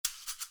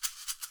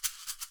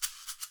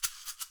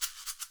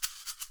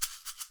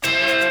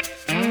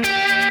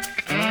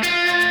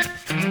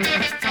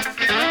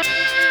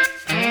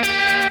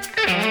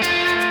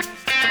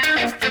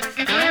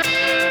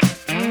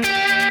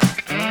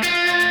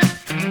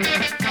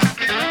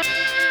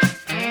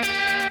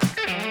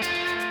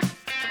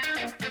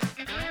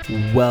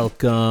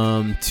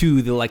Welcome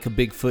to the Like a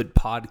Bigfoot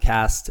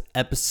podcast,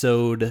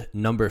 episode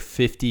number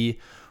 50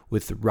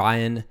 with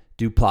Ryan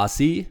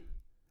Duplessis.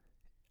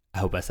 I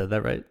hope I said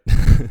that right.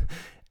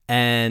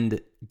 And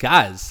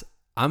guys,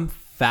 I'm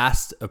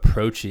fast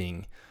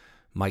approaching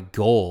my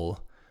goal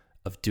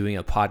of doing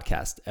a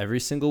podcast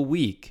every single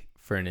week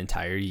for an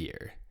entire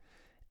year.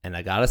 And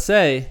I gotta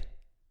say,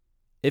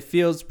 it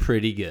feels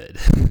pretty good.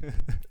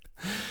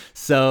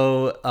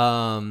 So,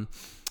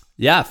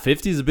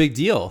 50 is a big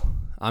deal.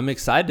 I'm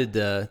excited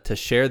to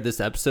share this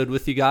episode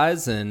with you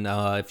guys. And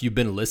if you've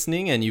been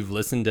listening and you've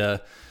listened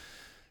to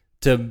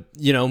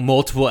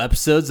multiple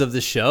episodes of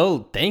the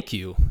show, thank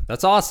you.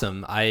 That's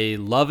awesome. I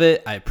love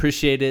it. I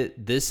appreciate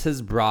it. This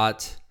has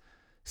brought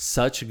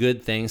such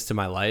good things to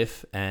my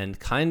life and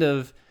kind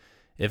of,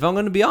 if I'm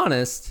going to be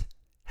honest,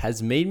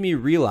 has made me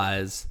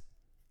realize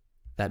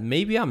that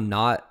maybe I'm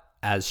not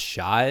as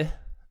shy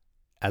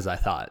as I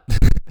thought.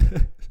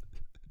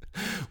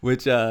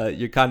 Which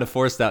you're kind of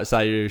forced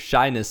outside your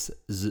shyness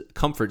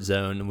comfort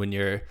zone when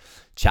you're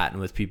chatting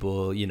with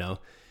people, you've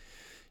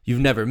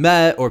never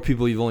met or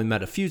people you've only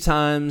met a few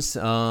times.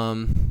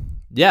 So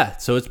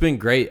it's been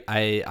great.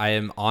 I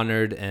am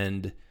honored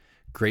and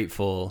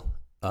grateful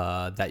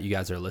that you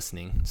guys are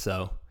listening.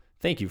 So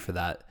thank you for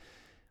that.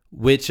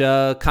 Which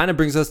kind of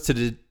brings us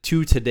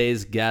to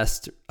today's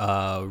guest,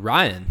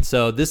 Ryan.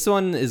 So this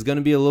one is going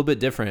to be a little bit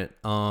different.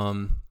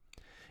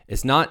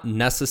 It's not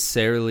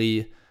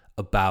necessarily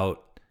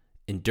about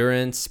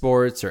endurance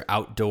sports or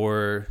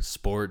outdoor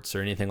sports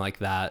or anything like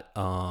that.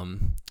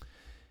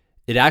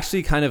 It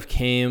actually kind of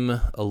came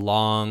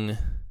along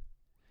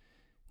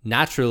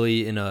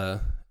naturally in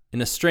a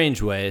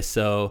strange way.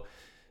 So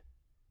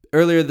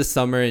earlier this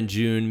summer in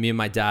June, me and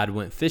my dad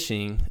went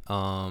fishing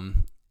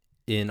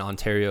in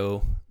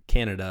Ontario,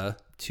 Canada,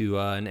 to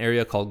an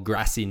area called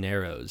Grassy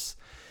Narrows.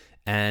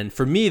 And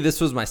for me, this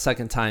was my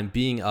second time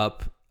being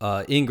up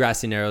in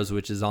Grassy Narrows,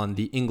 which is on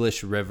the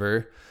English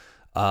River.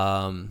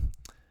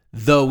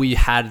 Though we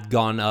had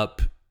gone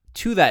up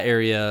to that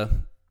area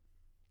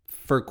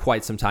for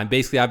quite some time.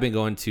 Basically, I've been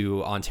going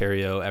to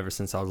Ontario ever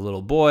since I was a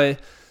little boy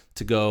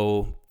to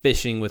go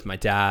fishing with my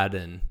dad,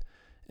 and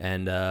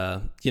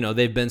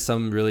they've been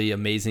some really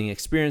amazing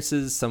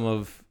experiences, some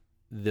of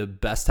the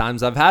best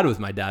times I've had with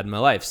my dad in my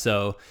life.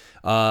 So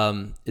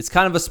it's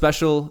kind of a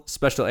special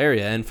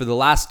area. And for the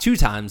last two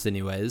times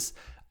anyways,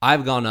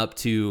 I've gone up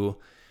to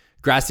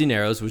Grassy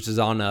Narrows, which is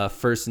on a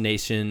First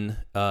Nation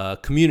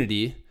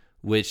community,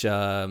 which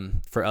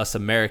for us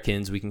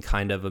Americans, we can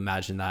kind of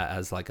imagine that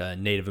as like a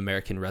Native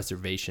American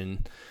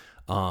reservation.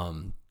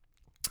 So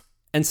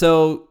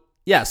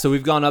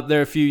we've gone up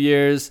there a few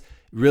years,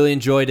 really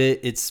enjoyed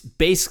it. It's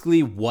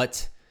basically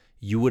what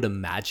you would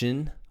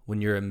imagine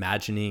when you're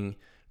imagining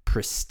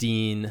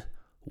pristine,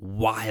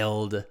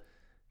 wild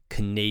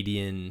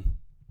Canadian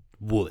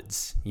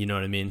woods. You know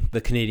what I mean? The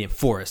Canadian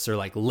forests or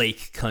like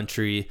lake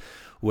country,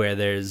 where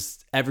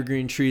there's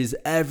evergreen trees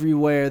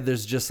everywhere.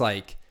 There's just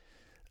like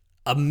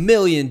a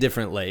million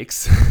different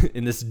lakes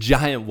in this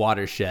giant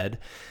watershed,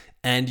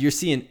 and you're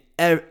seeing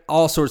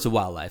all sorts of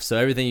wildlife. So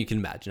everything you can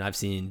imagine. I've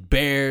seen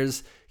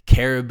bears,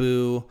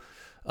 caribou,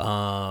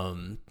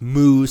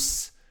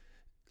 moose,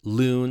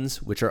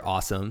 loons, which are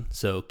awesome.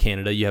 So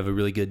Canada, you have a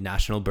really good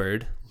national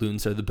bird.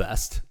 Loons are the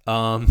best.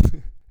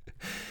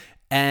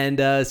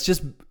 It's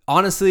just,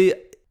 honestly,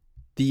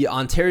 the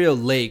Ontario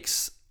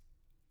lakes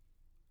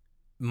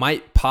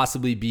might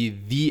possibly be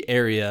the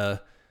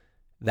area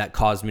that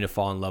caused me to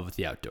fall in love with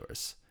the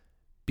outdoors,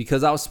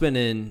 because I was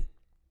spending,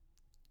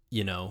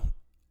 a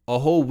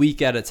whole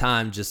week at a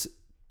time just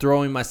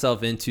throwing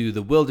myself into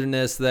the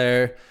wilderness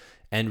there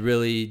and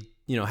really,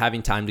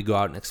 having time to go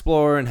out and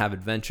explore and have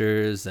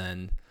adventures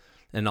and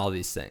all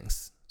these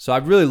things. So I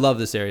really love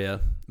this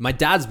area. My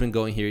dad's been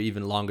going here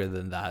even longer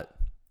than that.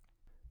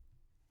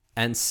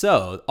 And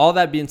so all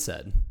that being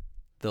said,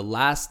 the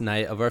last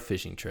night of our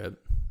fishing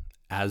trip,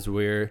 as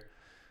we're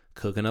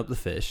cooking up the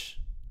fish,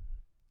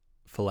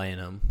 filleting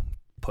them,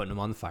 putting them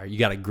on the fire. You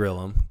got to grill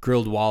them.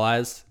 Grilled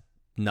walleyes,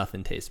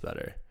 nothing tastes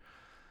better.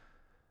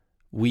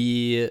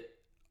 We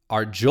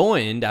are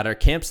joined at our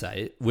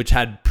campsite, which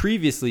had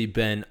previously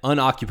been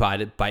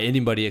unoccupied by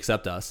anybody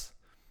except us,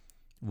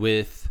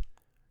 with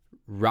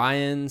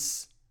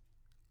Ryan's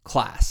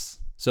class.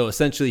 So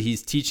essentially,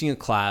 he's teaching a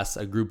class,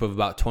 a group of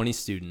about 20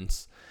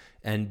 students,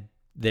 and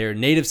they're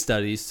native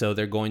studies, so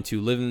they're going to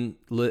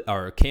live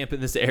or camp in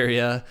this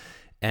area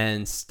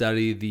and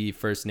study the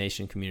First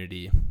Nation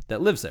community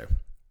that lives there.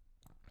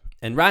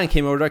 And Ryan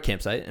came over to our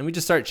campsite, and we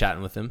just started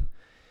chatting with him.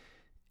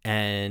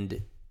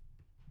 And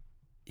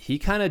he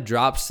kind of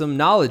dropped some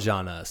knowledge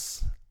on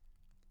us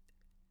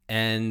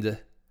and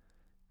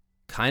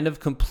kind of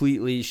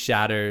completely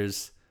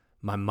shatters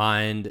my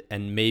mind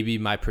and maybe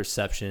my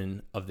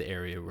perception of the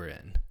area we're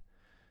in.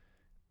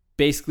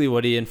 Basically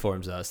what he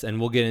informs us, and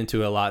we'll get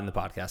into it a lot in the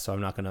podcast, so I'm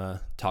not going to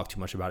talk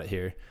too much about it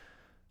here.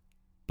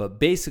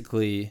 But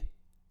basically,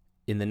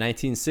 in the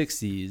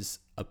 1960s,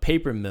 a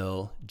paper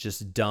mill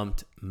just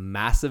dumped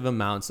massive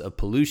amounts of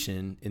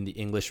pollution in the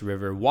English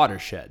River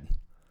watershed.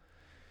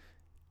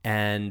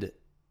 And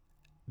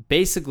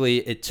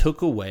basically it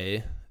took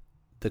away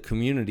the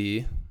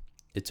community,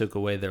 it took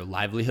away their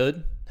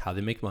livelihood, how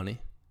they make money,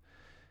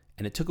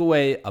 and it took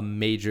away a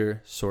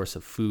major source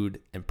of food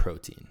and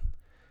protein.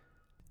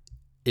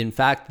 In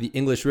fact, the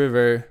English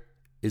River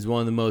is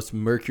one of the most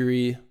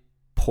mercury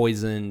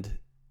poisoned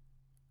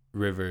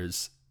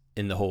rivers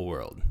in the whole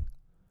world.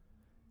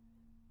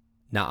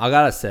 Now, I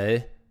gotta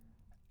say,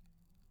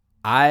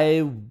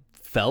 I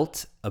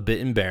felt a bit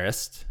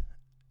embarrassed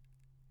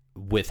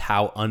with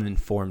how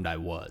uninformed I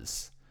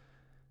was.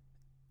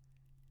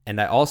 And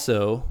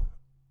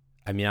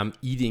I'm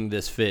eating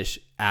this fish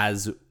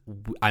as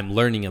I'm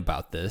learning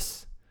about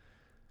this.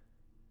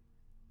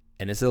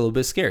 And it's a little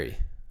bit scary.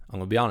 I'm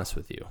going to be honest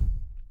with you.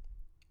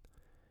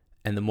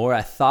 And the more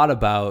I thought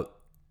about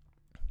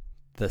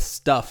the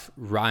stuff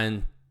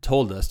Ryan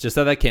told us, just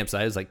at that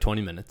campsite, it was like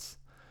 20 minutes,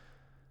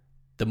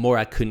 the more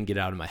I couldn't get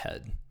out of my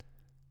head.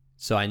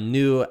 So I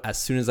knew as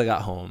soon as I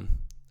got home,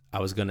 I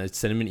was going to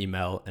send him an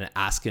email and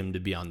ask him to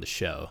be on the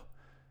show.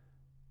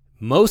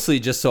 Mostly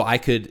just so I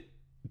could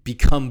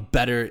become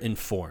better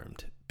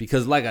informed.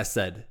 Because like I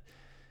said,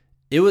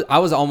 I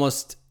was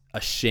almost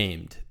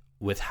ashamed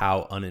with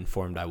how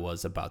uninformed I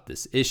was about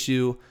this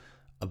issue,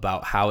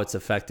 about how it's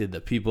affected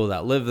the people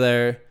that live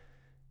there.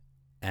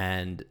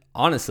 And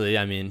honestly,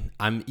 I mean,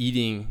 I'm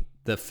eating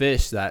the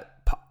fish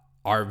that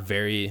are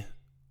very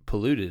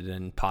polluted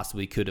and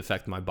possibly could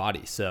affect my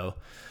body. So,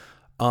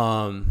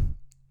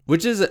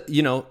 which is,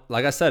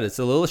 like I said, it's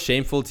a little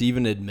shameful to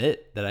even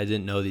admit that I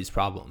didn't know these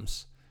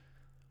problems.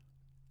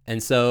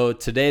 And so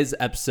today's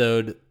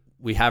episode,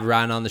 we have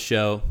Ryan on the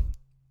show.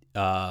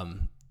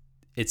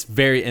 It's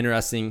very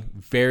interesting,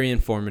 very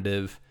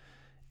informative,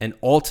 and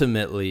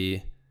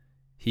ultimately,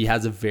 he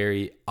has a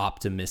very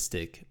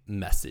optimistic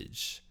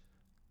message.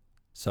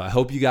 So I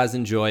hope you guys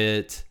enjoy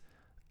it.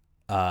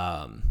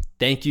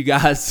 Thank you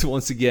guys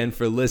once again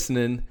for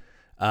listening.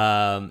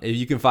 If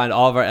you can find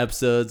all of our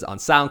episodes on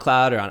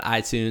SoundCloud or on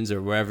iTunes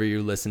or wherever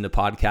you listen to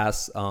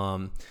podcasts.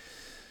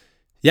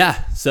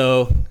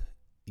 So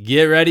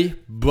get ready,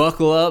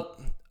 buckle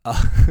up.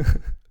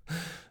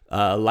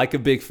 Like a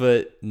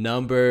Bigfoot,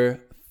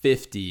 number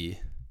 50,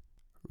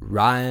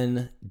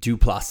 Ryan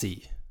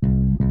Duplessis.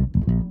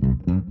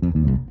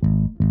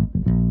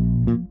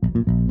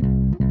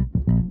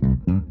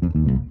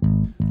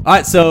 All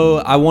right, so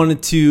I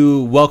wanted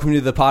to welcome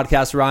you to the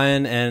podcast,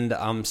 Ryan, and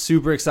I'm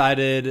super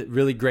excited,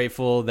 really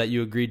grateful that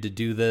you agreed to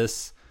do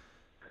this.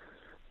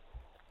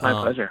 My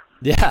pleasure.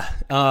 Yeah.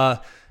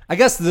 I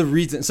guess the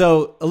reason,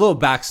 so a little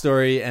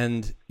backstory,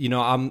 and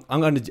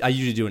I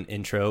usually do an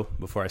intro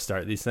before I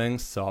start these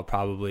things, so I'll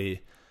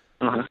probably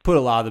put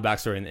a lot of the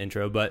backstory in the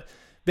intro. But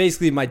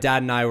basically, my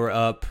dad and I were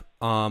up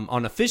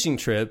on a fishing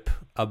trip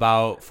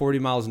about 40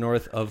 miles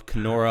north of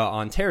Kenora,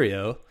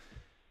 Ontario,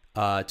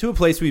 to a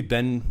place we've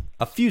been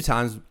a few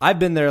times. I've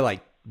been there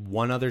like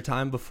one other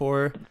time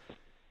before,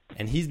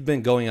 and he's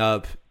been going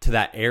up to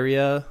that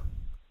area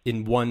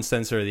in one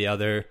sense or the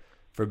other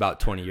for about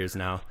 20 years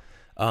now.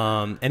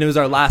 And it was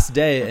our last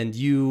day, and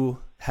you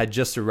had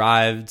just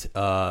arrived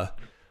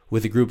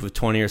with a group of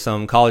 20 or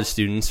some college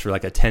students for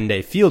like a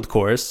 10-day field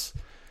course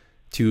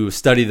to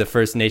study the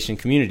First Nation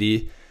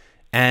community.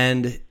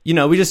 And, we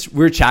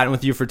were chatting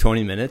with you for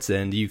 20 minutes,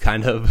 and you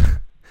kind of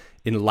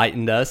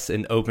enlightened us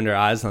and opened our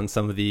eyes on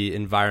some of the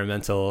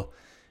environmental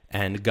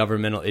and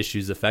governmental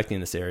issues affecting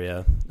this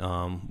area,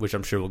 which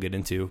I'm sure we'll get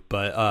into.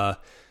 But,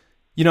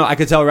 I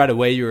could tell right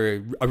away you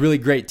were a really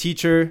great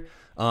teacher.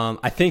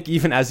 I think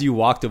even as you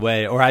walked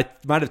away, or I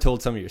might have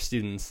told some of your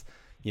students,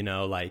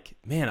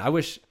 man, I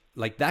wish,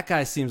 that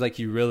guy seems like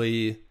he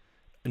really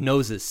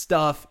knows his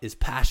stuff, is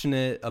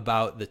passionate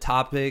about the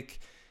topic.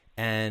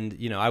 And,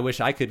 I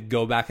wish I could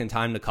go back in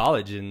time to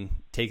college and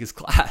take his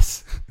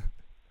class.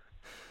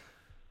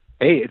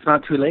 Hey, it's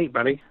not too late,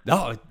 buddy.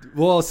 No,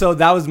 well, so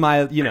that was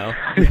my, that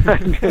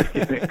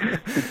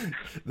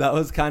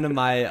was kind of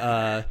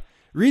my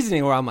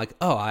reasoning where I'm like,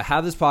 oh, I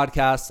have this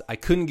podcast. I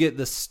couldn't get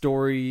the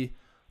story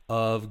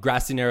of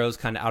Grassy Narrows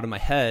kind of out of my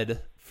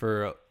head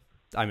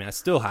I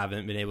still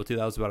haven't been able to.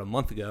 That was about a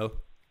month ago.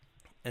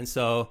 And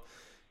so,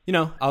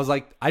 I was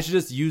like, I should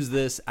just use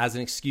this as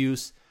an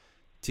excuse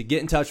to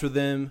get in touch with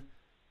them.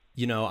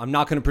 I'm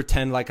not going to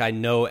pretend like I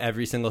know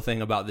every single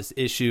thing about this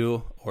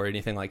issue or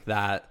anything like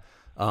that.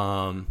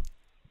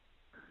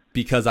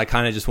 Because I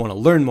kind of just want to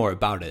learn more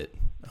about it.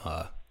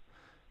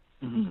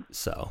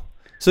 So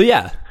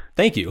yeah,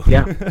 thank you.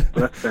 Yeah, well,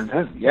 that's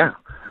fantastic. Yeah.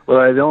 Well,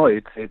 I know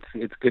it's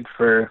good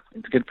for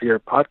your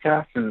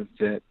podcast, and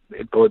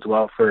it bodes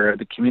well for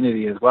the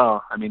community as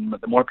well. I mean,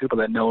 the more people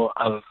that know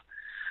of,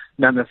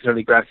 not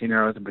necessarily Grassy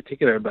Narrows in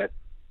particular, but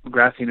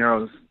Grassy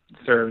Narrows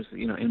serves,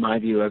 in my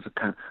view, as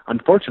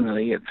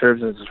unfortunately, it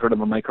serves as a sort of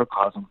a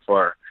microcosm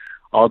for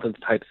all the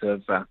types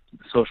of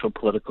social,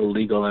 political,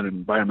 legal, and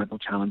environmental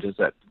challenges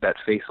that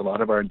face a lot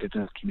of our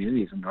Indigenous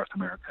communities in North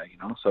America.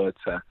 So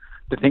it's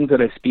the things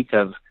that I speak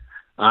of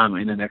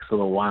in the next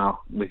little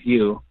while with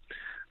you.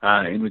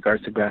 In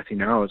regards to Grassy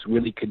Narrows,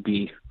 really could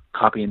be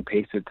copy and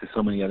pasted to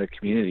so many other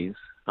communities.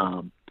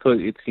 So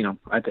it's,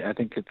 I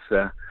think it's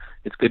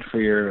it's good for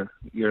your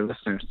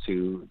listeners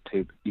to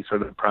be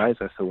sort of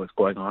apprised as to what's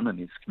going on in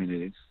these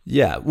communities.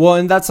 Yeah. Well,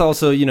 and that's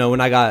also,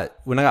 when I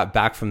got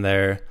back from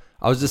there,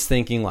 I was just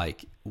thinking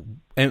like,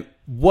 and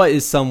what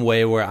is some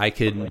way where I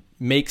could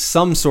make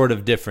some sort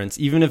of difference,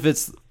 even if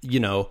it's,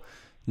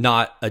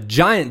 not a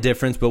giant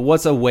difference, but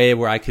what's a way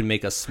where I could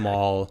make a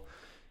small,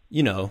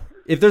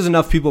 if there's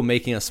enough people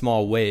making a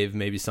small wave,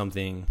 maybe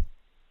something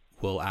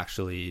will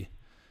actually,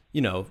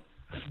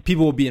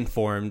 people will be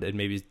informed and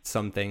maybe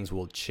some things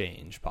will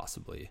change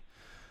possibly.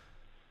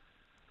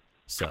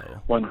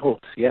 So one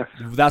hopes, yes.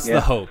 That's the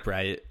hope,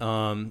 right?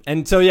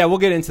 And so, yeah, we'll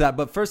get into that.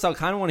 But first, I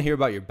kind of want to hear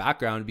about your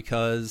background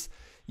because,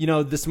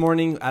 this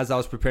morning as I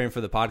was preparing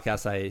for the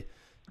podcast, I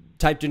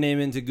typed your name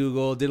into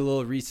Google, did a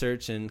little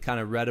research and kind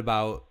of read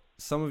about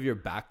some of your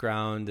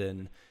background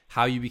and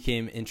how you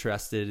became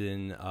interested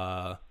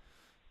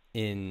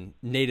in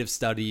Native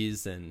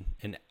studies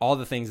and all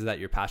the things that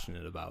you're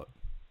passionate about.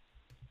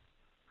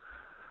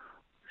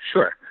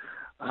 Sure.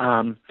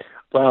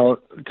 Well,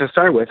 to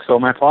start with, so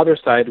my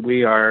father's side,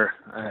 we are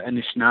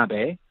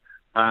Anishinaabe,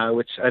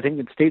 which I think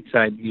in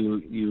stateside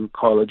you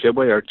call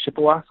Ojibwe or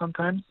Chippewa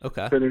sometimes.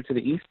 Okay. Further to the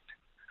east.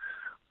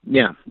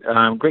 Yeah.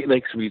 Great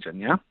Lakes region.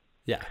 Yeah.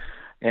 Yeah.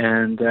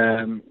 And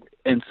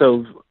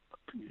so,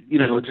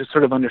 just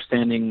sort of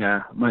understanding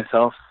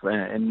myself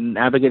and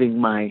navigating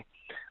my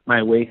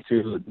way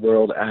through the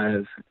world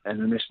as an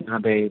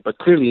Anishinaabe, but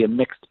clearly a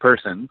mixed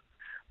person,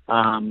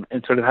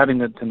 and sort of having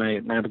to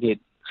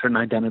navigate certain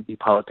identity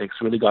politics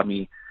really got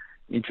me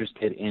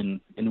interested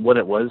in what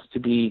it was to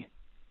be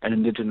an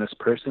Indigenous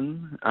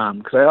person.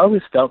 Because I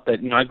always felt that,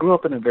 I grew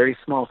up in a very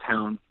small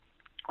town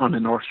on the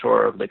north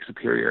shore of Lake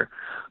Superior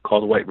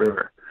called White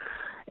River.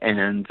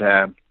 And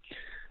it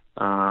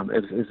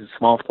was a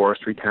small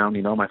forestry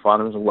town. My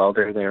father was a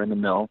welder there in the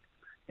mill.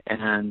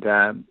 And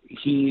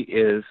he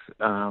is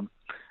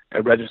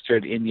a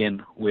registered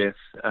Indian with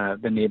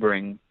the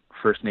neighboring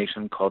First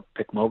Nation called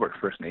Pikmobert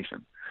First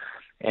Nation.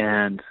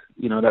 And,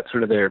 that's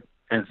sort of their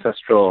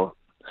ancestral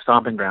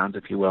stomping grounds,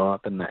 if you will,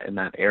 up in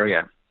that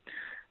area.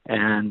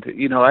 And,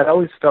 I'd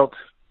always felt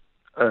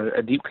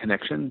a deep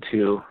connection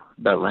to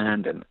that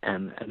land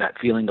and that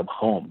feeling of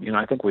home.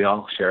 I think we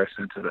all share a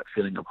sense of that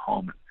feeling of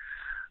home.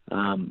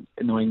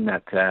 Knowing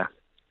that,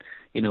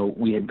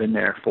 we had been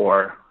there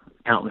for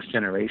countless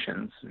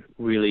generations,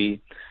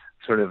 really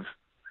sort of,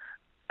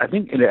 I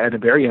think at a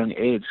very young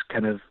age,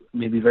 kind of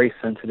maybe very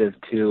sensitive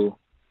to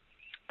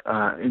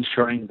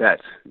ensuring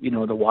that,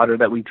 the water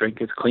that we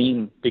drink is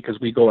clean because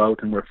we go out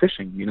and we're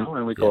fishing,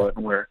 and we go out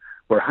and we're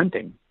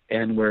hunting,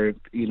 and we're,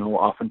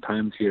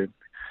 oftentimes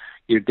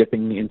you're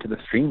dipping into the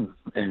stream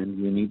and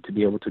you need to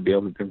be able to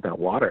drink that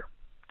water.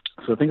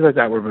 So things like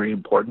that were very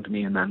important to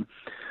me. And then,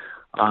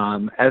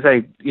 as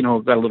I,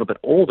 got a little bit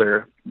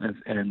older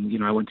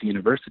and I went to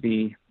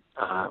university,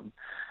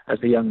 as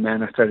a young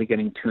man, I started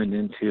getting tuned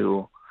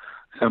into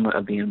some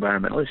of the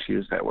environmental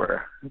issues that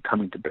were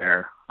coming to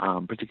bear.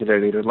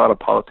 Particularly, there's a lot of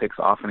politics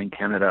often in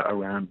Canada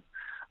around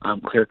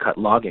clear-cut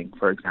logging,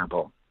 for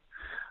example.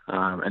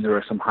 And there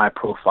were some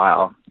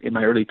high-profile, in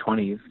my early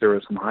 20s, there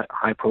were some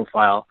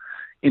high-profile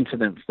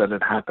incidents that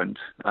had happened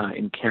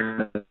in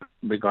Canada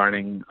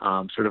regarding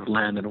sort of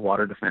land and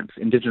water defense,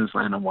 Indigenous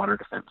land and water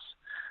defense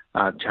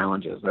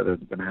challenges that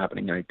had been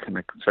happening. I kind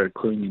of started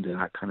cluing into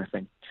that kind of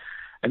thing.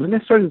 And then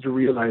I started to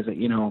realize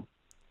that,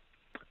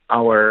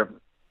 our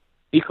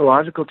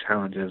ecological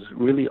challenges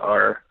really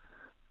are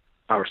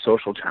our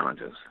social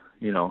challenges,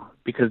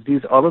 because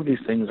all of these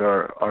things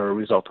are a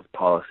result of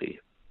policy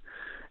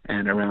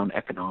and around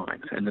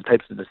economics and the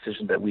types of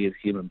decisions that we as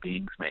human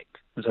beings make.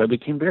 And so I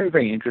became very,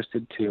 very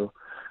interested to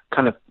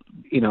kind of,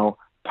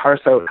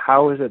 parse out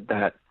how is it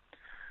that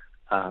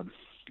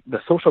the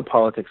social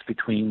politics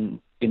between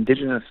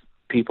Indigenous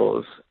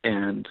peoples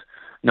and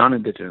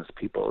non-Indigenous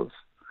peoples,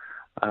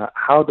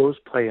 how those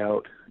play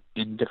out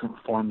in different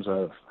forms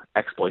of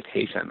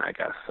exploitation, I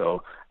guess.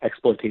 So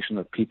exploitation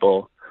of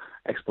people,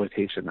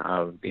 exploitation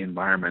of the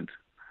environment,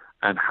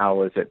 and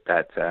how is it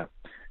that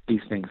these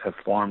things have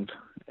formed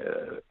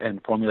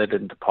and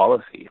formulated into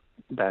policy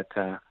that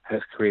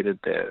has created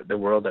the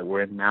world that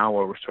we're in now,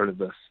 where we're sort of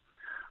this,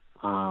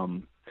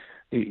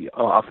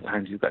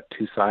 oftentimes you've got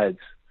two sides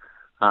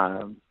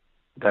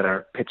that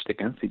are pitched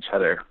against each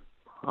other.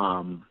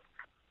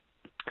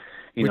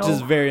 Which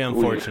is very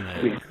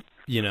unfortunate.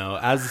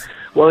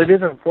 Well, it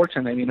is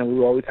unfortunate.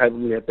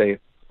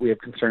 We have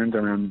concerns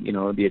around,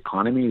 the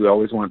economy. You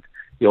always want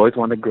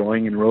a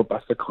growing and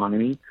robust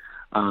economy.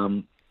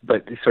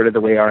 But sort of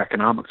the way our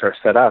economics are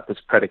set up is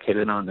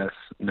predicated on this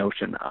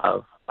notion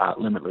of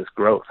limitless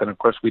growth. And of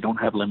course, we don't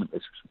have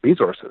limitless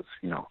resources,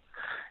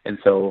 and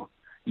so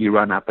you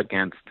run up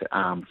against,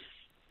 well,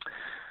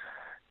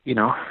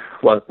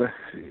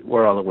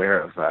 we're all aware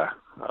of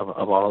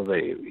all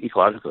the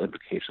ecological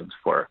implications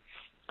for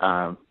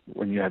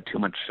when you have too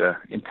much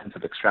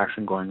intensive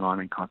extraction going on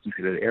in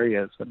concentrated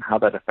areas, and how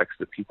that affects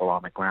the people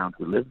on the ground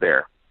who live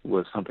there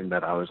was something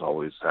that I was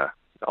always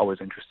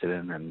interested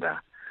in.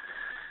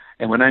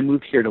 And when I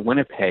moved here to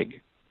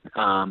Winnipeg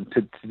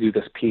to do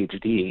this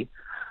PhD,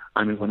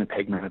 I'm in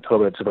Winnipeg,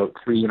 Manitoba. It's about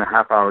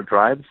 3.5 hour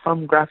drive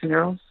from Grassy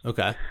Narrows.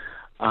 Okay.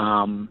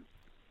 I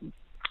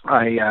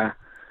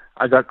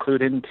got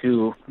clued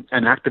into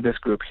an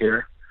activist group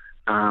here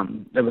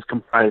that was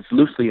comprised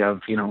loosely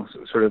of,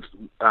 sort of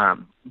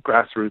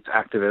grassroots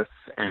activists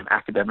and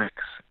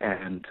academics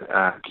and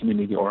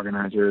community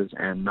organizers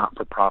and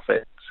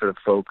not-for-profit sort of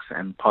folks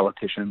and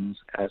politicians,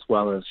 as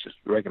well as just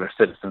regular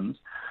citizens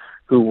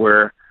who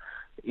were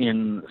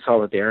in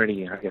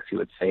solidarity, I guess you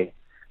would say,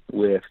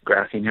 with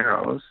Grassy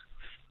Narrows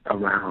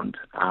around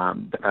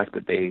the fact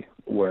that they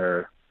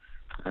were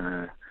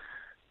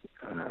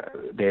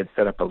they had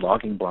set up a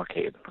logging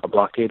blockade,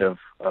 of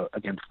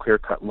against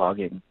clear-cut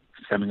logging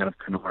stemming out of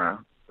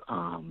Kenora,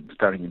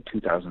 starting in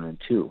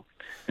 2002.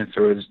 And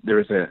so there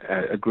was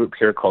a group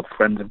here called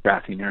Friends of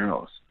Grassy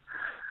Narrows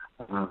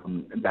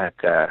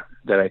that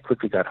I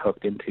quickly got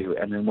hooked into.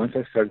 And then once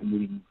I started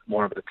meeting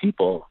more of the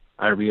people,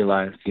 I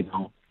realized,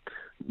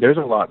 there's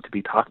a lot to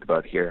be talked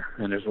about here,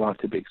 and there's a lot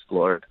to be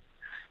explored.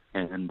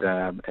 And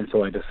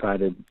so I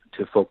decided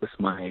to focus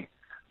my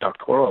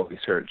doctoral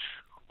research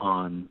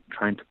on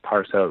trying to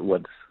parse out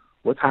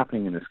what's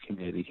happening in this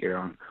community here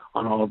on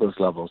all of those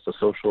levels, the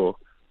social,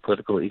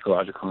 political,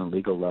 ecological, and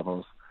legal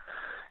levels.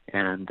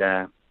 And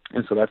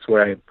so that's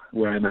where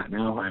I'm at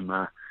now.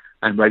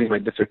 I'm writing my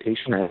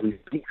dissertation as we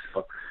speak.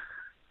 So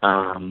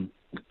I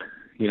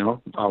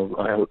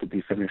hope to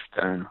be finished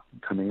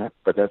coming up.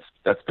 But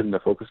that's been the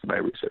focus of my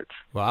research.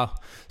 Wow.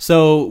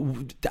 So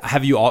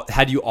had you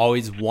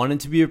always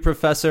wanted to be a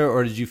professor,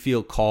 or did you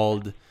feel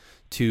called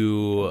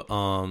to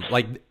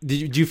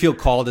did you feel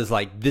called as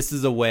like, this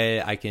is a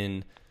way I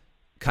can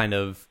kind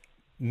of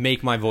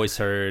make my voice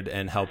heard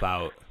and help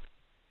out?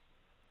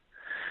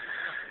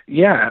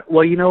 Yeah,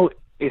 well, to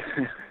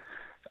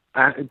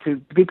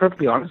be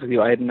perfectly honest with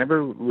you, I had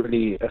never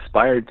really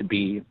aspired to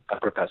be a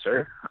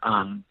professor.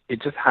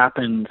 It just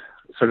happened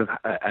sort of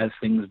as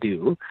things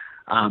do.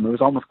 It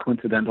was almost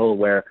coincidental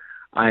where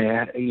I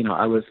had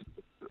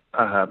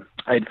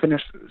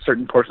finished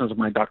certain portions of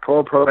my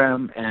doctoral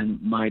program, and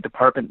my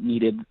department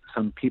needed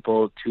some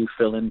people to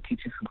fill in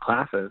teaching some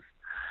classes.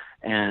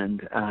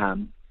 And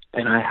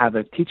I have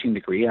a teaching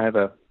degree. I have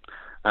a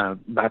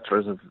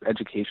bachelor's of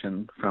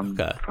education from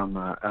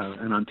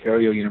an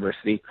Ontario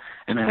university,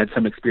 and I had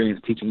some experience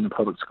teaching in the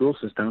public school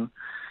system.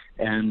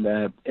 And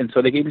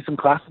so they gave me some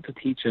classes to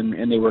teach,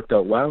 and they worked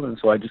out well. And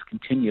so I just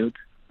continued.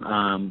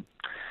 And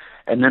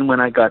then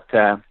when I got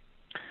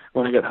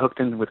hooked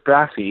in with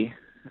Grassy,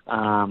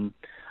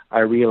 I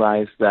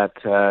realized that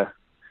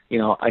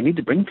I need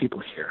to bring people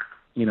here.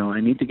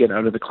 I need to get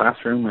out of the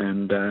classroom,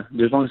 and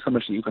there's only so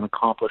much that you can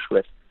accomplish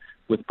with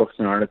books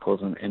and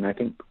articles. And I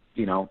think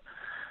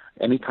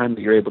anytime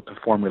that you're able to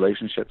form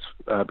relationships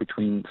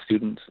between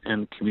students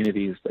and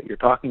communities that you're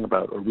talking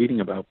about or reading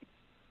about,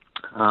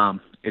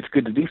 it's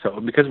good to do so.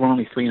 Because we're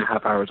only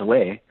 3.5 hours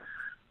away,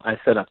 I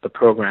set up the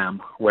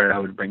program where I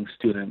would bring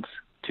students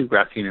to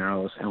Grassy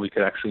Narrows, and we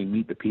could actually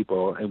meet the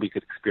people, and we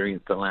could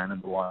experience the land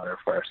and the water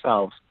for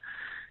ourselves,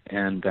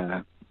 and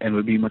it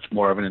would be much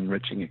more of an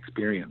enriching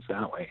experience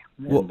that way.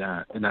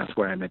 And that's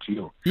where I met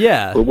you.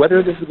 Yeah. But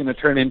whether this is going to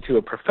turn into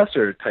a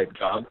professor type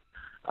job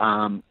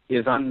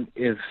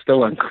is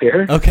still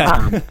unclear. Okay.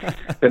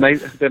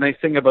 Then I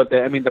think about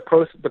the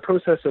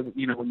process of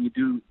when you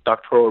do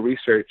doctoral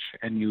research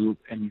and you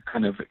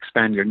kind of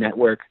expand your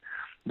network,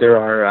 there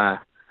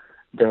are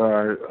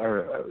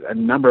a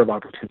number of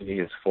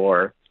opportunities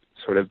for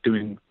sort of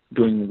doing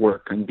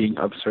work and being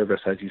of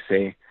service, as you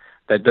say,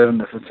 that doesn't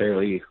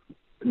necessarily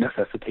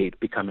necessitate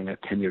becoming a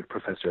tenured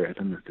professor at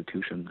an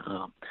institution.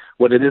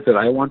 What it is that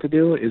I want to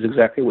do is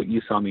exactly what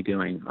you saw me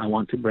doing. I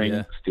want to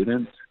bring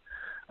students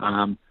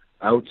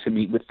out to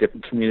meet with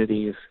different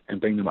communities and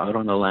bring them out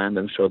on the land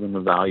and show them the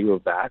value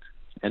of that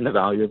and the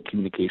value of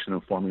communication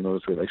and forming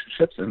those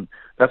relationships. And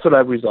that's what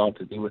I've resolved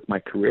to do with my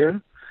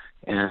career.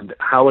 And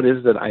how it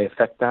is that I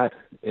affect that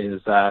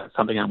is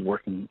something I'm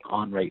working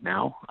on right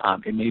now.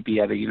 It may be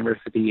at a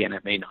university and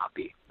it may not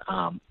be.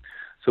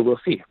 So we'll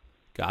see.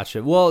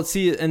 Gotcha. Well,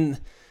 see, and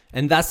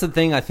that's the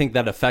thing I think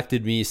that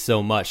affected me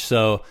so much.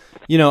 So,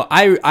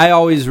 I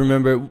always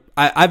remember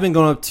I've been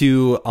going up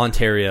to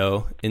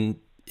Ontario in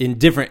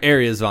different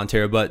areas of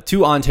Ontario, but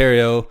to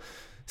Ontario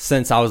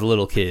since I was a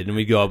little kid, and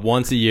we go up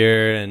once a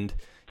year, and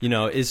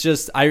it's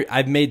just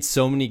I've made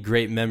so many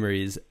great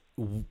memories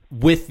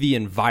with the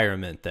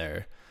environment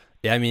there.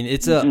 I mean,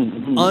 it's a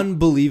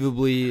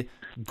unbelievably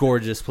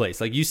gorgeous place.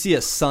 Like, you see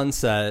a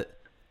sunset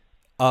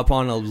up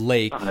on a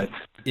lake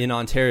in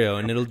Ontario,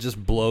 and it'll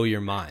just blow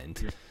your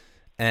mind.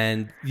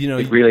 And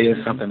it really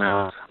is something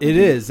else. It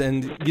is,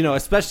 and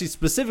especially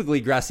specifically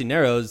Grassy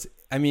Narrows.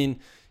 I mean,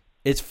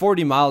 it's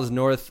 40 miles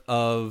north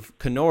of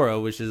Kenora,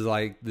 which is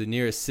like the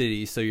nearest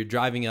city. So you're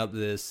driving up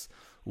this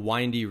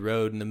windy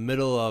road in the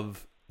middle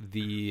of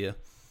the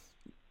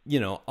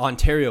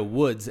Ontario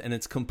woods, and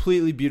it's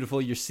completely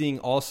beautiful. You're seeing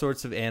all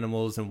sorts of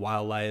animals and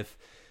wildlife.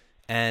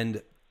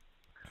 And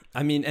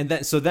I mean,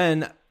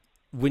 then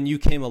when you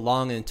came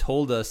along and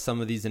told us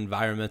some of these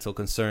environmental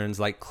concerns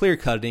like clear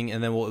cutting,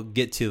 and then we'll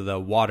get to the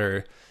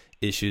water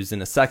issues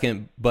in a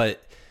second,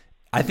 but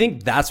I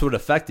think that's what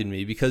affected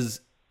me,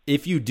 because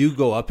if you do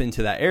go up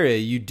into that area,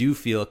 you do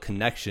feel a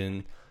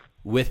connection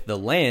with the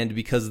land,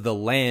 because the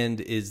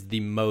land is the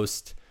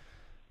most,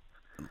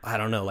 I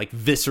don't know, like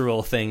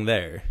visceral thing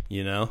there,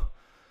 you know?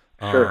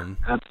 Sure,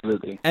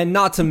 absolutely. And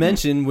not to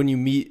mention when you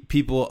meet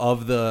people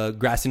of the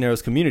Grassy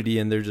Narrows community,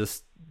 and they're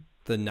just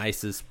the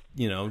nicest,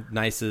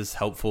 nicest,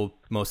 helpful,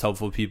 most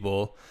helpful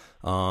people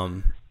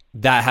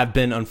that have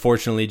been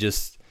unfortunately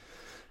just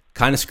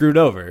kind of screwed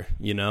over,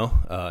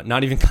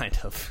 not even kind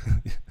of.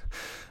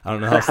 I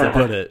don't know how else to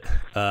put it.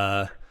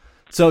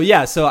 So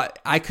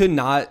I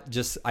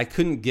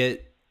couldn't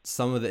get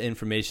some of the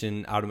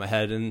information out of my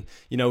head. And,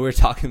 we were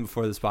talking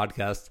before this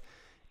podcast,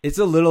 it's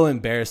a little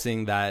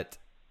embarrassing that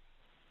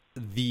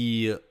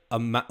the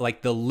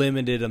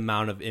limited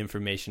amount of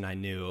information I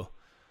knew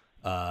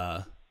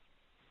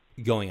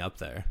going up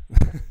there.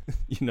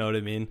 You know what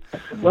I mean?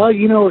 Well,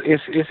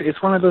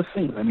 it's one of those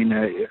things. I mean,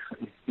 it's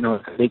a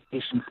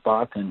vacation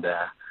spot, and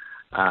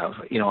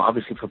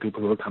obviously for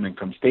people who are coming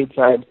from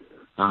stateside,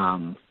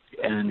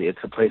 and it's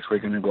a place where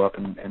you're going to go up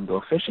and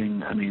go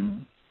fishing. I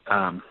mean,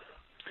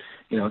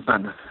 it's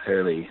not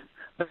necessarily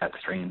that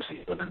strange. So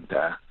you wouldn't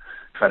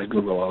try to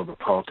Google all the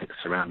politics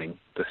surrounding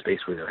the space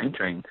where you're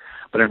entering.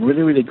 But I'm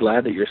really, really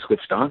glad that you're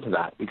switched on to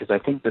that, because I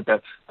think that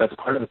that's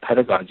part of the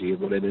pedagogy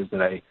of what it is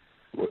that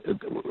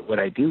what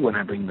I do when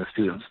I bring the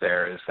students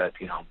there, is that,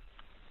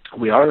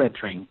 we are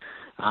entering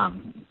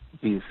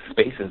these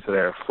spaces that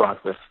are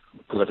fraught with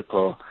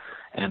political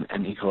and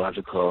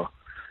ecological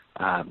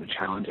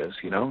challenges,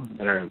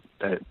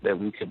 that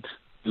we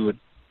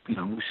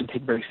should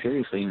take very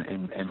seriously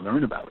and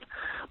learn about.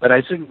 But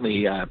I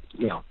certainly, I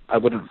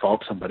wouldn't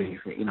fault somebody.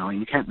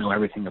 You can't know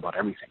everything about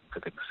everything, for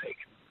goodness sake.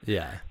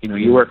 Yeah.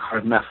 You work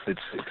hard enough. It's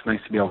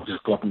nice to be able to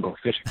just go up and go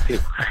fishing too.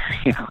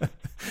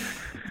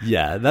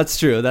 Yeah, that's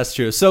true. That's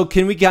true. So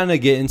can we kind of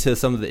get into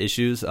some of the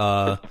issues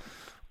that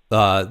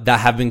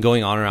have been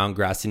going on around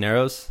Grassy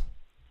Narrows?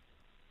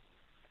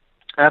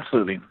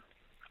 Absolutely.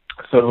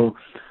 So,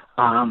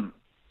 I've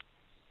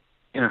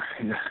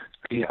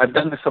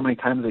done this so many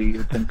times that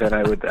you'd think that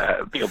I would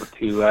be able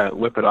to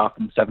whip it off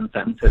in 7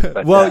 sentences.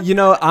 But,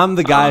 well, I'm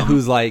the guy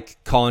who's like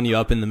calling you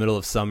up in the middle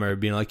of summer,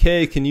 being like,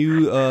 "Hey, can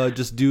you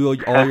just do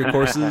all your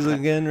courses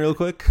again real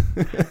quick?"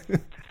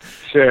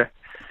 Sure.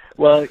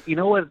 Well, you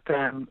know what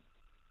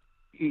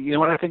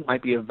I think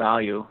might be of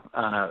value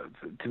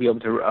to be able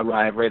to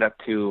arrive right up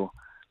to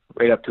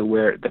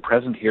where the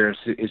present here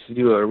is to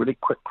do a really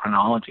quick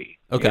chronology.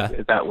 Okay.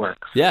 If that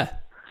works. Yeah.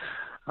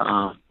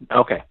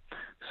 Okay.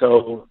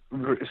 So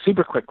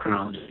super quick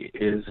chronology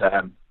is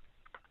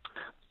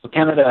so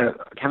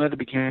Canada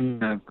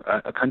became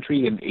a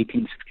country in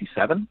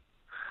 1867,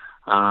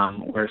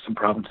 where some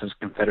provinces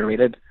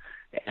confederated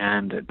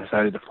and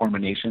decided to form a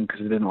nation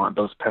because they didn't want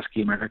those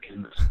pesky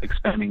Americans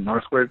expanding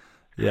northward.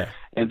 Yeah.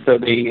 And so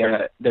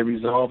they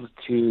resolved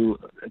to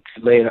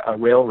lay a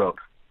railroad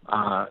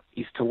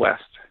east to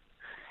west,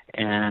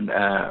 and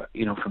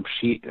from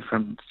sea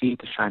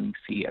to shining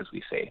sea, as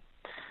we say,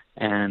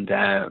 and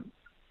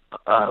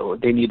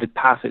they needed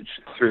passage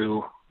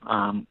through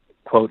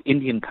quote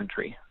Indian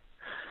country,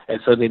 and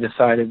so they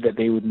decided that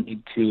they would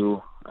need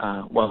to.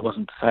 It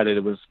wasn't decided;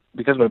 it was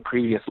because of a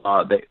previous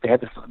law. They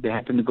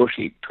had to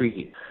negotiate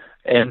treaties,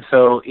 and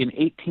so in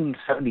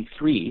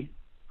 1873,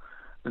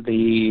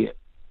 the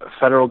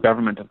federal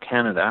government of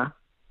Canada,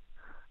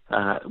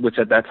 which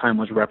at that time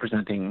was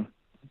representing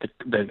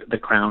the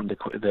crown,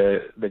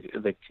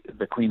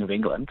 the Queen of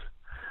England,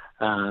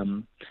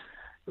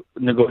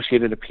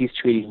 negotiated a peace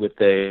treaty with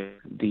the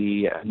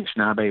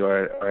Anishinaabe,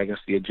 or I guess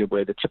the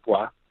Ojibwe, the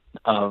Chippewa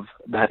of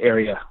that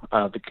area,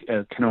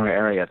 the Kenora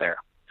area there.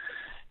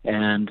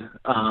 And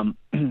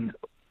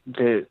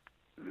the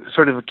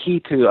sort of a key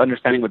to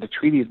understanding what the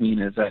treaties mean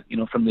is that,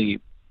 from the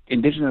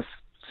Indigenous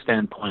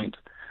standpoint,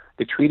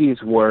 the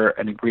treaties were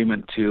an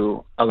agreement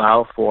to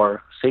allow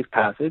for safe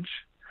passage,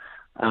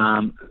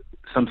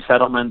 some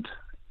settlement,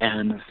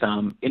 and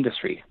some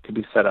industry to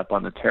be set up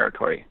on the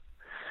territory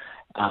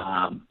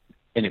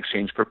in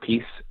exchange for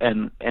peace,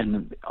 and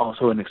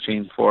also in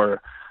exchange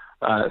for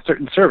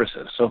certain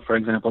services. So, for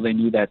example, they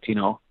knew that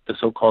the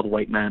so-called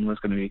white man was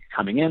going to be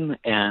coming in,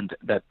 and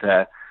that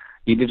the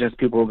Indigenous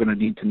people were going to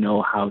need to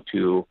know how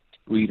to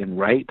read and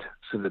write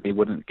so that they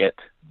wouldn't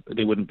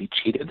be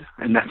cheated.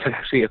 And that's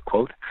actually a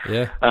quote.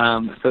 Yeah.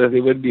 So that they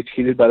wouldn't be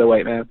cheated by the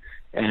white man,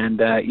 and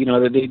that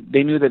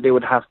they knew that they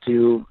would have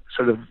to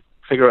sort of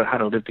figure out how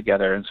to live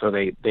together, and so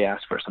they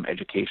asked for some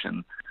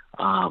education.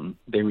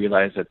 They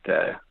realized that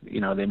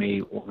they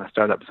may want to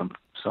start up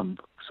some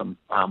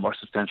more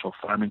substantial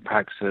farming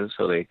practices,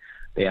 so they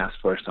asked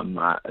for some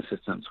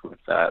assistance with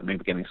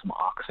maybe getting some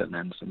oxen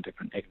and some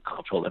different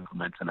agricultural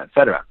implements, and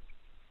etc.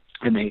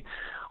 And they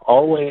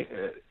always,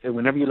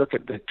 whenever you look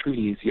at the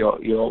treaties, you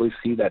always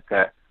see that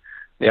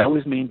they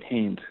always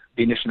maintained,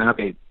 the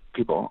Anishinaabe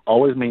people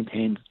always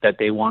maintained that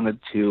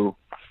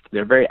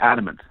they're very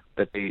adamant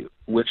that they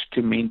wish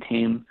to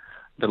maintain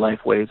the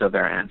life ways of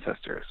their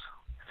ancestors.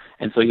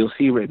 And so you'll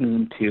see written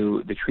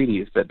into the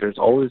treaties that there's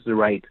always the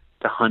right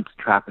to hunt,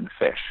 trap, and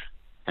fish,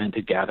 and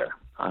to gather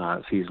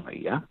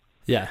seasonally. Yeah.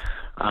 Yeah.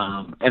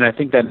 And I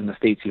think that in the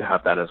States you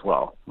have that as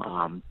well.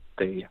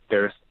 There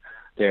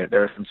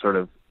are some sort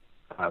of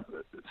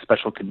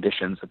special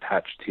conditions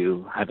attached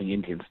to having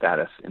Indian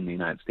status in the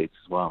United States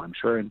as well. I'm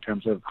sure in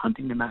terms of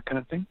hunting and that kind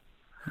of thing.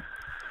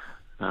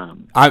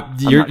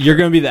 You're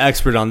going to be the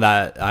expert on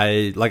that.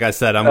 Like I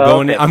said,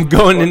 I'm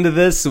going into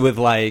this with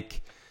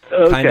like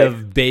kind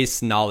of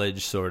base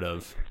knowledge, sort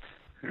of.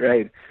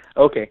 Right.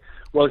 Okay.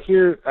 Well,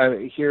 here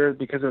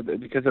because of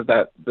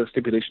that, the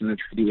stipulation in the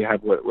treaty, we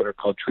have what are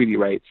called treaty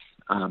rights,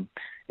 and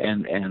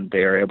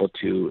they are able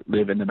to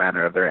live in the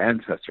manner of their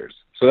ancestors.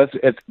 So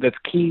that's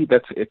key.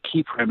 That's a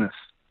key premise,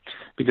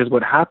 because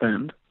what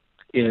happened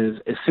is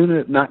as soon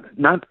as not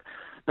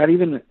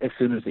even as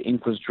soon as the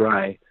ink was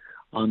dry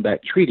on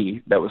that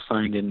treaty that was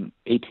signed in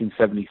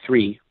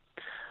 1873,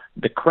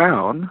 the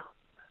Crown,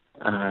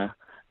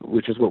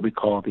 which is what we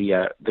call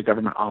the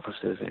government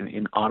offices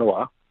in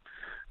Ottawa,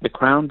 the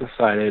Crown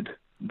decided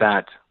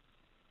that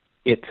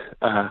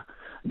that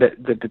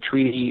the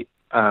treaty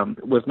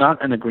was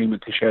not an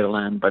agreement to share the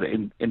land, but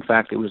in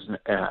fact it was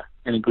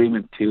an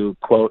agreement to,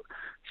 quote,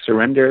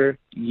 surrender,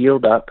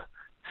 yield up,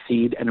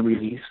 cede, and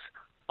release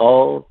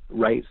all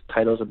rights,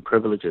 titles, and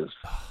privileges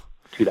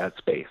to that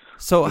space.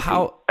 So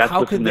how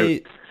could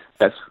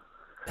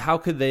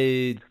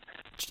they?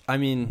 I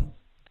mean,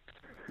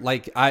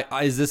 like, are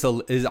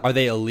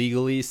they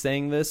illegally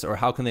saying this, or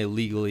how can they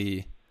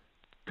legally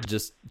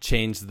just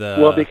change the?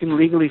 Well, they can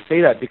legally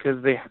say that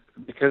because they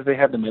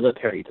have the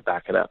military to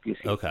back it up. You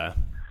see. Okay.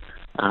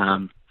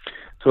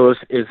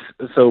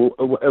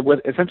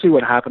 Essentially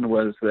what happened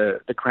was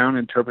the Crown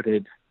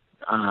interpreted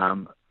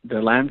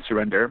the land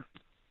surrender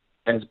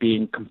as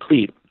being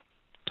complete,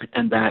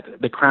 and that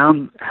the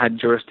Crown had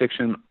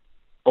jurisdiction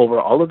over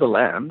all of the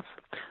lands,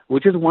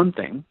 which is one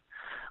thing,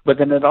 but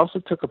then it also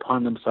took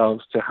upon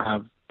themselves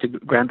to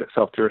grant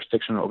itself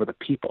jurisdiction over the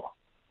people,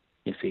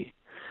 you see.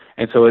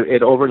 And so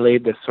it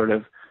overlaid this sort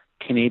of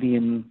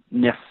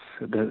Canadian-ness.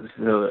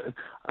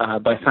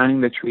 By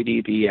signing the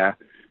treaty, the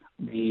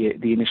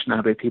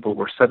Anishinaabe people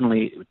were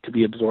suddenly to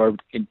be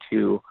absorbed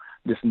into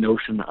this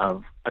notion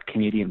of a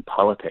Canadian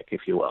politic,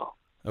 if you will.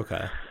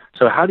 Okay.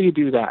 So how do you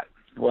do that?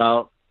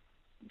 Well,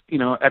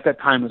 at that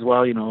time as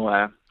well,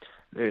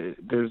 there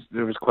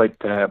was quite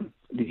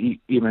the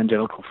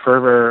evangelical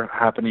fervor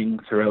happening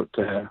throughout,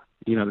 the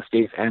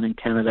States and in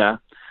Canada.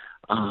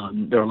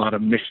 There were a lot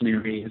of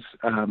missionaries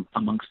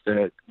amongst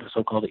the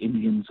so-called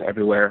Indians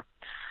everywhere,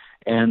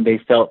 and they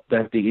felt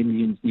that the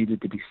Indians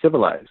needed to be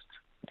civilized,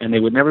 and they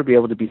would never be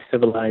able to be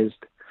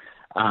civilized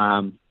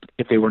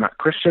if they were not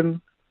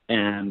Christian,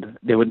 and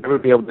they would never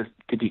be able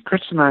to be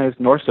Christianized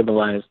nor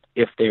civilized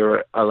if they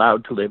were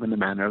allowed to live in the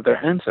manner of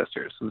their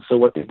ancestors. And so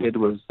what they did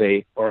was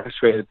they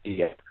orchestrated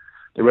the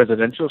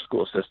residential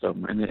school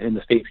system, and in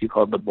the States you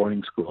call it the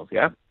boarding schools,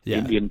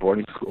 Indian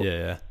boarding schools.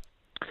 Yeah.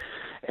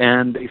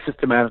 And they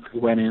systematically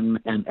went in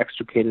and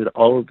extricated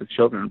all of the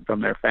children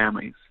from their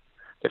families,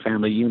 their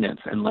family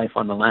units, and life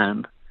on the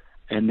land,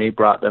 and they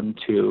brought them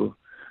to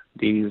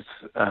these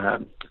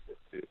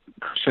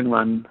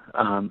Christian-run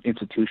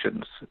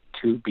institutions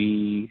to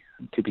be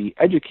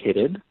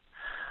educated.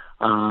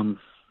 But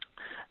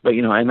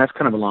and that's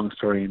kind of a long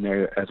story in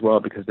there as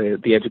well, because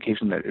the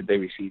education that they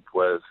received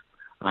was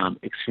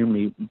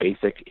extremely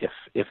basic,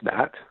 if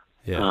that.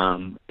 Yeah.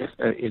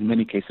 In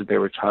many cases, they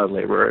were child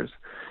laborers,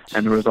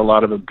 and there was a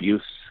lot of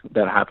abuse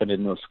that happened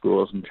in those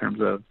schools in terms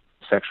of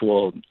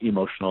sexual,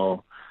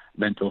 emotional,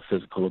 mental,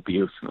 physical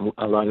abuse.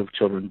 A lot of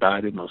children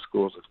died in those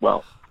schools as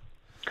well.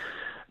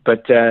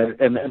 But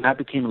and that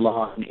became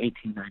law in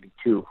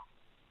 1892.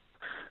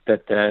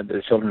 That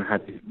the children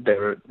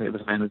it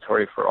was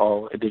mandatory for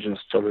all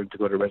Indigenous children to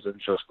go to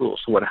residential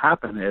schools. So what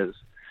happened is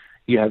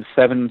you have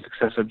 7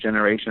 successive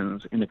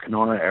generations in the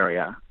Kenora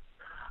area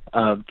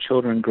of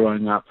children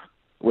growing up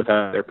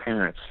without their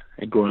parents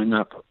and growing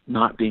up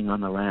not being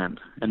on the land,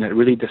 and it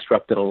really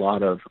disrupted a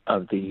lot of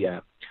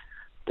the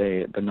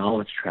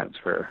knowledge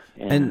transfer.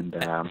 And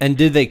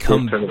did they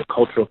come sort of the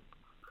cultural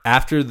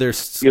after their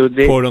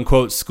quote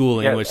unquote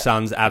schooling, which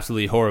sounds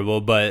absolutely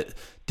horrible, but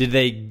did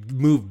they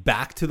move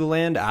back to the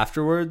land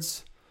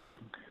afterwards?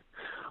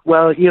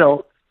 Well,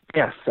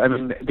 yes. I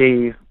mean,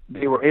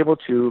 they were able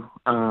to,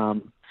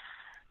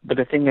 but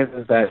the thing is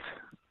that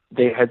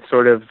they had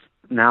sort of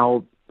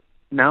now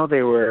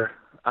they were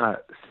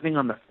sitting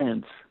on the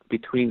fence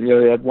between.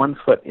 They had one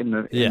foot in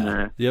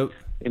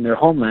their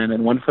homeland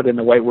and one foot in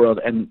the white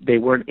world, and they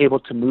weren't able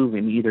to move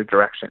in either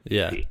direction.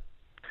 Yeah.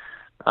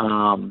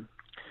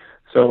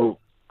 So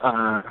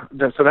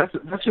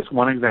that's just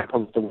one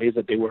example of the ways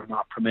that they were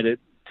not permitted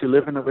to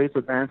live in the ways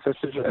of their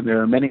ancestors, and there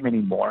are many, many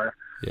more.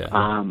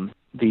 Yeah.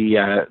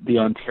 The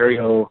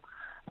Ontario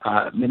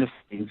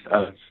ministries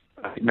of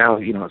now,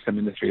 it's the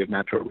Ministry of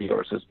Natural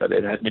Resources, but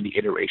it had many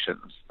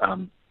iterations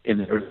in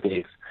the early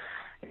days,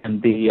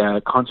 and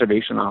the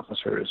conservation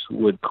officers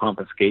would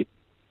confiscate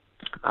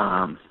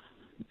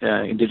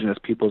Indigenous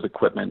people's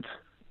equipment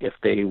if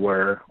they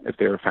were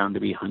found to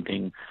be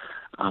hunting.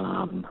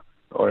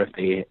 Or if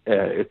the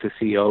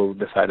CEO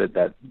decided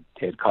that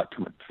they had caught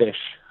too much fish,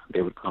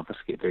 They would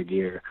confiscate their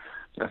gear.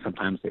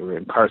 Sometimes they were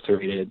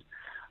incarcerated,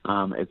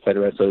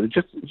 etc. So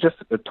just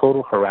a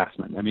total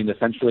harassment. I mean,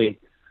 essentially,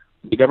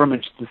 the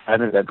government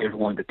decided that they were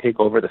going to take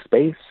over the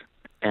space,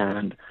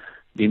 and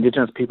the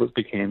indigenous peoples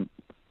became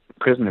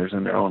prisoners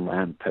in their own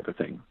land, type of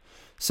thing.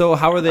 So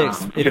how are they,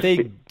 if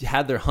they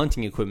had their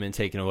hunting equipment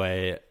taken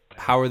away,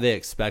 how are they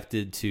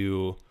expected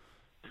to,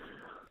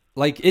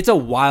 like, it's a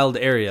wild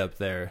area up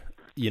there,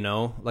 you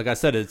know? Like I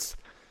said, it's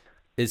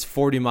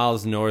 40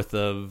 miles north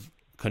of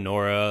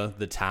Kenora,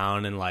 the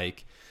town, and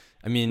like,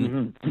 I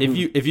mean,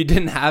 if you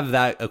didn't have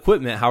that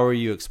equipment, how are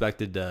you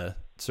expected to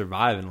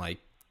survive and like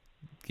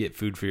get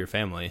food for your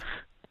family?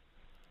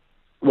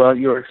 Well,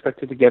 you were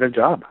expected to get a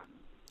job.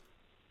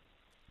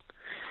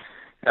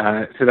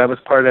 So that was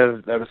part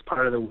of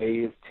the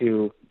ways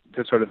to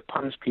sort of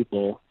punish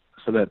people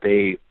so that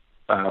they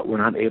were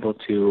not able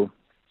to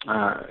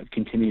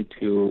continue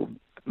to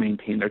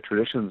maintain their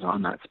traditions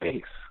on that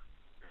space.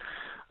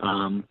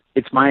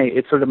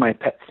 It's sort of my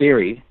pet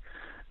theory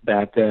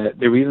that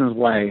the reasons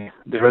why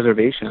the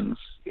reservations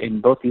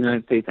in both the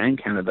United States and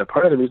Canada,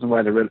 part of the reason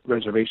why the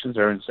reservations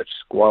are in such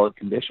squalid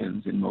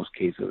conditions in most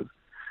cases,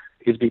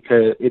 is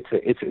because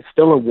it's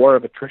still a war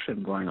of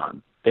attrition going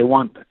on.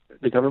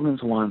 The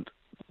governments want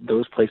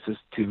those places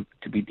to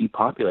be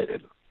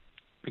depopulated,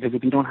 because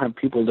if you don't have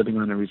people living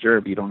on a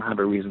reserve, you don't have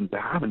a reason to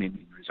have an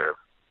Indian reserve.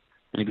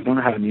 And if you don't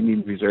have an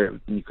Indian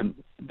reserve, then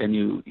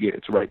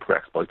it's ripe for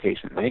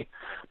exploitation, right?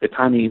 The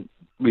tiny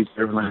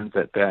reserve lands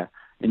that the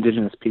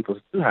indigenous peoples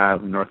do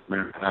have in North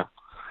America,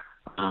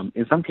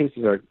 in some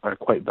cases are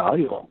quite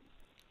valuable.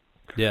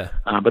 Yeah.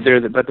 But they're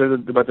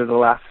the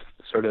last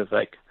sort of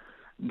like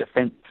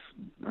defense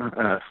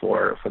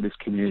for these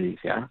communities,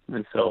 yeah.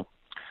 And so,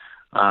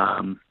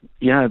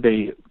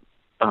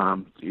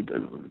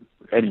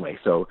 anyway,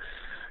 so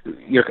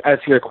as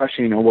to your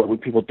question, you know, what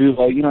would people do?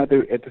 Well, you know, at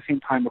the same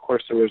time, of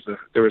course, there was a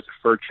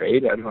fur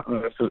trade. I don't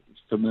know if you're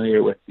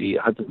familiar with the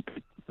Hudson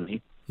Bay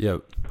Company.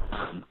 Yep.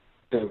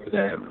 There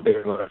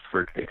were a lot of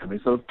fur trade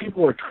companies. So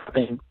people were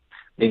trapping.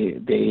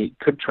 They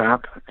could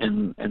trap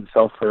and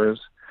sell furs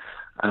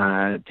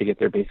to get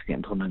their basic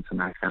implements and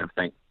that kind of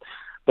thing.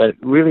 But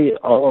really,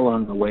 all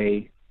along the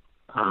way,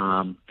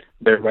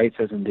 their rights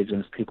as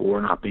indigenous people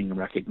were not being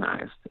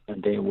recognized,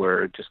 and they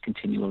were just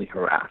continually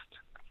harassed.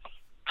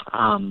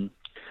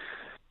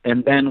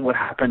 And then what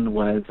happened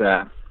was,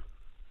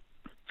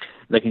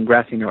 like in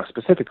Grassy Narrow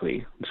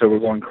specifically, so we're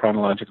going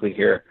chronologically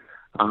here,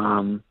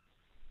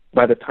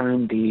 by the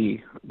time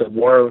the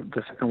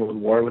Second World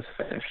War was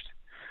finished,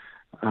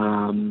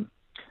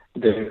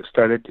 there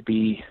started to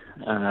be,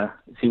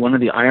 one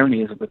of the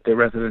ironies with the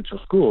residential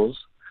schools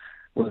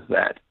was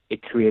that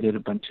it created a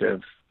bunch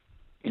of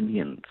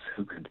Indians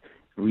who could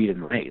read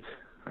and write,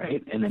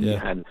 right? And then you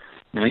had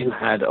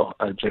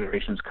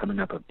generations coming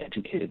up of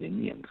educated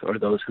Indians, or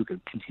those who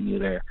could continue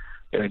their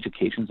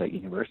educations at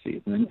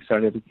universities. And then you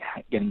started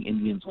getting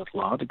Indians with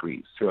law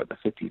degrees throughout the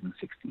 50s and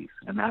 60s,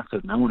 and that's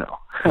a no-no.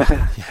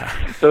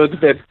 So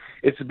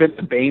it's been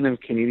the bane of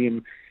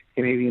Canadian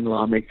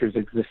lawmakers'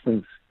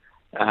 existence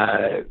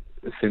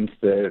since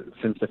the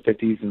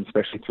 50s, and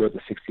especially throughout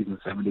the 60s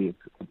and 70s.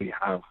 We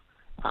have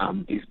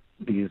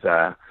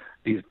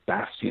these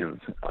bastions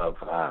of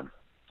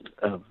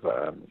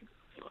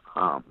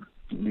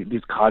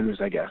these cadres,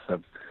 I guess,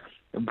 of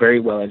very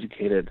well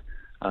educated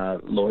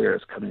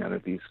lawyers coming out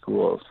of these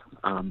schools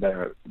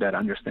that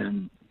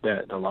understand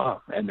the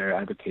law, and they're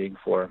advocating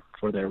for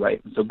their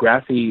rights. So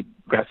Grassy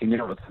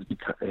Narrows has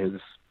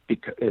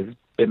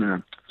been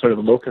a sort of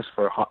locus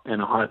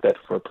and a hotbed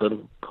for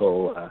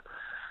political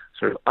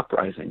sort of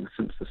uprising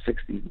since the 60s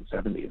and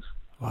 70s.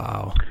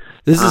 Wow,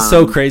 this is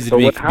so crazy to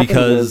me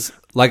because,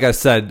 like I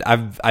said,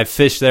 I've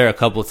fished there a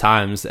couple of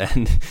times,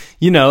 and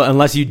you know,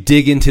 unless you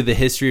dig into the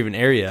history of an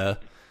area,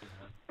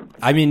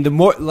 I mean, the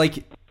more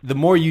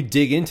you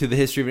dig into the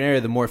history of an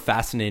area, the more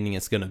fascinating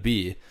it's going to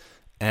be.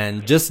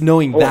 And just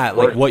knowing that,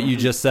 like what you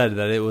just said,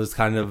 that it was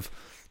kind of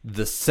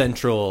the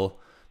central,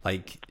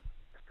 like,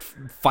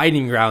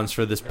 fighting grounds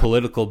for this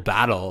political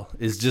battle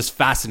is just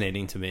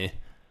fascinating to me.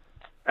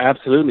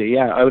 Absolutely,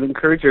 yeah. I would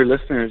encourage your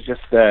listeners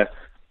just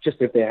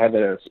if they have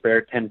a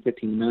spare 10,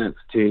 15 minutes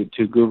to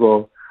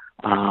Google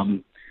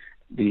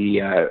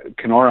the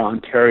Kenora,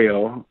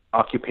 Ontario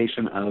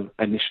occupation of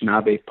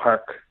Anishinaabe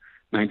Park,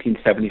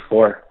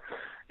 1974.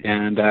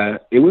 And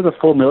it was a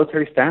full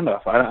military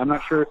standoff. I'm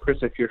not sure, Chris,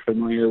 if you're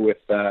familiar with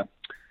the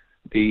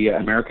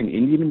American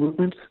Indian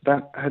movement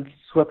that had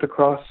swept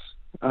across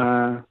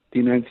the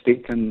United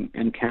States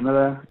and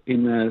Canada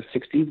in the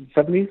 60s and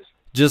 70s.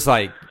 Just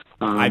like,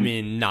 I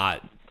mean,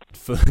 not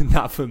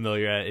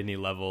familiar at any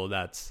level.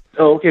 That's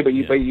okay, but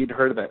you'd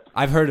heard of it.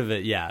 I've heard of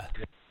it, yeah.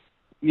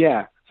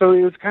 Yeah. So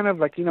it was kind of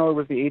like, you know, it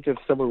was the age of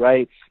civil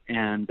rights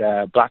and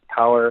Black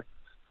Power.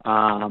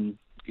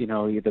 You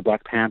know, you had the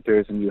Black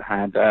Panthers, and you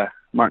had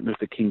Martin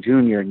Luther King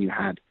Jr., and you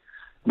had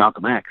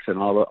Malcolm X, and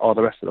all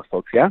the rest of the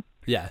folks. Yeah.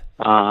 Yeah.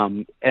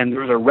 And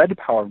there was a Red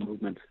Power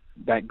movement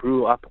that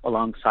grew up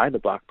alongside the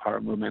Black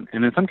Power movement,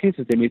 and in some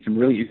cases they made some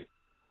really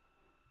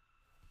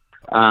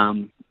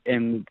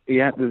And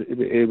yeah,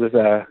 it was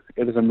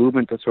a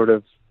movement to sort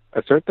of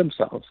assert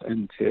themselves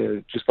and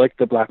to, just like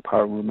the Black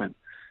Power movement,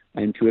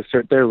 and to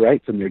assert their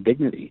rights and their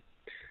dignity.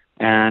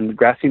 And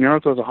Grassy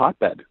Narrows was a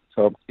hotbed.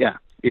 So yeah,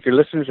 if your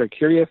listeners are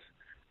curious,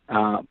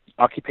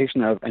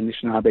 occupation of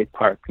Anishinaabe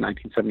Park,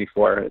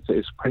 1974, it's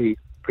a pretty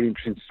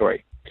interesting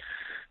story.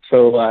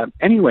 So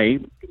anyway,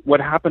 what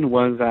happened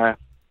was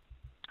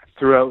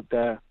throughout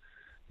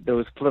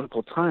those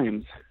political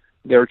times,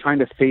 they were trying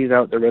to phase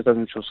out the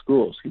residential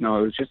schools.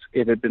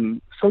 It had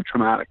been so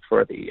traumatic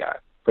for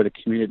the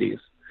communities.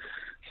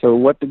 So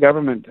what the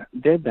government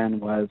did then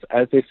was,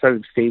 as they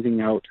started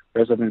phasing out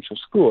residential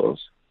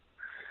schools,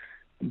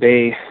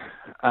 the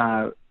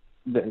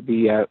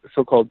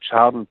so-called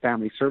child and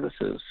family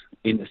services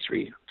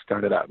industry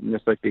started up, and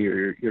just like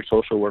your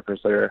social workers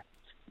that are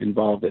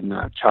involved in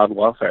child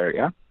welfare,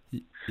 yeah.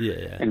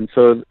 Yeah. And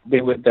so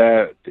they would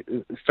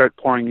start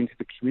pouring into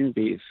the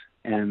communities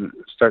and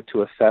start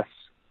to assess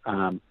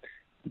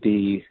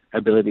the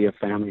ability of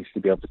families to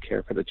be able to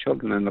care for the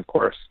children. And of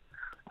course,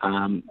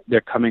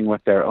 they're coming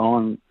with their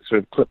own sort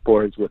of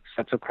clipboards with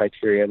sets of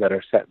criteria that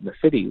are set in the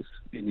cities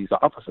in these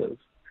offices.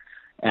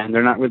 And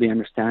they're not really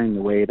understanding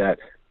the way that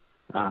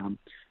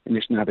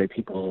Anishinaabe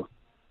people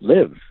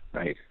live,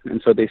 right?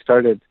 And so they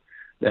started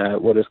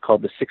what is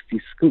called the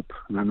 60 Scoop.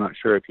 And I'm not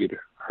sure if you'd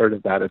heard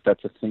of that, if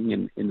that's a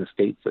thing in the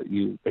States that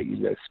you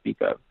guys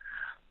speak of.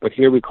 But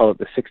here we call it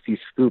the 60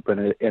 Scoop,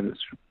 and it's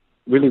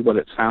really what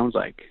it sounds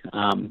like.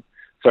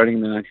 Starting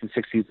in the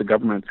 1960s, the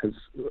government has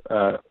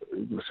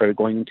started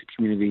going into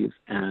communities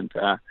and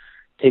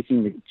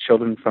taking the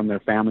children from their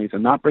families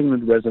and not bringing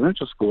them to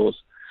residential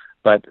schools,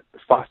 but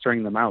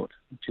fostering them out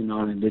to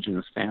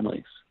non-Indigenous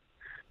families.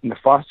 And the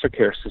foster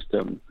care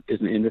system is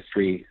an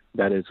industry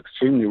that is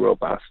extremely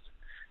robust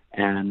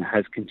and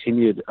has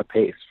continued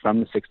apace from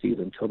the 60s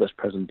until this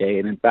present day.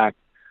 And in fact,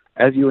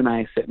 as you and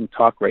I sit and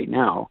talk right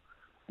now,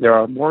 there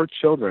are more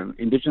children,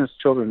 Indigenous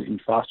children, in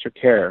foster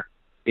care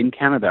in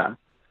Canada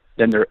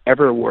than there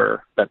ever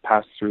were that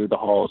passed through the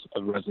halls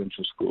of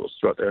residential schools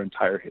throughout their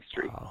entire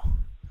history. Wow.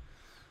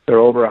 There are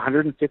over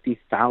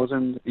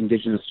 150,000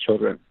 Indigenous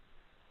children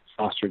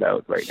fostered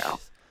out right now.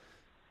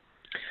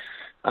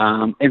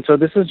 And so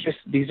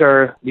these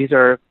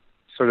are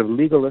sort of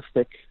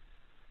legalistic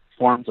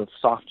forms of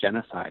soft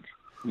genocide,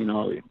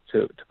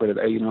 to put it,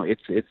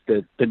 it's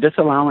the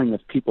disallowing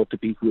of people to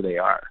be who they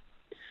are.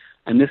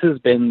 And this has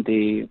been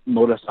the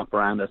modus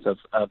operandus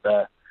of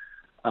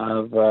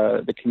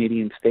the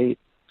Canadian state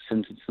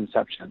since its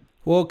inception.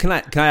 Well, can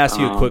I ask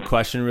you a quick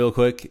question real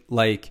quick?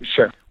 Like,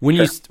 sure. When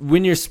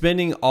you're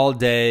spending all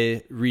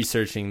day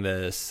researching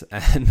this,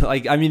 and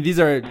these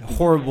are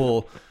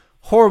horrible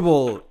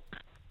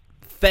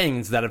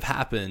things that have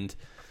happened,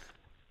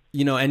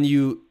 and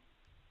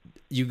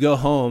you go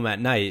home at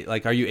night,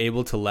 are you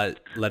able to let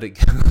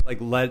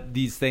it let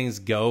these things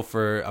go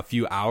for a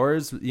few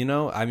hours?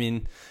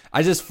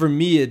 For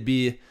me, it'd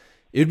be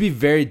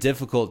very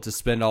difficult to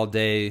spend all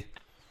day,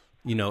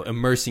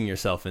 immersing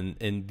yourself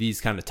in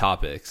these kind of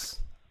topics.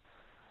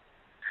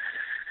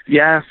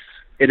 Yes,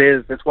 it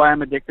is. That's why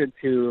I'm addicted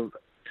to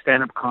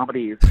stand-up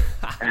comedies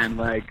and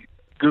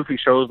goofy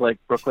shows like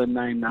Brooklyn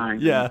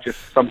Nine-Nine. Yeah. Just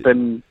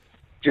something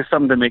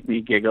to make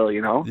me giggle,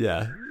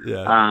 Yeah.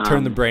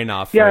 Turn the brain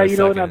off. Yeah,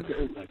 For a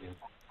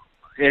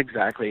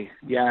exactly.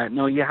 Yeah,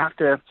 no, you have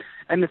to.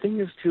 And the thing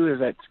is too is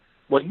that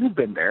you've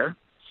been there,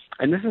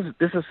 and this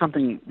is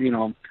something,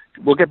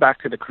 we'll get back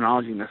to the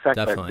chronology in a sec.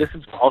 Definitely. But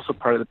this is also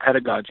part of the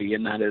pedagogy,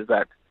 and that is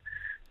that,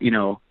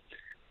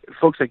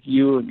 folks like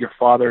you and your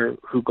father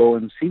who go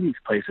and see these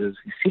places,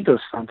 you see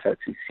those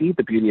sunsets, you see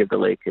the beauty of the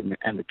lake and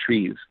the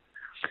trees.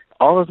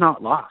 All is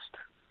not lost.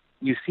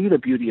 You see the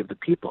beauty of the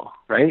people,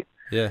 right?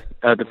 Yeah.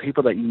 The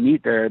people that you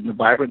meet there, and the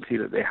vibrancy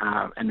that they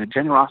have, and the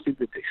generosity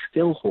that they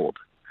still hold,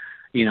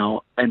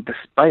 and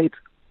despite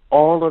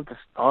all of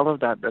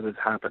that has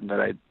happened that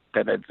I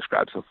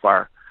described so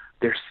far,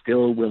 they're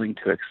still willing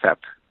to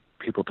accept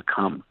people to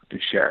come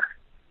and share,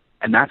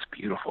 and that's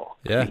beautiful.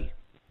 Yeah.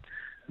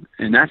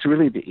 And that's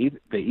really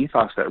the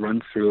ethos that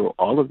runs through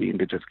all of the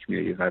Indigenous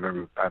communities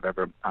I've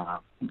ever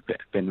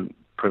been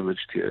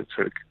privileged to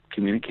sort of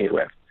communicate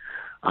with.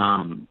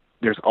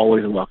 There's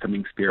always a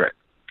welcoming spirit.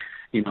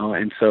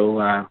 And so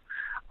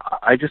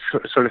I just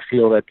sort of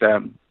feel that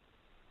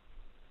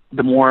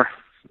the more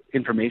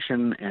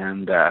information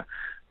and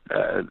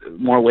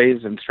more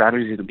ways and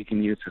strategies that we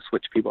can use to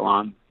switch people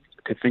on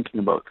to thinking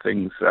about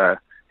things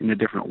in a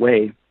different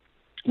way,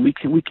 we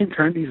can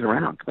turn these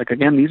around.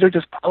 Again, these are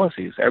just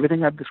policies.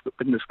 Everything I've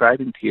been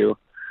describing to you,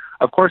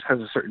 of course, has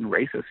a certain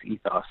racist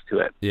ethos to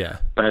it. Yeah.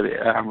 But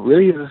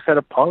really is a set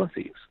of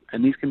policies,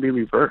 and these can be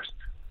reversed.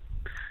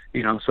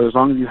 So as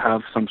long as you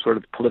have some sort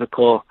of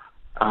political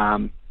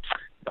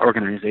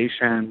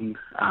organization,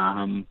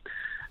 and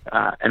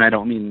I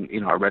don't mean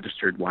a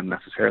registered one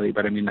necessarily,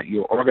 but I mean that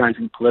you're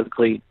organizing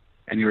politically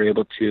and you're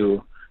able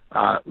to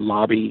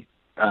lobby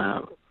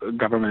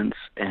governments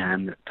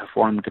and to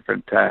form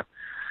different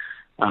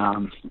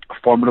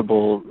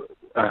formidable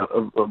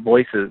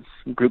voices,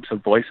 groups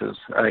of voices,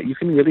 you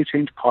can really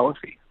change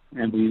policy.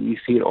 and we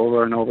see it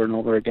over and over and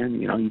over again.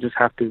 You just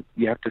have to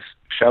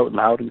shout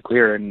loud and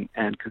clear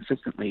and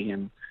consistently,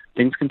 and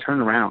things can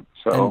turn around.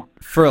 So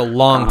and for a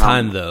long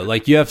time though,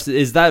 like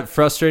is that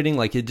frustrating?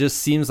 Like it just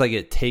seems like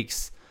it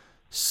takes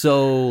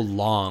so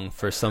long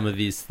for some of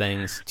these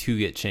things to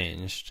get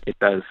changed. It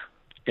does.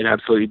 It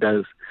absolutely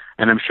does.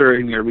 And I'm sure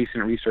in your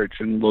recent research,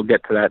 and we'll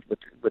get to that with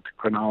the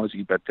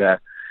chronology, but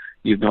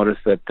you've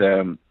noticed that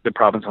the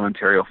province of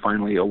Ontario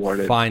finally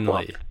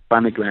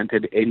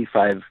granted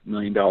 $85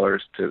 million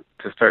to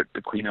start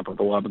the cleanup of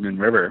the Wabigoon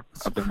River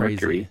of the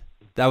Mercury.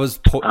 That was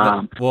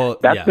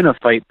that's been a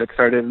fight that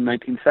started in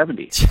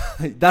 1970.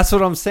 That's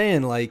what I'm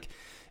saying. Like,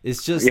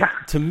 it's just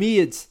to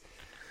me,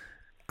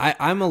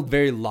 I'm a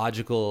very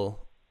logical.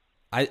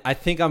 I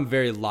think I'm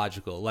very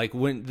logical. Like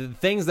when the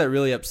things that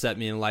really upset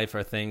me in life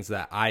are things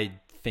that I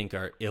think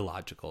are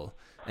illogical,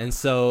 and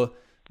so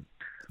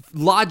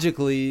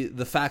logically,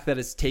 the fact that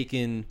it's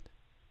taken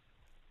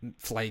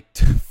like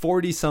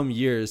 40 some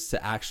years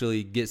to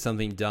actually get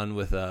something done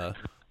with a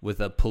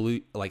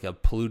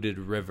polluted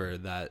river,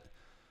 that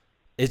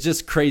it's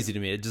just crazy to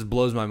me. It just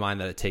blows my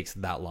mind that it takes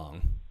that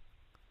long.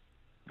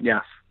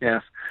 Yes.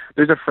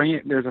 There's a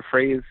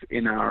phrase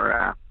in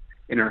our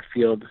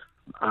field,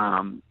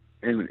 and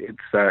it's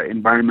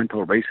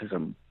environmental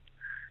racism,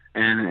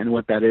 and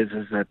what that is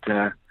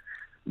that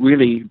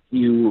really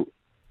you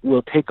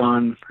will take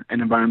on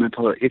an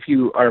environmental. If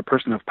you are a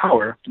person of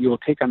power, you will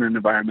take on an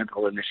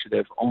environmental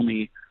initiative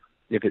only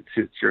if it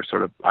suits your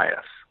sort of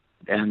bias.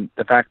 And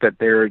the fact that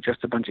they're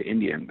just a bunch of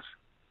Indians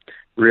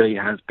really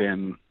has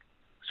been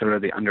sort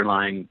of the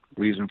underlying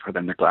reason for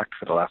the neglect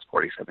for the last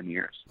 47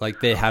 years.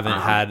 Like they haven't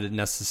had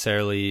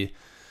necessarily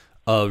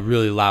a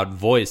really loud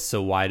voice.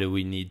 So why do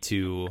we need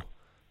to,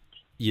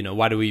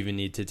 why do we even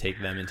need to take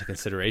them into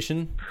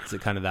consideration? Is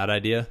it kind of that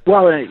idea?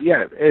 Well,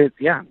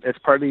 it's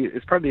partly,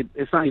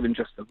 it's not even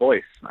just the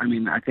voice. I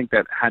mean, I think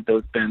that had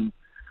those been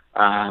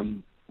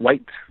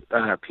white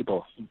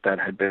people that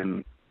had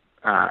been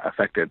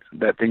affected,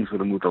 that things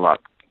would have moved a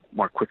lot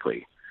more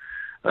quickly.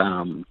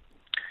 The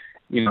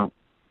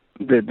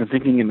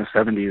thinking in the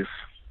 70s,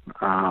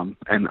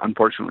 and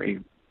unfortunately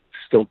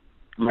still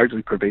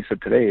largely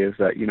pervasive today, is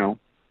that,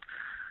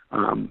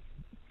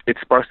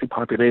 it's sparsely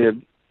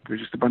populated. There's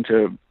just a bunch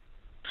of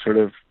sort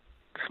of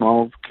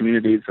small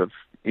communities of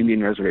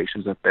Indian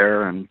reservations up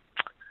there, and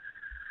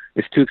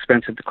it's too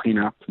expensive to clean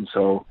up. And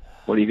so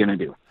what are you going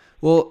to do?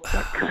 Well,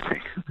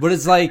 but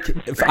it's like,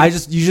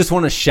 you just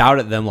want to shout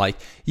at them like,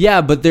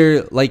 yeah, but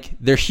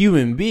they're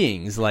human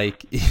beings.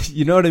 Like,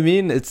 you know what I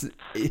mean?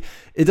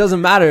 It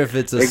doesn't matter if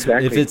it's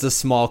a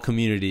small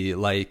community.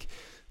 Like,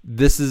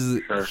 this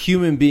is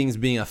human beings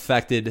being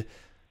affected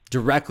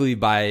directly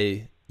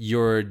by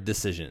your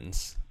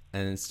decisions.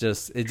 And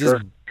it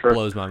just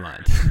blows my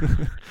mind.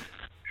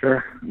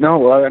 Sure. No,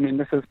 well, I mean,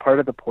 this is part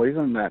of the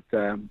poison that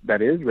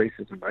is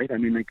racism, right? I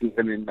mean, like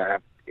even in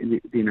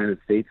the United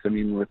States, I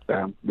mean, with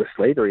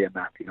slavery and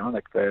that,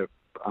 like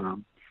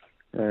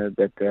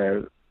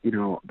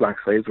black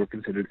slaves were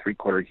considered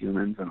 3/4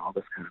 humans and all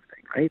this kind of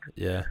thing, right?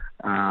 Yeah.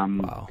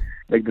 Wow.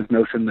 Like this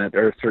notion that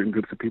there are certain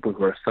groups of people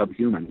who are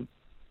subhuman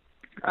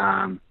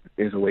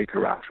is a way to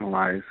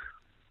rationalize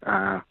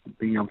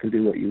being able to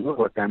do what you will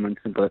with them and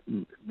to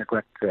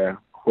neglect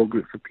whole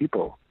groups of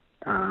people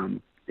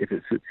if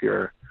it suits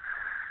your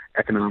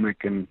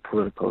economic and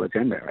political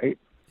agenda, right?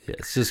 Yeah,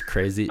 it's just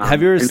crazy.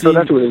 Have you ever seen? So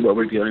that's really what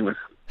we're dealing with.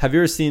 Have you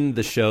ever seen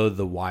the show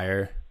The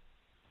Wire?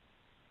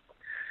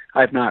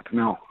 I've not.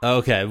 No.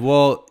 Okay.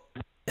 Well,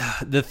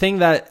 the thing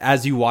that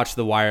as you watch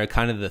The Wire,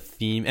 kind of the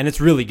theme, and it's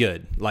really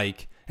good.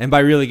 Like, and by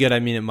really good, I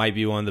mean it might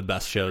be one of the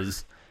best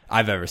shows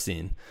I've ever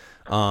seen.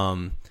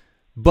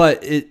 But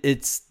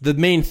it's the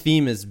main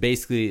theme is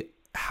basically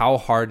how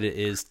hard it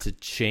is to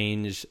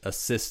change a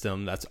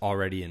system that's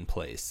already in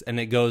place. And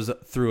it goes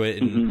through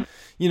it and,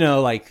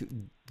 like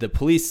the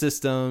police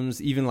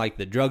systems, even like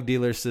the drug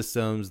dealer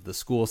systems, the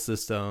school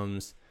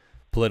systems,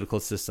 political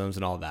systems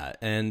and all that.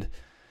 And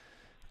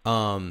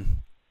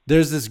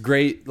there's this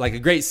great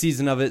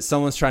season of it.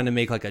 Someone's trying to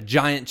make like a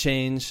giant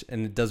change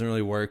and it doesn't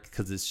really work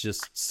because it's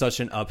just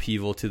such an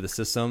upheaval to the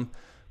system.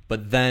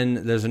 But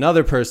then there's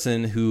another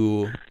person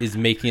who is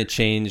making a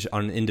change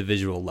on an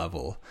individual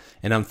level.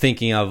 And I'm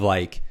thinking of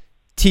like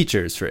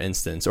teachers, for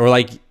instance, or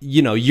like,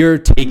 you're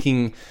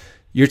taking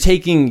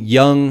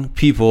young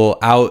people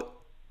out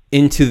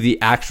into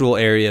the actual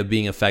area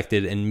being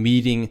affected and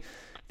meeting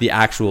the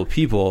actual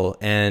people.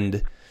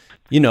 And,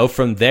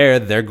 from there,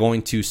 they're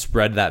going to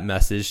spread that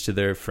message to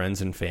their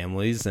friends and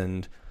families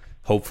and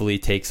hopefully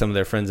take some of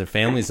their friends and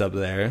families up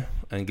there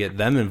and get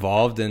them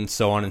involved and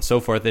so on and so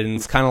forth. And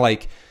it's kind of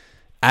like,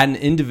 at an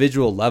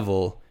individual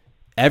level,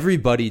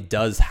 everybody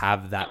does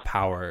have that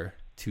power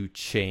to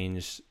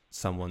change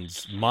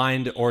someone's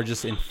mind or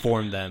just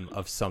inform them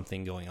of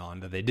something going on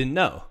that they didn't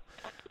know,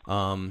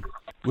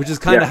 which is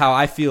kind of how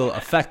I feel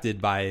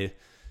affected by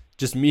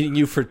just meeting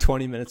you for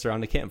 20 minutes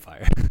around a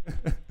campfire.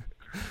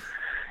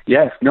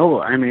 Yes,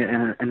 no, I mean,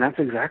 and that's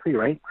exactly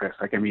right, Chris.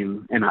 Like, I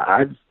mean, and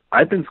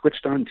I've been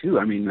switched on too.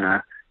 I mean,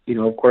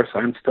 of course,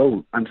 I'm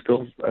still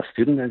a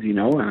student, as you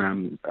know,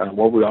 and I'm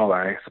what we all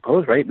are, I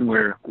suppose, right? And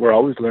we're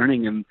always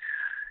learning, and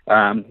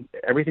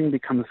everything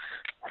becomes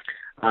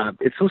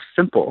it's so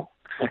simple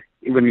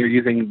when you're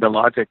using the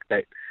logic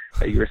that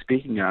you were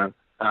speaking of.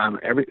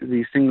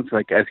 These things,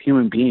 like as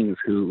human beings,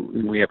 who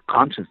we have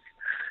conscience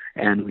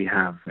and we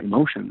have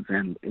emotions,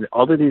 and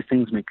all of these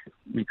things make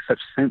such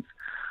sense.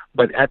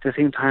 But at the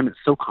same time, it's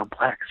so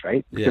complex,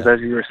 right? Because as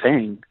you were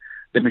saying,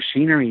 the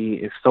machinery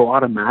is so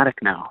automatic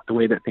now, the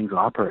way that things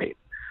operate.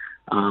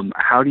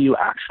 How do you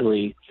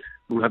actually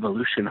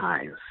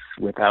revolutionize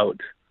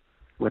without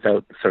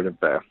sort of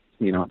the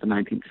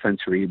 19th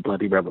century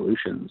bloody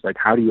revolutions? Like,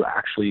 how do you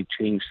actually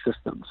change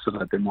systems so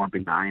that they're more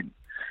benign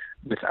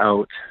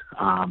without,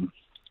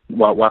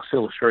 while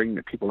still assuring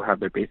that people have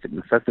their basic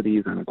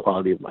necessities and a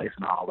quality of life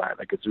and all that?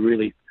 Like, it's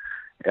really,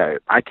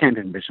 I can't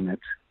envision it.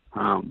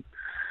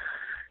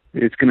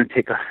 It's going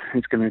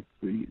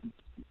to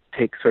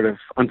take sort of,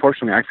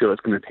 unfortunately, I feel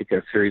it's going to take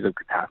a series of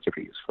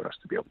catastrophes for us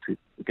to be able to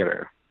get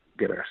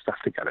our stuff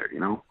together,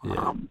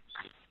 Yeah.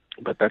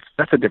 But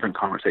that's a different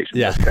conversation.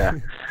 Yeah.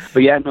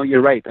 But yeah, no,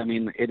 you're right. I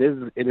mean, it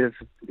is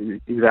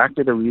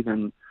exactly the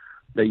reason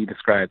that you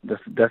described.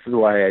 This is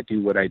why I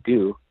do what I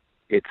do.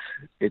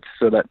 It's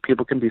so that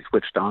people can be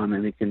switched on,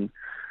 and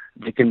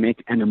they can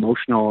make an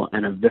emotional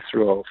and a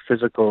visceral,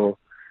 physical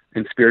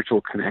and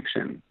spiritual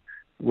connection,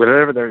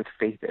 whatever their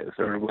faith is,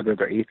 or whether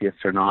they're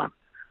atheists or not.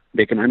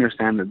 They can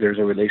understand that there's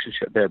a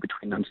relationship there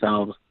between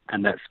themselves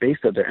and that space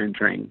that they're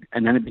entering,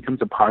 and then it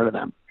becomes a part of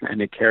them,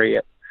 and they carry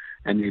it,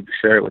 and they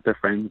share it with their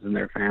friends and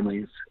their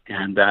families.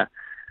 And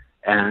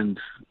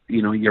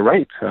you're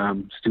right.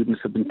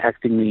 Students have been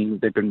texting me.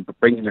 They've been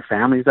bringing their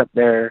families up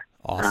there.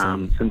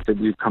 Awesome. Since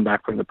we've come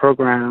back from the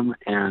program,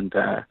 and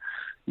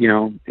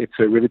it's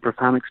a really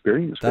profound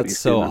experience for That's these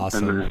so students,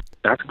 awesome. and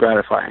that's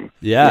gratifying.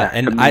 Yeah,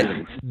 and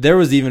amazing. there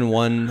was even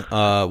one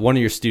of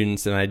your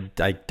students, and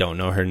I don't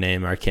know her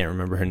name, or I can't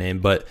remember her name,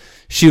 but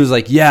she was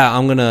like, "Yeah,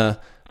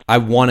 I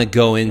want to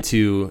go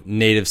into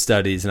Native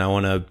studies, and I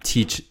want to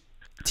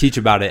teach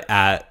about it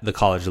at the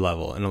college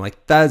level." And I'm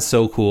like, "That's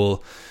so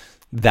cool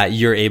that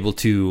you're able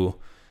to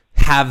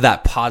have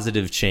that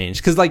positive change."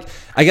 Because, like,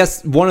 I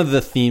guess one of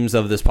the themes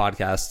of this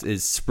podcast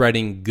is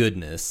spreading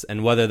goodness,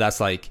 and whether that's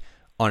like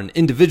on an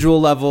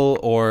individual level,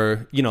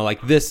 or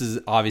like, this is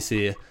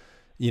obviously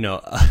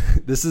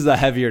this is a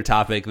heavier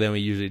topic than we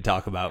usually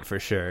talk about, for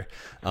sure,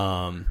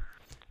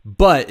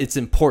 but it's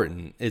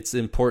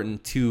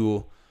important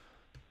to,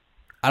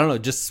 I don't know,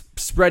 just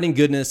spreading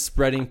goodness,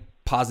 spreading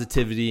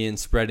positivity, and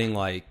spreading,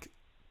 like,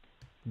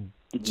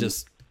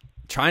 just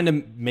trying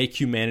to make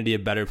humanity a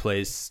better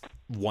place,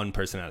 one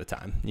person at a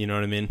time. You know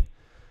what I mean?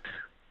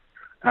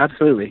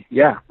 Absolutely.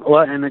 Yeah.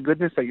 Well, and the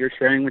goodness that you're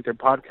sharing with your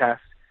podcast,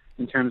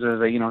 in terms of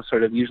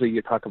sort of, usually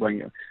you talk about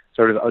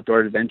sort of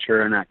outdoor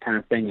adventure and that kind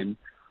of thing,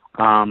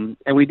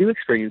 and we do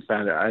experience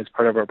that as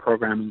part of our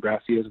program in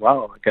Grassy as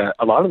well. Like,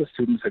 a lot of the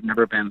students have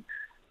never been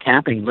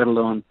camping, let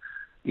alone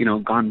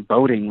gone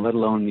boating, let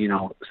alone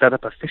set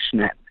up a fish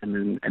net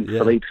and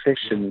fillet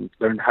fish and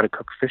learned how to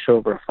cook fish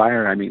over a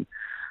fire. I mean,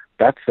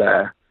 that's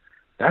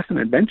an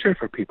adventure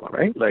for people,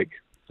 right? Like,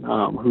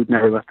 who'd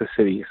never left the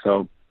city.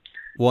 So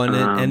one,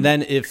 and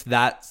then if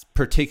that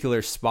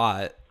particular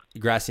spot,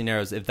 Grassy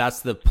Narrows, if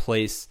that's the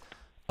place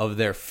of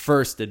their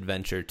first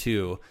adventure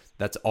too,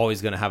 that's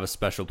always going to have a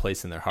special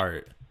place in their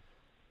heart.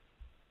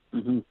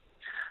 Mm-hmm.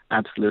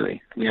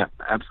 Absolutely. Yeah,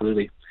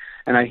 absolutely.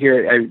 And I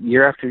hear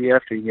year after year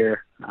after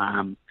year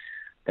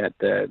that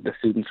the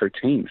students are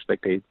changed.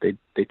 Like,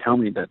 they tell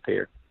me that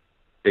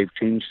they've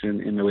changed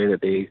in the way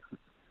that they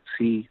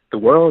see the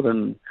world,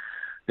 and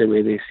the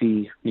way they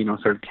see,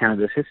 sort of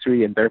Canada's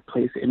history and their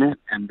place in it,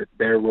 and that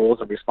their roles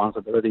and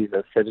responsibilities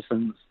as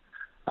citizens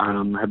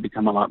have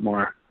become a lot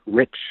more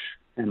rich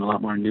and a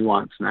lot more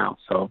nuanced now.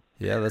 So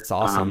yeah, that's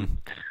awesome.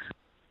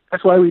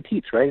 That's why we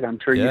teach, right? I'm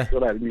sure Yeah. you feel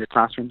that in your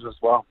classrooms as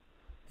well.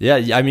 Yeah,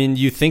 I mean,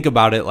 you think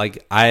about it,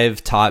 like,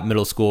 I've taught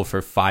middle school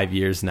for 5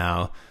 years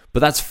now,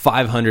 but that's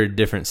 500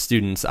 different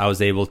students I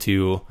was able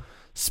to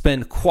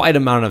spend quite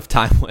amount of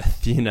time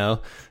with,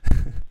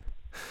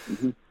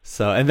 Mm-hmm.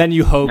 So, and then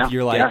you hope,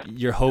 Yeah,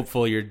 you're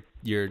hopeful,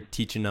 you're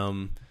teaching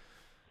them,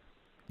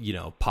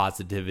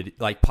 positivity,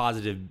 like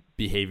positive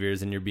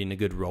behaviors, and you're being a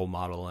good role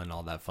model and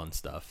all that fun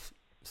stuff.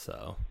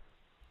 So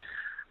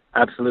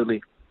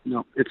Absolutely.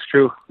 No, it's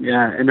true.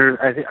 Yeah, and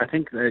I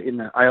think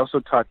I also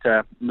taught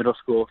middle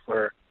school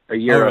for a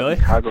year really? in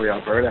Calgary,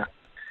 Alberta.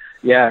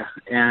 Yeah,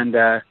 and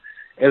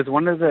it was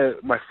one of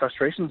my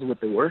frustrations with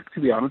the work, to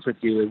be honest with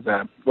you, is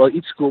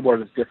each school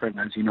board is different,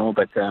 as you know,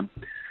 but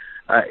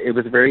it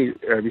was very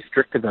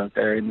restrictive out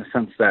there, in the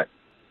sense that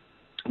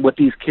what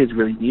these kids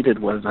really needed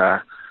was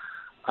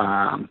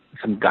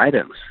some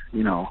guidance.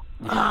 It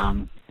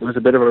was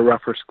a bit of a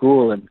rougher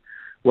school, and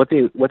what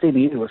they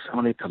needed was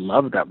somebody to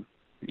love them,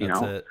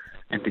 that's it.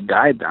 and to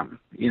guide them,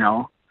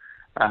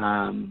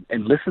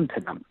 and listen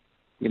to them.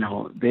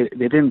 They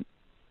didn't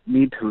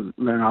need to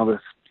learn all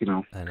this,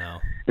 I know.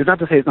 It's not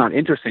to say it's not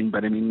interesting,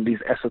 but I mean,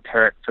 these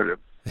esoteric sort of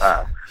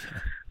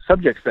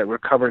subjects that were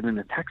covered in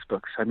the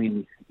textbooks. I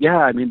mean, yeah,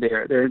 I mean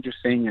they're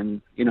interesting,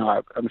 and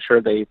I'm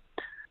sure they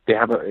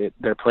have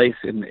their place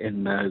in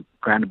the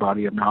grand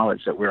body of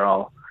knowledge that we're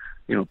all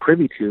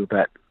privy to,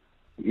 but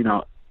they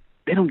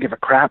don't give a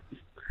crap.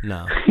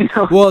 No.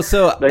 Well,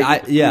 so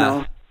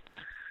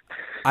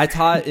I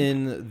taught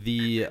in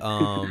the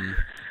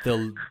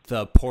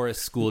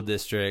poorest school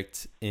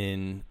district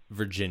in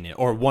Virginia,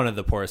 or one of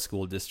the poorest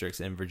school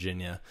districts in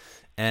Virginia.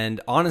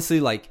 And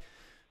honestly, like,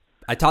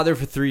 I taught there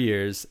for 3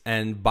 years,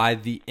 and by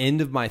the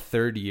end of my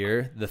third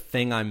year, the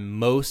thing I'm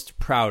most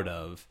proud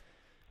of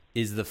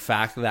is the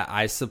fact that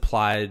I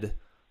supplied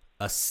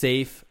a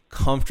safe,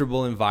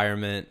 comfortable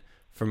environment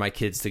for my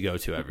kids to go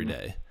to every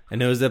day.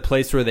 And it was a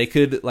place where they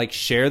could like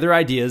share their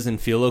ideas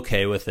and feel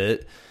okay with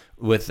it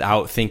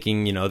without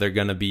thinking, they're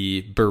going to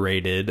be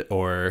berated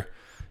or,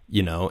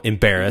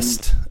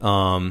 embarrassed.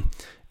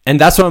 And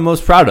that's what I'm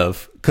most proud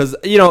of, because,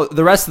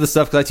 the rest of the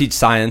stuff, because I teach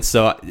science.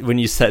 So when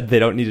you said they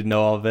don't need to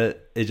know all of it,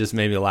 it just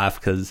made me laugh,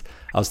 because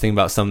I was thinking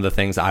about some of the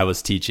things I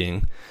was teaching.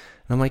 And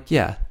I'm like,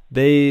 yeah,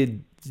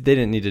 they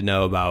didn't need to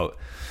know about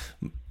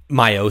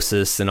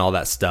meiosis and all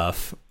that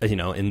stuff,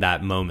 in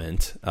that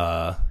moment.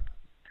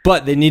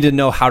 But they need to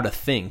know how to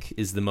think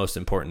is the most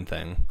important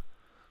thing.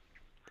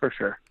 For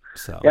sure.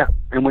 So yeah,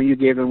 and what you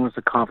gave them was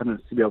the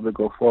confidence to be able to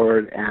go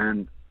forward,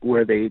 and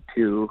were they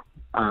to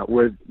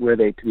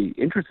be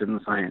interested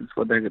in science,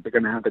 well, they're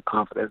going to have the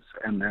confidence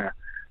and the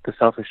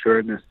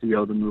self-assuredness to be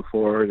able to move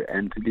forward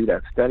and to do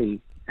that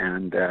study,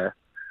 and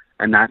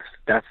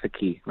that's the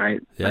key,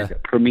 right? Yeah.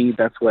 Like, for me,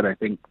 that's what I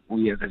think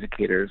we as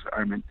educators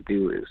are meant to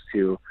do, is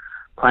to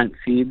plant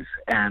seeds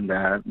and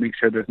make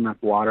sure there's enough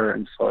water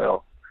and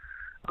soil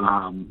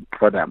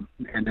for them,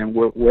 and then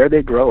where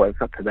they grow,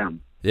 it's up to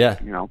them. Yeah,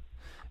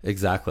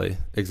 exactly.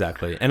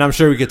 And I'm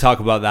sure we could talk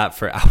about that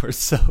for hours.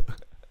 So,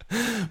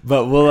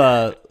 but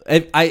we'll.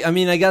 I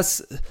mean, I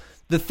guess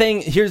the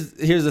thing here's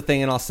the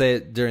thing, and I'll say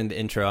it during the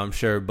intro, I'm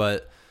sure.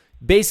 But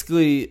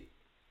basically,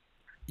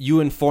 you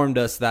informed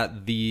us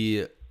that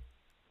the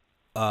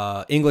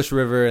English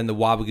River and the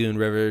Wabigoon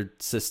River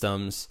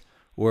systems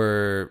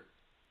were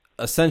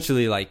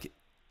essentially like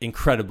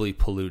incredibly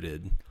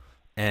polluted.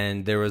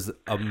 And there was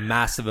a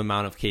massive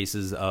amount of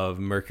cases of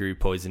mercury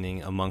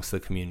poisoning amongst the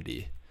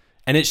community.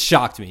 And it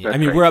shocked me. That's I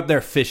mean, right. We're up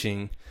there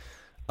fishing,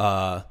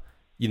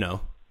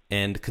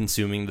 and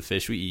consuming the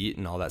fish we eat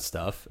and all that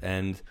stuff.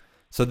 And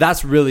so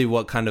that's really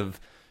what kind of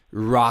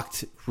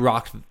rocked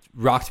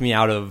me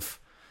out of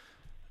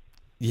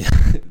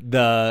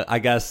I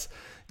guess,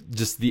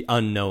 just the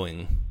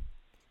unknowing.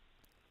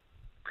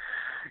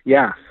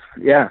 Yes.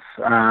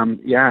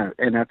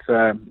 And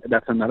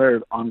that's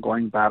another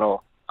ongoing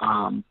battle.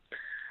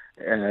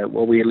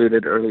 We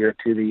alluded earlier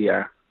to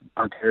the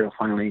Ontario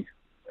finally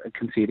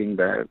conceding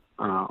the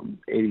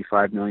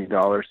 $85 million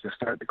to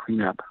start the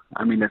cleanup.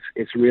 I mean,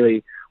 it's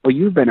really, well,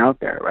 you've been out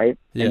there, right?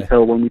 Yeah. And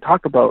so when we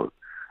talk about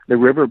the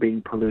river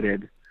being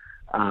polluted,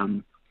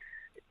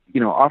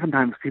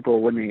 oftentimes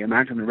people, when they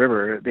imagine the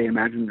river, they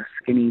imagine the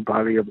skinny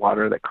body of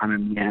water that kind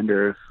of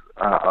meanders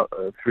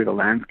through the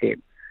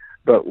landscape.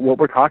 But what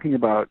we're talking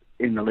about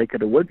in the Lake of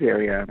the Woods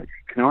area, the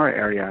Kenora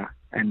area,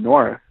 and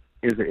north,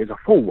 is a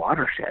full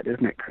watershed,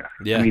 isn't it, Chris?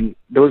 Yeah. I mean,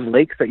 those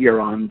lakes that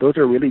you're on, those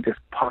are really just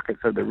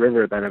pockets of the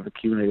river that have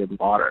accumulated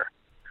water.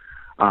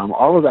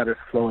 All of that is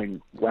flowing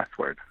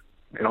westward.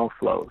 It all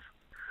flows.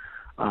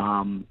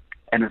 And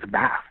it's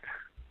vast.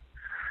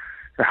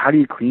 So how do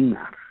you clean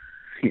that?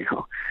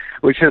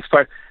 Which is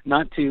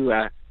not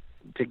to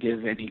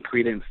give any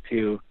credence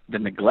to the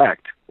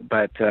neglect,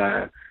 but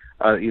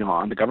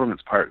on the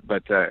government's part,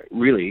 but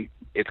really,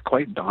 it's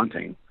quite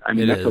daunting. I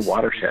mean, that's a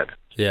watershed.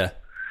 Yeah.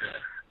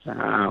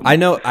 I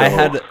know. So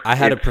I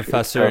had a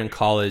professor in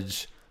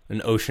college, an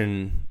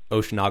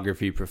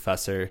oceanography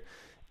professor,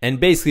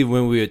 and basically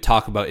when we would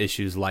talk about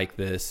issues like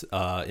this,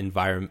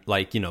 environment,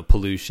 like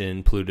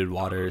pollution, polluted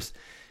waters,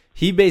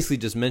 he basically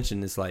just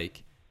mentioned, it's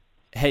like,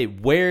 hey,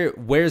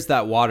 where's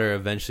that water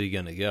eventually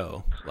gonna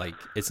go? Like,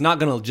 it's not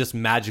gonna just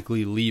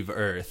magically leave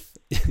Earth.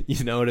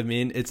 You know what I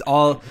mean? It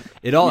all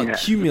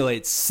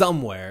accumulates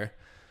somewhere,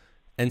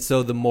 and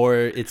so the more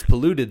it's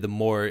polluted, the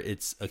more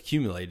it's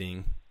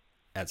accumulating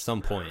at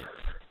some point.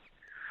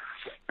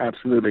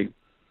 Absolutely.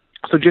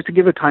 So just to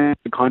give a time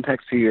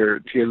context to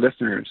your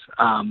listeners,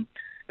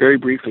 very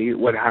briefly,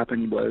 what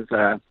happened was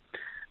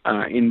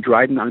in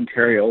Dryden,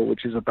 Ontario,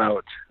 which is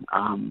about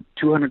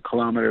 200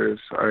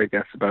 kilometers, or I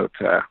guess about,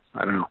 I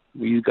don't know,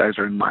 you guys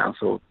are in miles,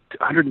 so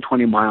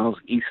 120 miles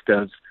east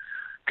of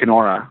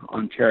Kenora,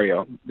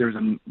 Ontario. There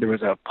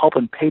was a pulp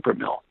and paper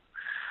mill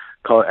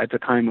at the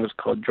time it was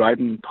called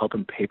Dryden Pulp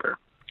and Paper,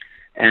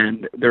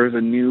 and there was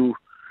a new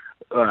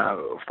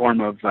form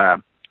of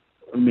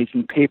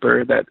making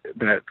paper that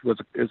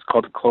is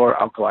called a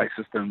chloralkali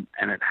system,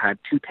 and it had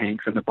two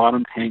tanks, and the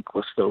bottom tank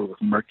was filled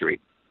with mercury,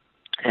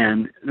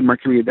 and the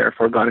mercury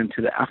therefore got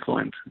into the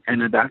effluent,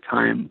 and at that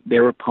time they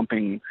were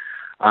pumping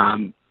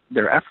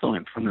their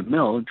effluent from the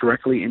mill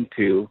directly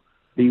into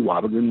the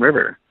Wabigoon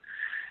River,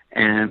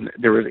 and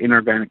there was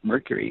inorganic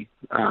mercury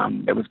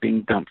that was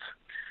being dumped.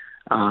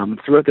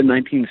 Throughout the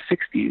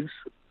 1960s,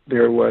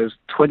 there was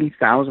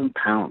 20,000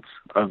 pounds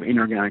of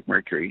inorganic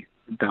mercury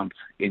dumped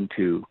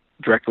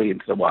directly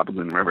into the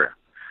Wabigoon River.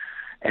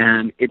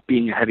 And it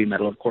being a heavy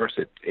metal, of course,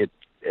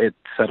 it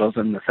settles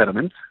in the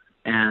sediments,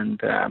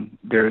 and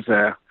there's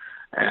a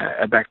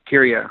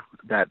bacteria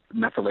that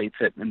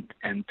methylates it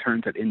and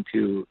turns it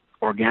into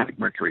organic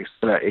mercury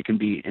so that it can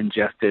be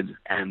ingested,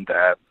 and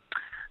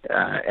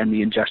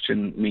the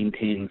ingestion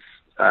maintains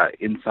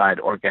inside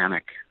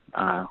organic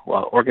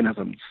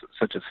organisms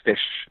such as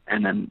fish,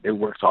 and then it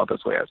works all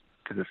this way out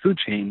to the food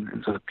chain.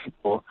 And so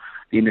the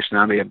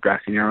Anishinaabe of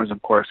Grassy Narrows,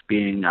 of course,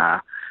 being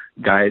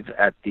guides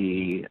at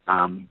the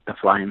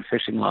fly and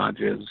fishing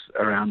lodges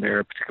around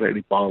there,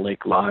 particularly Ball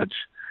Lake Lodge,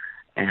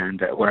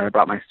 and where I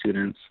brought my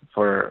students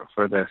for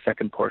the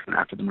second portion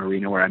after the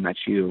marina where I met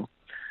you,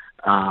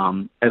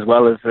 as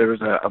well as there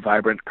was a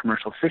vibrant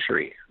commercial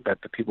fishery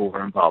that the people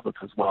were involved with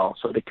as well.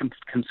 So they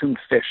consumed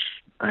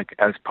fish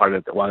as part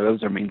of that was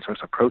their main source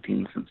of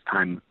protein since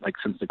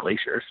the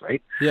glaciers,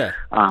 right? Yeah.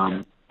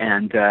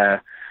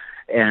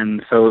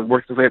 And so it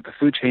worked its way up the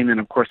food chain, and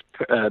of course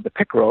the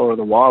pickerel, or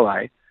the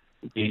walleye,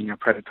 being a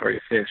predatory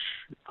fish,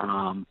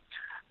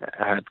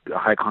 had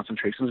high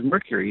concentrations of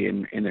mercury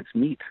in its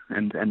meat,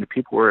 and the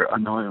people were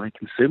unknowingly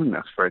consuming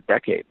this for a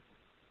decade.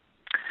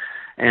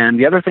 And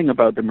the other thing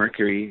about the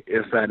mercury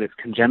is that it's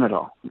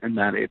congenital, and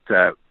that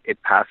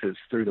it passes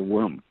through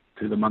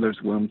the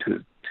mother's womb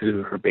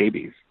to her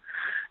babies.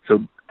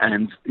 So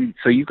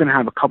you can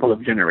have a couple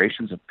of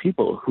generations of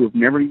people who have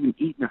never even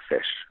eaten a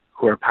fish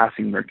who are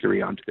passing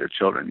mercury on to their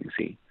children, you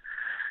see.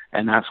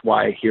 And that's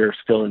why here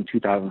still in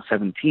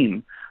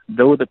 2017,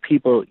 though the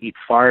people eat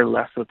far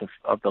less of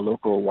the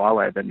local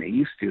walleye than they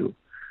used to,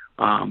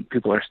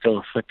 people are still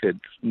afflicted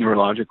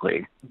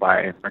neurologically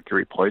by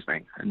mercury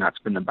poisoning, and that's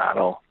been the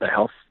battle, the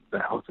health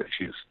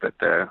issues that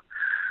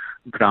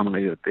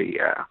predominantly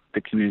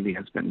the community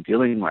has been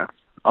dealing with,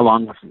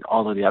 along with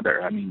all of the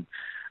other. I mean,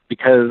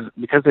 because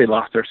they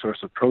lost their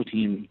source of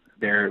protein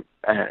there,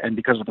 and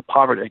because of the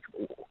poverty.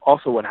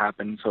 Also, what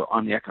happened? So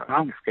on the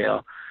economic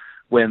scale,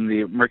 when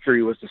the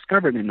mercury was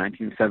discovered in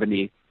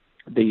 1970,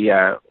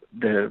 the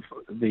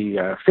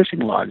fishing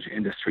lodge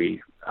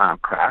industry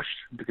crashed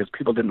because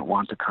people didn't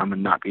want to come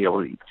and not be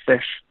able to eat the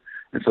fish,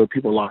 and so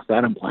people lost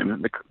that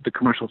employment. The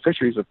commercial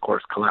fisheries, of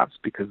course, collapsed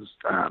because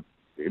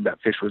that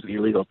fish was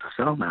illegal to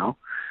sell now,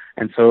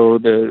 and so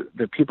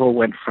the people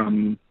went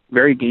from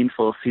very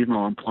gainful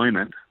seasonal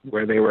employment,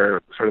 where they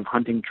were sort of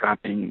hunting,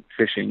 trapping,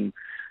 fishing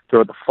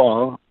throughout the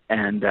fall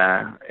and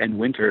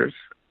winters,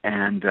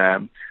 and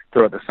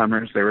throughout the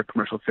summers they were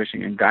commercial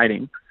fishing and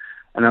guiding,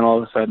 and then all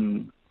of a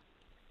sudden,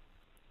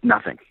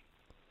 nothing.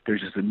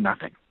 There's just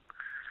nothing.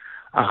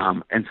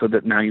 And so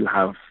that now you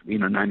have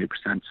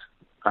 90%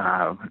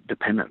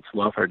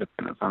 welfare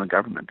dependence on the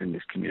government in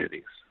these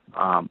communities.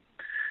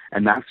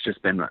 And that's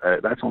just been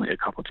that's only a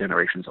couple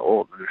generations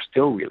old, and they're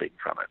still reeling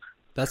from it.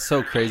 That's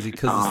so crazy,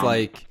 because it's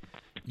like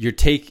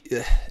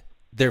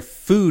their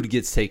food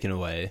gets taken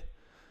away,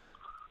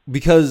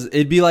 because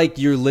it'd be like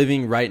you're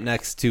living right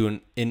next to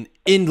an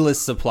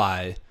endless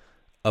supply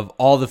of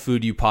all the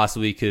food you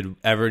possibly could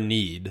ever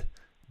need,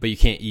 but you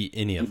can't eat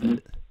any of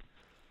it.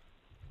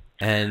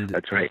 And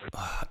that's right.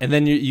 And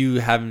then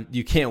you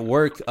can't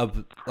work up,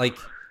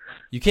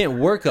 you can't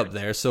work up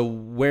there. So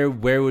where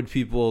would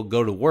people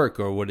go to work,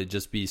 or would it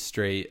just be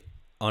straight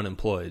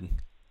unemployed?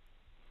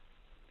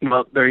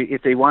 Well,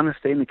 if they want to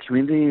stay in the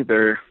community,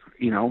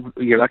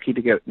 you're lucky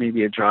to get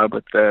maybe a job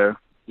with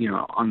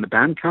on the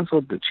band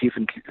council, the chief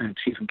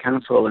and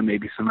council, and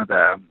maybe some of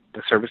the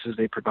services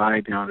they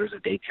provide. There's a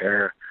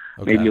daycare.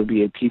 Okay. Maybe you'll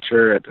be a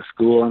teacher at the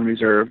school on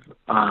reserve.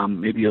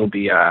 Maybe you'll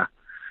be one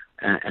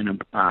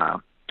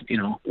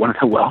of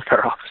the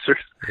welfare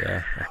officers.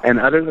 Yeah. And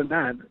other than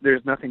that,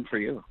 there's nothing for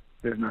you.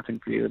 There's nothing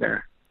for you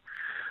there.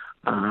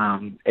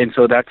 And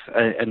so that's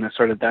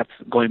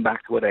going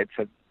back to what I'd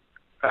said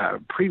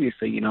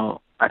previously.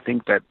 I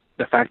think that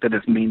the fact that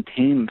it's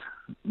maintained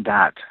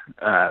that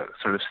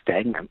sort of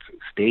stagnant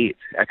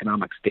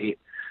economic state,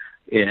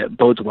 it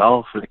bodes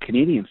well for the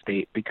Canadian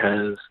state,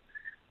 because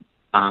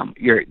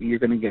you're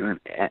going to get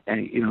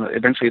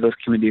eventually those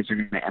communities are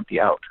going to empty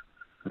out,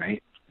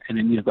 right? And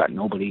then you've got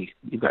nobody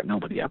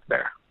up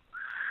there.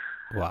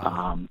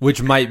 Wow.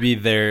 Which might be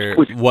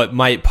what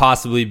might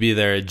possibly be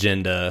their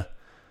agenda.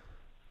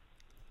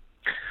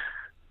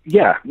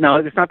 Yeah. No,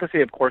 it's not to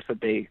say, of course, that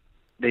they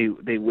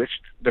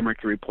wished the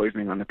mercury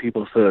poisoning on the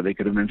people so that they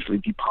could eventually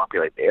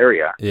depopulate the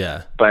area.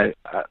 Yeah. But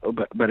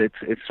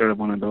it's sort of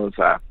one of those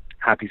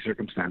happy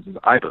circumstances,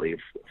 I believe,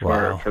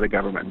 for the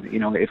government.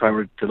 If I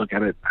were to look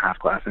at it half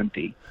glass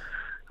empty.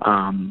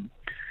 And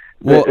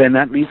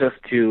that leads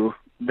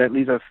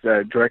us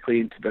directly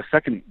into the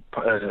second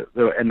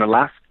and the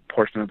last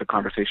portion of the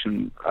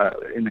conversation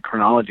in the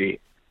chronology,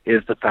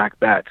 is the fact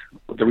that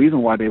the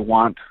reason why they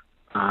want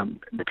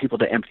the people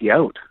to empty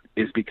out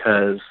is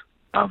because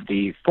of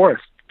the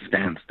forest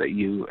stands that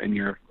you and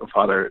your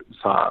father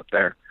saw out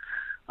there.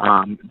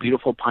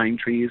 Beautiful pine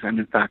trees, and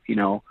in fact,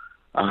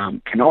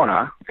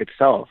 Kenora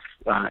itself,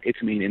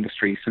 its main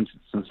industry since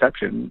its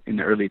inception in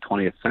the early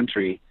 20th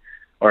century,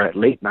 or at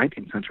late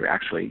 19th century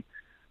actually,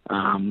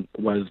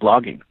 was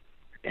logging,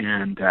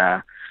 and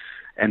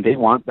they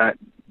want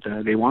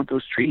they want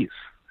those trees.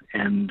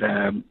 And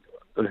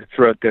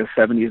throughout the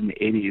 70s and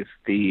 80s,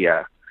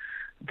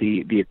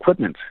 the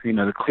equipment,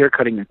 the clear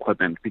cutting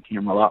equipment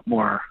became a lot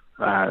more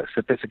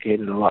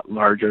sophisticated, a lot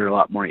larger, a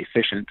lot more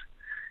efficient,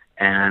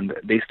 and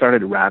they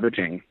started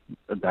ravaging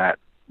that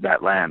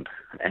land.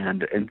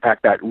 And in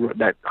fact,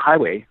 that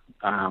highway,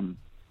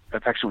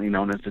 affectionately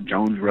known as the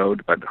Jones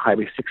Road, but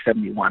Highway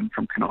 671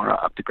 from Kenora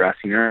up to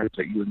Grassy Earns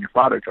that you and your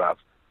father drove,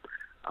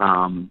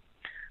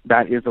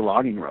 that is a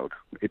logging road.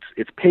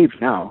 It's paved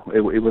now.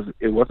 It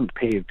wasn't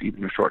paved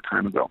even a short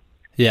time ago.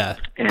 Yeah,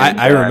 and,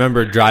 I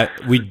remember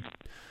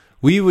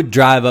we would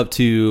drive up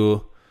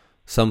to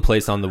some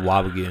place on the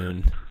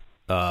Wabigoon,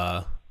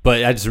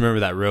 but I just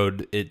remember that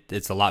road.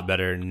 It's a lot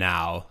better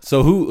now.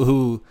 So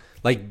who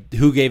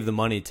gave the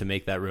money to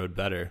make that road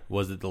better?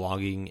 Was it the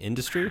logging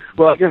industry?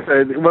 Well, I guess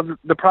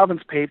the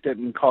province paved it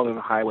and called it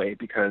a highway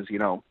because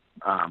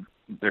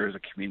there's a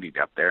community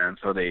up there, and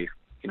so they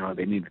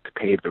needed to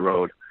pave the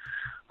road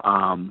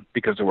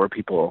because there were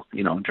people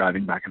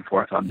driving back and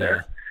forth on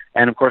there,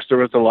 and of course there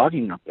was the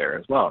logging up there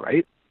as well,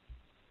 right?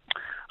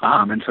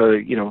 And so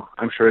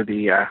I'm sure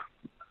the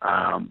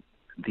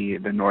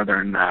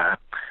northern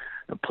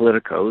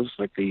politicos,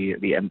 like the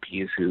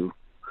MPs who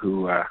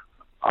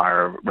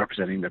are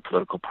representing the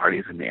political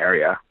parties in the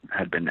area,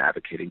 had been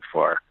advocating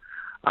for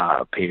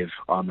pave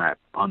on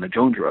the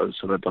Jones Road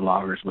so that the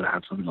loggers would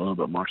have something a little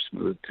bit more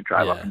smooth to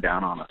drive up and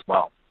down on as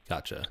well.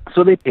 Gotcha.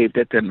 So they paved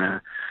it, and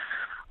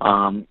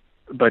and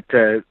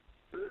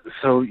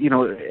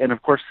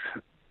of course,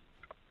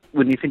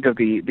 when you think of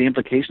the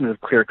implications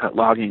of clear-cut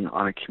logging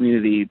on a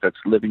community that's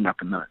living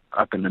up in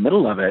the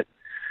middle of it,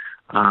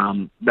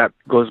 that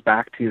goes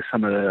back to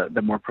some of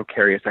the more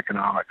precarious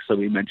economics. So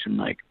we mentioned,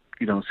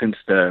 since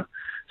the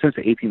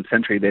 18th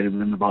century, they've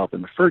been involved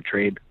in the fur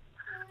trade,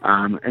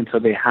 and so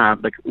they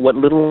have what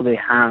little they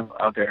have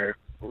of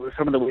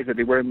some of the ways that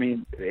they were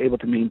able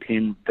to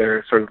maintain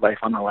their sort of life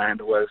on the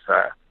land was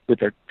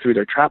through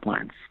their trap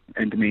lines,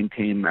 and to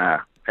maintain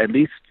at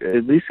least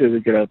as they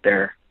get out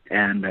there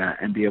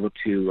and be able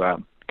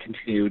to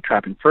continue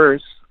trapping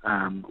furs,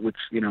 which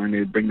and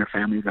they bring their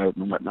families out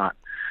and whatnot.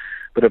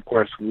 But of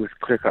course, with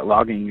clear-cut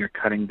logging, you're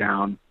cutting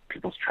down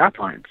people's trap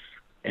lines,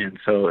 and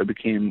so it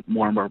became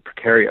more and more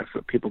precarious.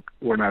 So people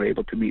were not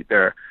able to meet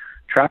their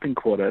trapping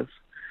quotas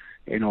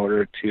in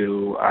order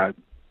to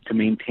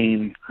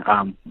maintain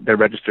their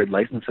registered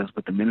licenses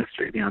with the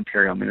ministry, the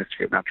Ontario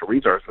Ministry of Natural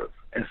Resources,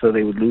 and so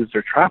they would lose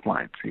their trap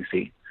lines. You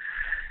see,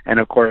 and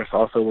of course,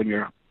 also when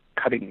you're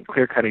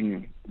clear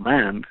cutting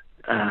land,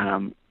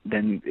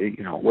 then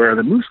where are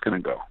the moose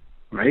going to go,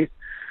 right?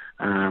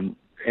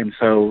 And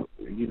so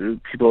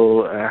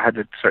people had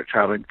to start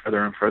traveling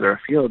further and further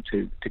afield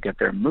to get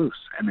their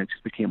moose, and it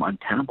just became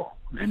untenable.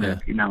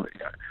 And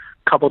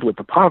coupled with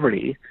the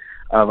poverty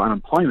of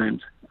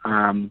unemployment,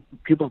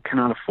 people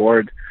cannot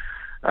afford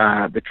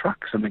the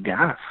trucks and the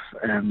gas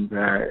and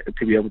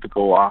to be able to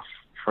go off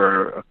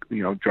for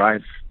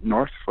drive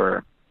north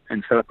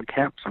and set up a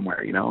camp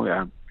somewhere,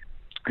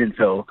 and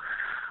so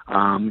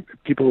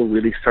people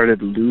really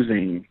started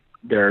losing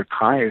their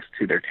ties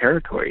to their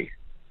territory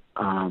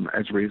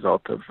as a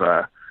result of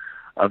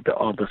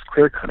all this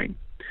clear cutting.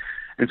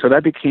 And so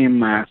that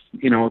became,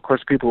 of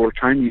course, people were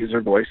trying to use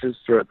their voices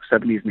throughout the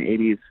 70s and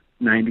 80s,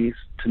 90s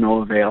to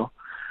no avail.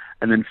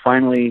 And then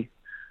finally,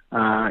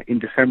 in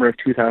December of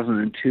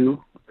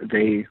 2002,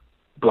 they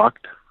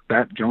blocked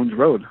that Jones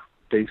Road.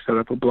 They set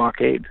up a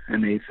blockade,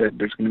 and they said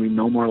there's going to be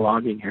no more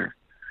logging here.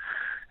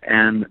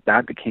 And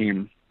that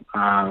became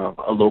a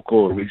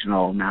local,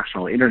 regional,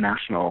 national,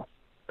 international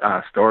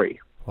story.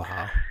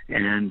 Wow.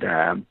 And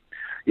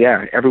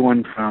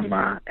everyone from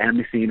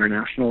Amnesty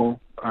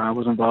International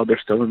was involved. They're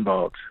still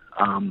involved.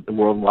 The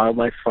World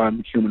Wildlife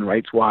Fund, Human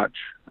Rights Watch,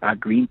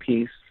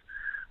 Greenpeace,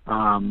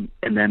 and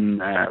then,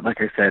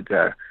 like I said,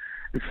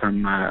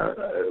 some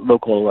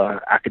local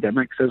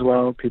academics as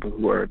well, people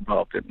who are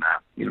involved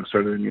in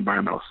sort of in the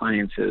environmental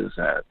sciences,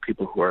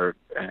 people who are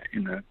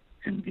in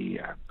the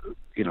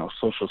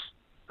social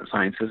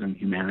sciences and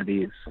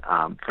humanities,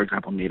 for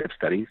example, Native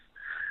studies,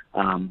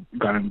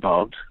 got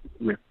involved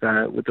with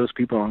those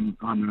people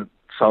on a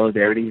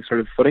solidarity sort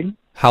of footing.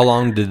 How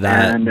long did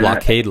that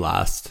blockade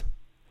last?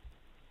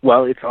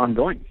 Well, it's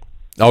ongoing.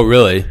 Oh,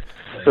 really?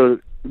 So,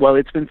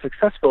 it's been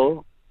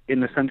successful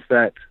in the sense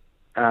that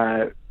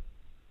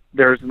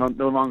there's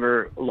no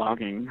longer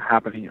logging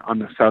happening on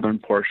the southern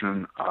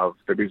portion of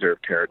the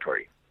reserve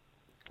territory.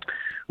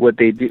 What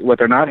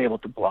they're not able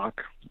to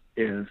block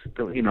is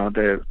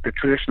the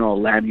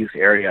traditional land use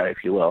area,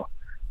 if you will,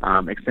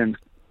 extends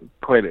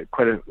quite a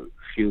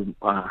few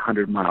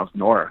 100 miles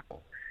north,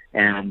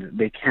 and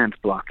they can't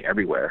block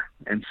everywhere.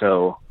 And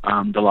so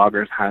the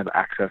loggers have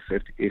access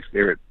if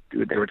they were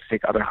to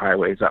take other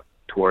highways up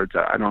towards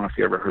I don't know if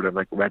you ever heard of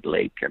Red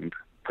Lake and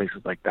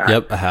places like that.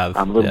 Yep, I have.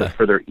 A little bit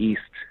further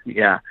east.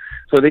 Yeah.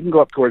 So they can go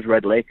up towards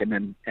Red Lake and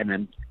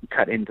then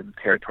cut into the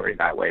territory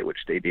that way, which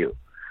they do.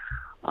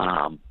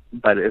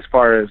 But as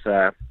far as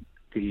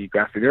the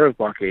Gracias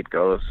blockade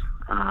goes,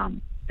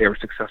 they were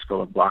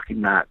successful in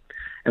blocking that.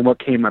 And what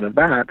came out of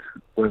that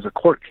was a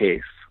court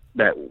case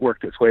that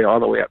worked its way all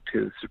the way up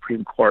to the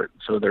Supreme Court.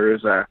 So there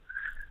is a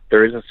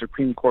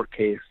Supreme Court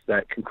case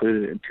that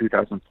concluded in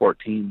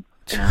 2014,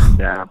 and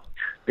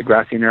the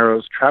Grassy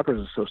Narrows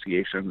Trappers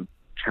Association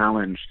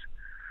challenged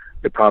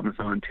the province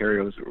of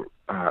Ontario's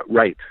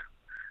right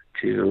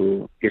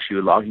to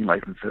issue logging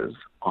licenses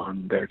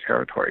on their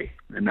territory,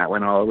 and that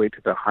went all the way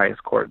to the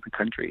highest court in the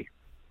country.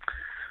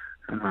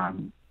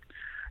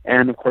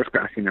 And of course,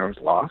 Grassy Narrows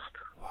lost.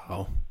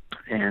 Wow.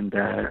 And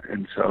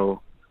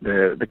so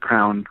the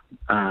Crown,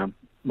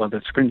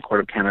 the Supreme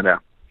Court of Canada,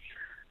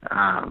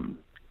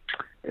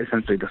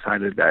 essentially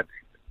decided that,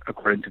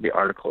 according to the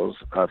Articles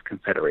of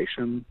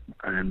Confederation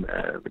and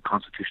the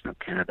Constitution of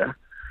Canada,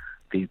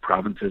 the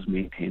provinces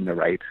maintain the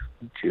right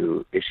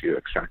to issue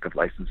extractive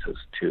licenses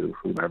to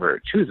whomever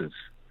it chooses.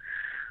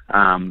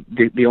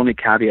 The only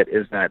caveat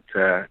is that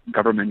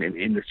government and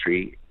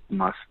industry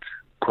must,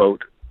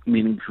 quote,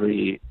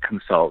 meaningfully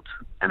consult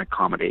and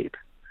accommodate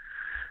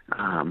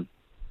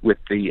with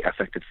the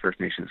affected First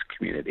Nations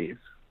communities.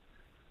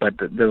 But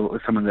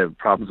some of the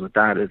problems with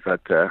that is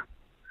that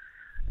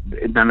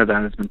none of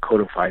that has been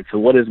codified. So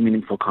what is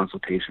meaningful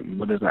consultation?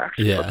 What does that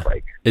actually look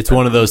like? It's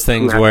one of those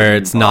things where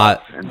it's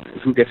not, and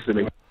who gets to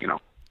make,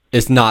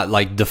 it's not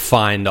like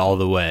defined all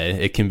the way.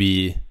 It can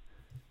be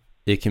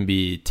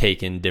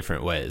taken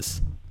different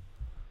ways.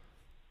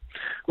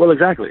 Well,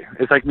 exactly.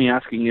 It's like me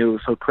asking you,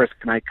 so Chris,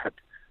 can I cut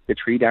the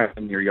tree down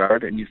in your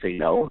yard? And you say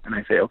no. And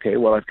I say, okay,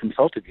 well, I've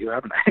consulted you,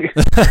 haven't I?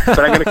 But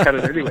I'm going to cut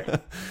it anyway.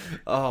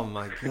 Oh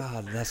my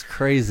God, that's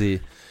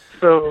crazy.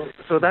 So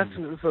that's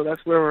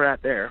where we're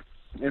at there.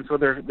 And so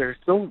there's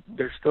still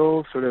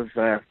sort of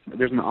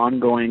there's an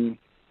ongoing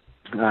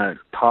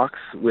talks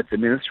with the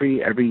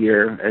ministry every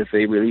year as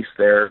they release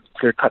their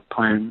clear-cut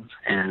plans,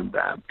 and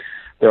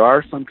there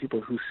are some people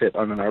who sit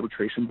on an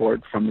arbitration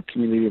board from the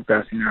community of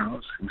Grassy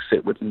Narrows who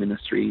sit with the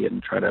ministry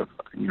and try to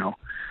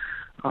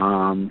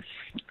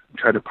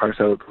parse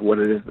out what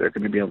it is they're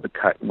going to be able to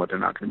cut and what they're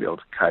not going to be able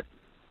to cut,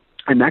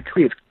 and that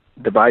creates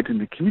divides in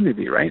the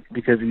community, right?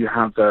 Because you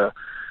have the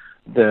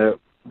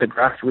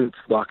grassroots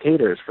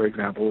blockaders, for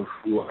example,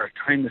 who are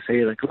trying to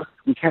say, like, look,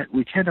 we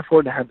can't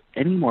afford to have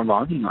any more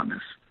logging on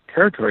this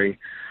territory.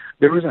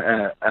 There was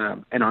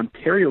an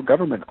Ontario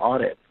government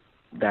audit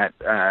that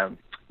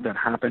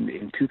happened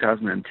in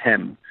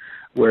 2010,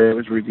 where it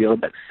was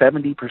revealed that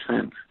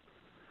 70%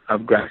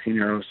 of Grassy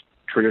Narrows'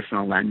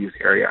 traditional land use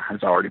area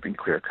has already been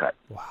clear cut.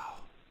 Wow.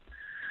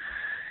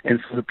 And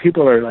so the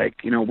people are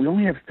like, we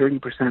only have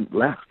 30%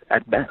 left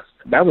at best.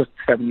 That was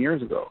 7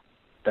 years ago,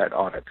 that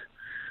audit.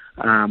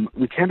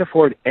 We can't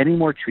afford any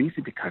more trees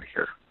to be cut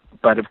here.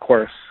 But of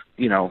course,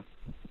 the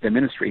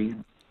ministry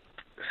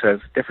says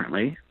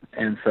differently,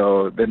 and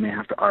so then they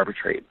have to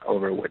arbitrate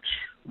over which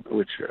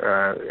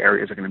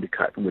areas are going to be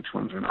cut and which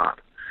ones are not.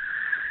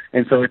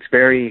 And so it's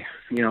very,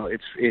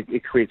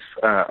 it creates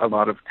a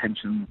lot of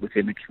tension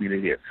within the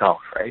community itself,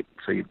 right?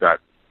 So you got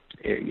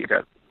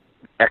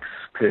X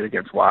pitted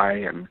against Y,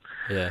 and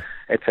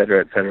et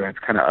cetera, et cetera. It's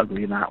kind of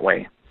ugly in that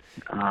way.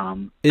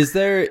 Is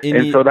there any?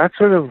 And so that's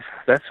sort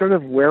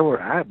of where we're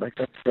at. Like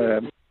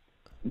that's.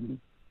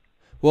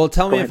 Well,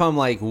 tell me if I'm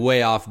like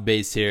way off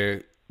base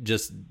here.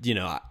 Just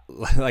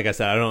like I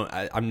said,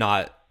 I'm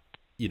not,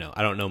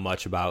 I don't know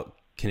much about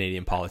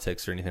Canadian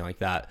politics or anything like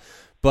that.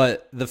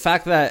 But the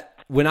fact that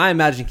when I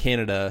imagine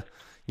Canada,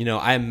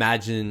 I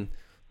imagine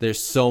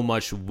there's so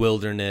much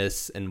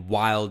wilderness and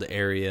wild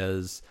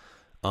areas,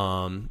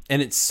 and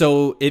it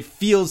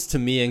feels to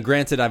me. And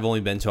granted, I've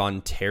only been to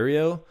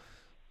Ontario,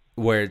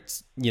 where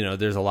it's,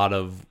 there's a lot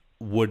of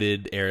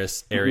wooded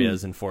areas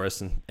and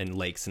forests and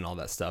lakes and all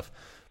that stuff.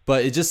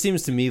 But it just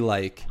seems to me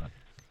like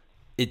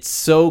it's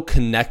so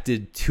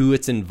connected to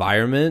its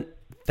environment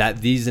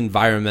that these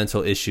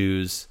environmental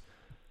issues,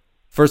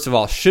 first of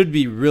all, should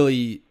be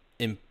really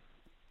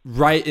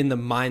right in the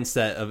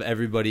mindset of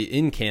everybody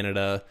in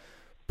Canada.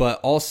 But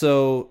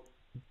also,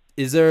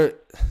 do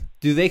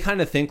they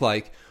kind of think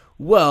like,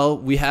 well,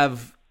 we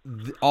have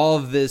all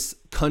of this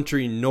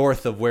country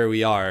north of where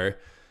we are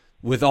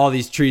with all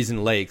these trees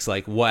and lakes,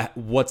 like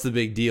what's the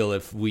big deal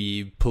if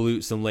we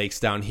pollute some lakes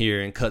down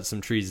here and cut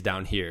some trees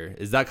down here?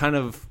 Is that kind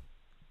of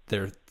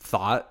their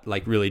thought,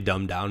 like really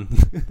dumbed down?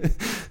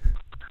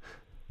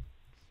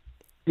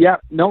 Yeah,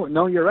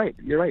 no, you're right.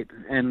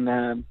 And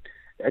I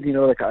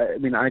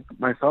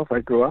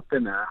grew up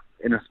in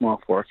a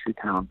small forestry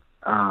town.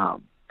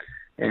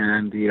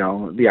 And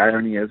the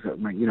irony is that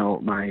my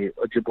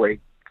Ojibwe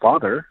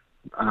father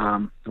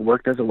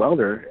worked as a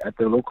welder at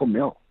the local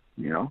mill,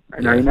 and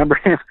yeah. I remember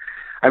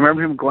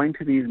him going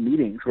to these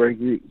meetings where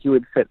he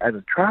would sit as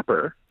a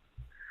trapper,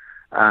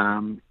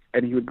 and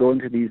he would go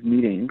into these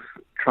meetings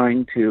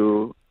trying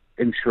to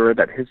ensure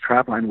that his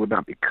trap line would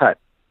not be cut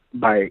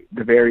by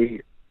the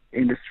very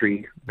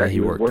industry that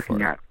he was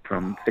working at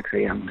from 6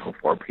 a.m. until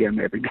 4 p.m.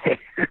 every day.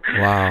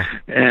 Wow.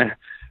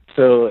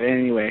 So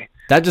anyway,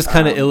 that just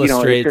kind of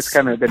illustrates it's just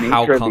kind of the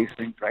nature of these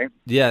things, right?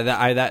 Yeah,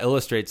 that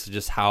illustrates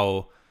just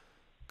how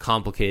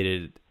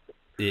complicated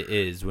it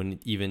is when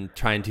even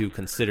trying to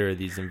consider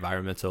these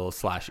environmental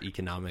 /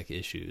 economic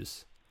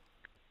issues.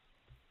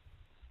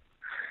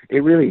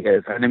 It really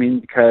is. And I mean,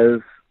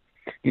 because,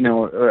 I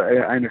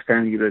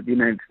understand that the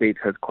United States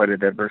has quite a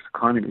diverse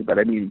economy, but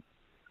I mean,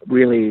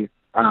 really,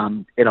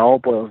 it all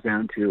boils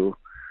down to,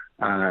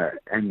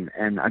 and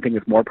I think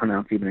it's more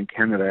pronounced even in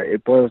Canada,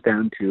 it boils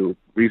down to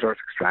resource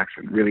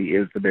extraction really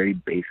is the very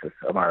basis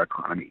of our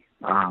economy.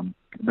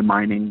 The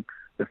mining,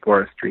 the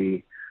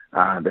forestry,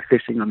 the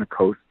fishing on the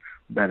coasts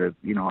that are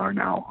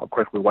now, of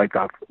course, we wiped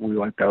out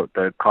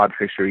the cod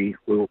fishery,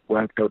 we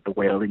wiped out the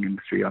whaling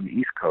industry on the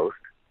East Coast,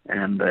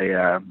 and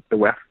the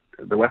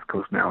West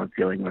Coast now is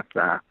dealing with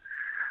the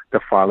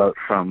fallout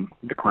from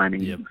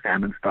declining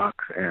salmon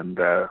stocks and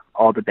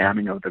all the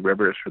damming of the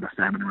rivers for the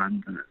salmon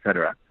runs, and et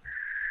cetera.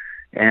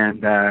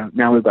 And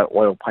now we've got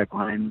oil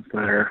pipelines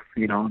that are,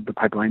 the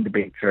pipeline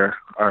debates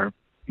are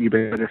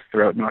ubiquitous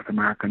throughout North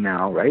America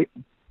now, right?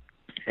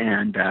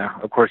 And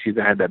of course, you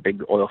had that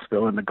big oil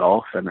spill in the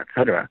Gulf, and et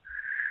cetera.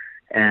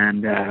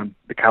 And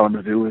the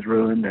Kalamazoo was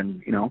ruined,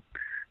 and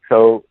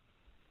so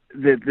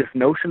this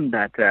notion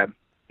that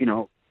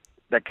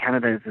that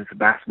Canada is this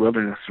vast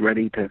wilderness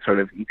ready to sort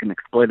of, you can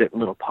exploit it in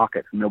little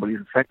pockets and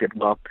nobody's affected.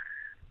 Well,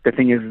 the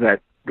thing is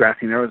that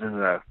Grassy Narrows is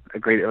a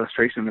great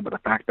illustration about the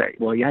fact that,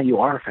 well, yeah, you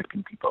are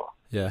affecting people.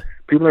 Yeah.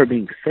 People are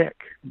being sick.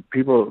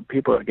 People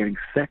are getting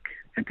sick,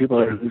 and people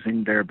are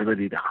losing their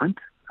ability to hunt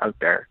out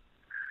there.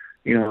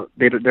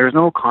 There's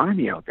no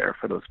economy out there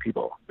for those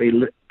people. They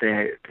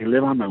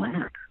live on the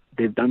land.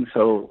 They've done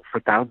so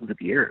for thousands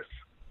of years.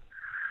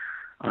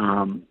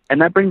 And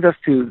that brings us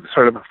to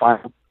sort of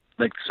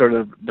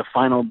the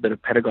final bit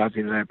of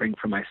pedagogy that I bring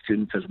for my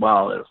students as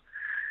well. Is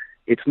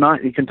it's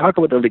not, you can talk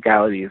about the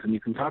legalities, and you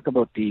can talk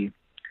about the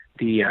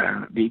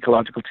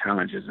ecological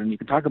challenges, and you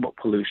can talk about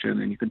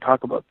pollution, and you can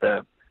talk about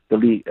the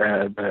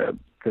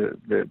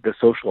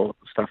social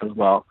stuff as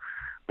well,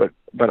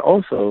 but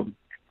also,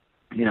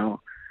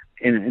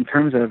 in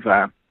terms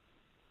of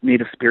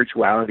native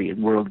spirituality and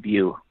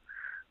worldview,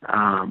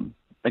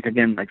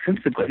 since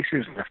the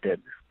glaciers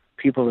lifted,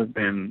 people have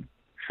been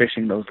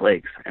fishing those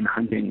lakes and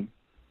hunting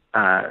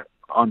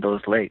on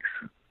those lakes,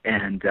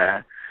 and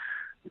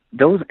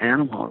those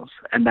animals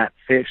and that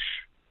fish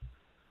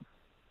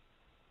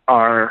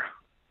are,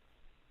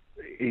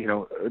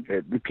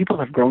 the people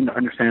have grown to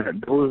understand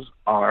that those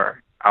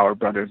are our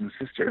brothers and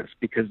sisters,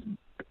 because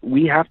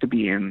we have to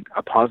be in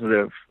a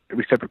positive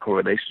reciprocal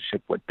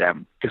relationship with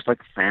them, just like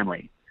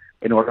family,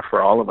 in order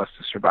for all of us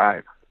to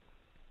survive.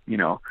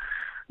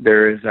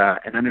 There is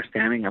an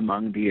understanding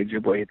among the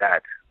Ojibwe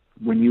that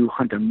when you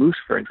hunt a moose,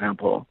 for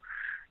example,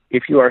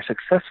 if you are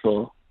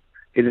successful,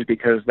 it is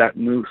because that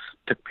moose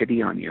took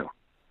pity on you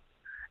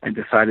and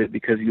decided,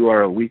 because you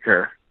are a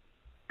weaker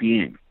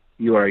being,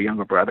 you are a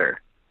younger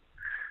brother,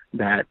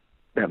 that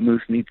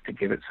moose needs to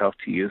give itself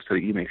to you so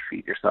that you may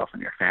feed yourself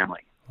and your family.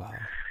 Wow.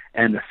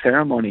 And the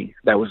ceremony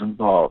that was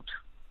involved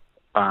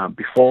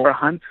before a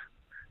hunt,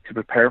 to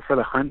prepare for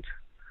the hunt,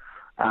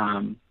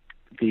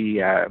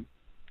 the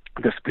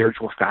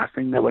spiritual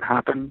fasting that would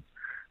happen,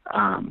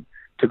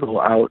 to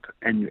go out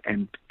and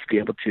to be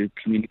able to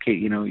communicate.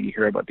 You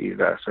hear about these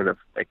sort of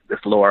like this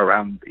lore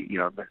around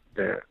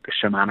the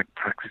shamanic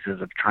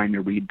practices of trying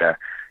to read the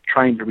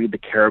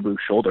caribou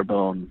shoulder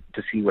bone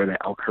to see where the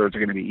elk herds are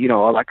going to be.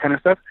 All that kind of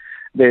stuff.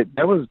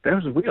 That was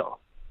real.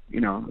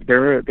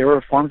 There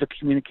were forms of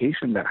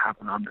communication that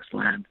happened on this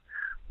land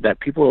that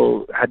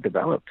people had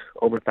developed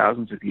over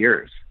thousands of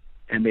years,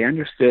 and they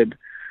understood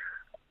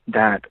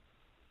that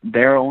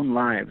their own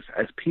lives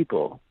as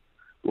people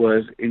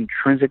was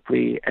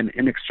intrinsically and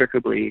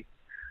inextricably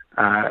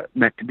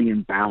meant to be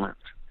in balance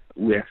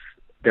with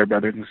their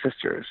brothers and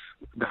sisters,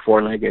 the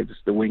four-leggeds,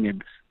 the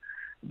wingeds,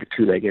 the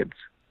two-leggeds,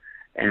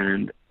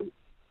 and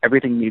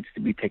everything needs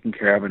to be taken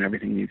care of and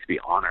everything needs to be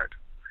honored.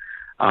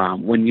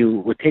 When you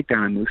would take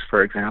down a moose,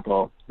 for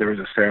example, there was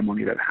a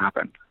ceremony that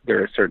happened.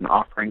 There are certain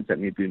offerings that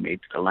need to be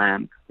made to the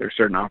land. There are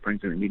certain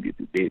offerings that need to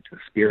be made to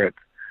the spirit.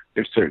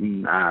 There's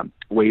certain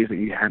ways that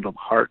you handle the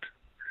heart,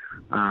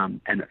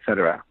 and et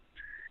cetera.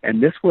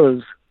 And this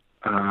was,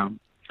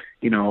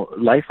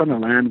 life on the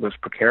land was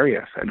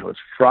precarious, and it was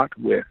fraught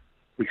with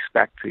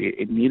respect.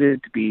 It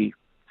needed to be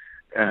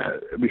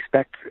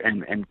respect,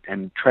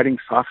 and treading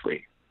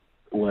softly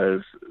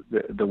was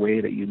the way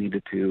that you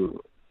needed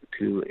to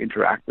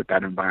interact with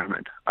that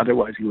environment.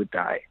 Otherwise, you would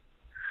die.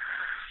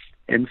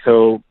 And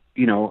so,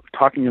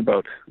 talking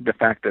about the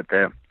fact that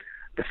the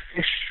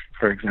fish,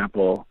 for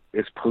example,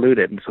 is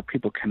polluted, and so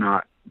people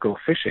cannot go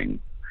fishing.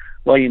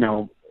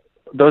 Well,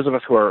 those of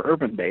us who are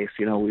urban-based,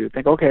 we would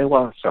think, okay,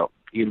 well, so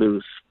you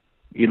lose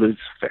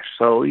fish,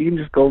 so you can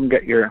just go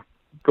get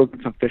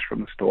some fish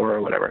from the store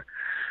or whatever.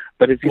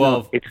 But it's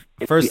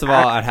first of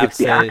all, I'd have to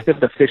say, the act of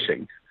the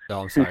fishing.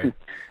 Oh, I'm sorry.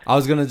 I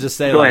was gonna just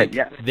say,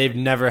 they've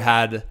never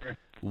had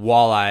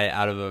walleye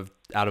out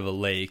of a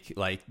lake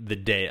like the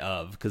day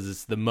of, because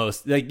it's the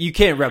most, you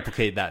can't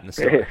replicate that in a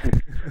store.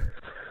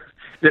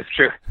 That's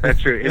true.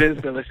 It is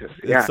delicious.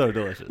 Yeah. It's so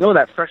delicious. No,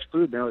 that fresh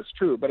food, no, it's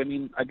true. But I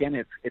mean, again,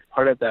 it's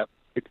part of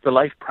it's the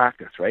life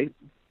practice, right?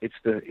 it's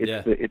the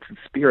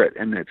spirit,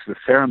 and it's the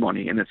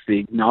ceremony, and it's the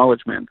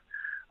acknowledgement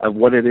of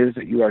what it is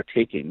that you are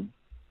taking,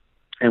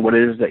 and what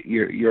it is that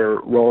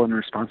your role and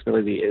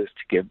responsibility is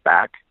to give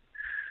back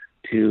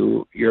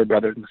to your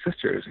brothers and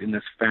sisters in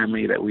this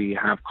family that we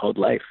have called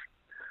life.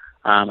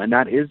 And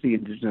that is the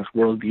Indigenous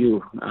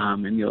worldview.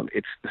 And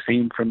it's the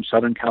same from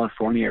Southern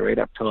California right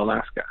up to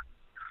Alaska,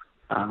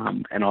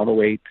 and all the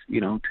way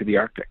to the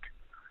Arctic.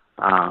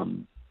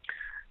 And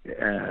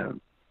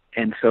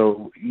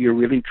so you're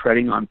really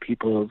treading on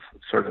people's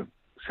sort of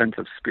sense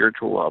of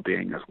spiritual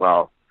well-being as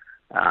well,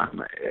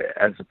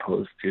 as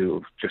opposed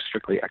to just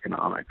strictly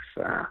economics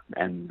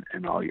and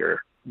all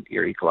your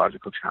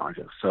ecological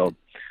challenges. So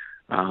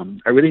I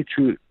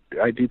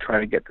do try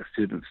to get the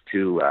students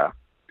to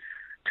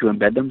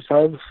embed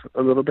themselves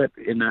a little bit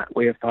in that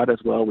way of thought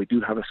as well. We do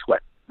have a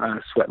sweat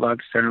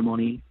lodge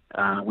ceremony.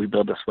 We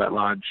build a sweat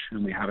lodge,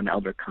 and we have an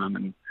elder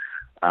come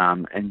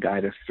and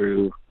guide us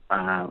through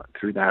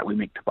that. We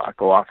make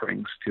tobacco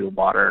offerings to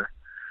water,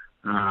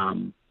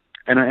 and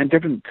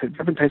different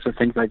types of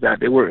things like that.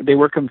 They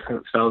work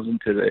themselves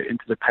into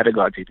the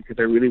pedagogy, because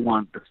I really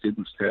want the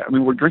students to. I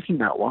mean, we're drinking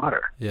that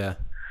water. Yeah.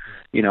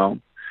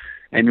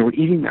 And we're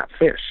eating that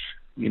fish.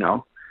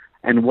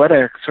 And what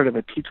better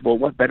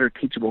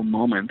teachable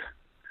moment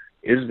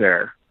is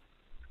there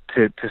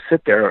to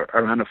sit there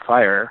around a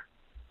fire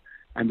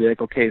and be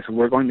like, okay, so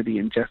we're going to be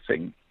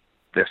ingesting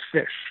this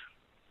fish,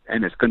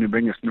 and it's going to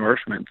bring us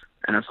nourishment,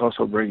 and it's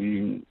also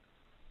bringing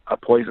a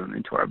poison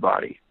into our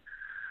body.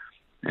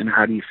 And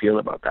how do you feel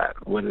about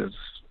that? What is,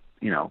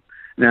 now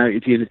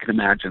if you can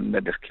imagine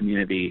that this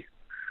community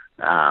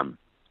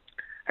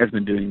has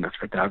been doing this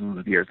for thousands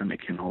of years, and they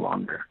can no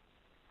longer.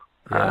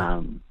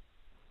 Yeah.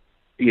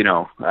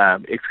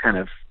 It's kind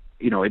of,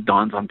 it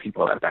dawns on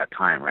people at that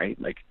time, right?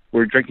 Like,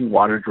 we're drinking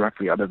water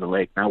directly out of the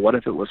lake. Now, what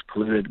if it was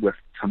polluted with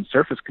some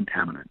surface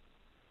contaminant,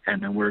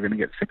 and then we're going to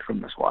get sick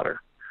from this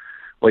water?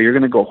 Well, you're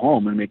going to go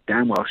home and make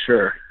damn well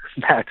sure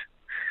that,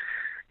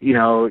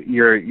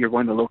 you're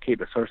going to locate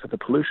the source of the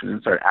pollution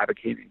and start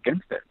advocating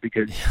against it,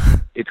 because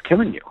it's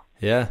killing you.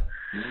 Yeah.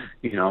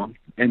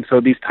 And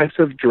so these types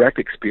of direct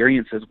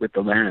experiences with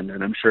the land,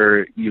 and I'm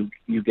sure you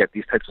get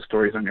these types of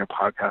stories on your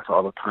podcast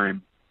all the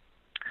time,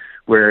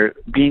 where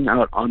being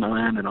out on the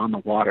land and on the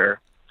water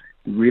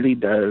really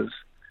does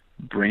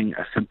bring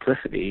a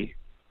simplicity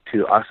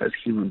to us as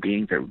human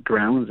beings that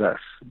grounds us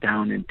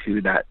down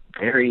into that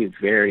very,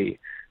 very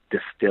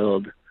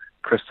distilled,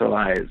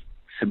 crystallized,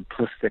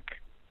 simplistic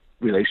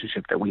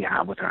relationship that we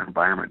have with our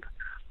environment,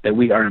 that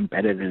we are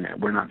embedded in it.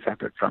 We're not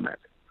separate from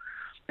it.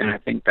 And I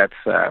think that's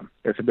a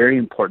very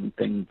important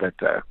thing that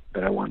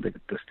I want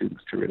the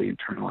students to really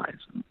internalize.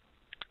 And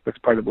that's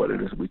part of what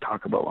it is we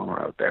talk about when we're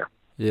out there.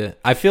 Yeah,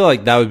 I feel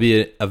like that would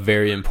be a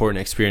very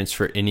important experience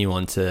for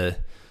anyone to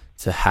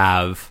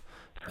have,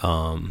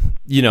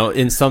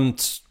 in some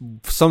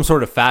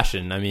sort of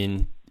fashion. I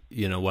mean,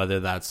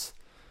 whether that's,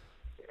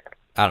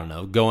 I don't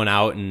know, going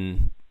out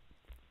and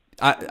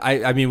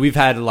I mean, we've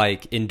had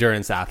like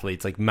endurance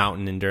athletes, like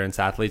mountain endurance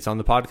athletes on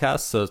the podcast.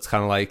 So it's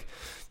kind of like,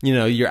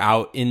 you're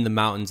out in the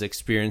mountains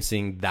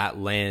experiencing that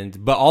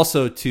land, but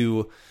also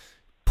to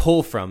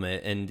pull from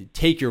it and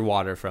take your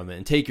water from it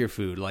and take your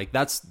food. Like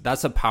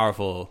that's a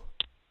powerful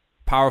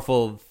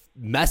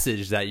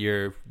message that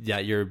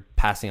you're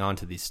passing on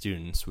to these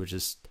students, which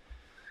is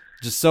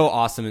just so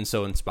awesome and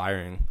so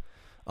inspiring.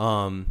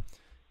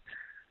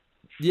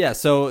 Yeah.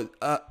 So,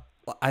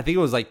 I think it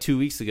was like 2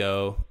 weeks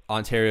ago,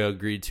 Ontario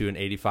agreed to an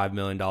 $85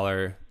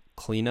 million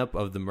cleanup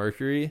of the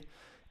mercury.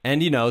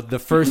 And, the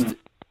first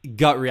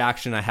gut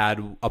reaction I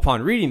had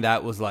upon reading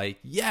that was like,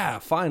 yeah,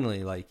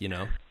 finally, like,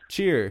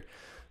 cheer.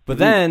 But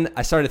then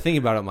I started thinking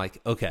about it. I'm like,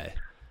 okay,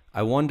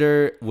 I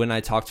wonder when I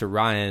talk to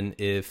Ryan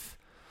if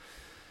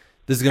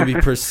this is going to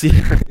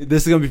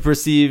be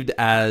perceived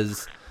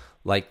as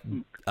like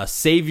a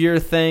savior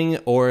thing,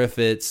 or if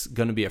it's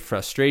going to be a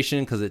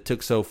frustration because it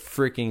took so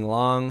freaking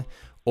long,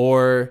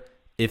 or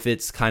if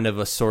it's kind of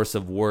a source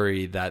of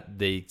worry that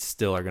they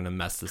still are going to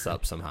mess this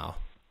up somehow.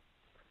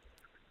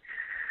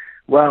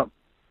 Well,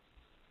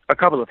 a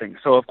couple of things.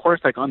 So, of course,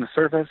 like on the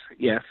surface,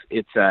 yes,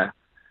 it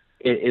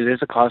is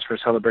a cause for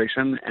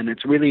celebration, and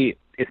it's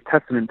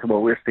testament to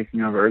what we were speaking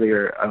of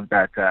earlier, of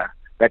that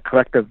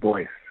collective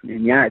voice.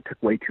 And yeah, it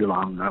took way too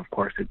long. Of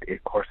course it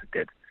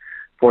did.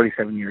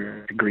 47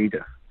 years,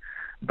 egregious.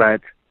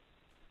 But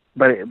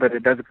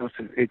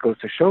it goes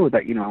to show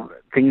that you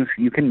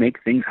can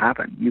make things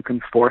happen. You can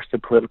force the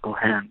political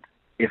hand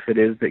if it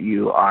is that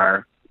you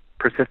are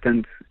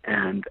persistent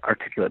and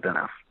articulate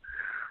enough,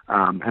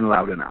 and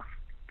loud enough.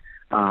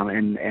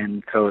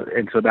 And so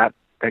that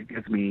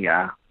gives me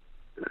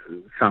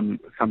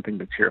something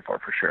to cheer for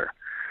sure.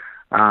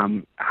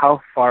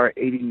 How far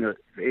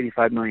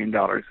 $85 million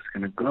is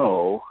going to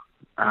go,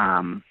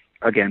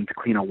 again, to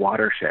clean a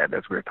watershed,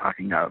 as we were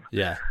talking of,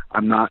 yeah,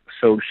 I'm not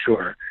so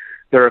sure.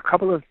 There are a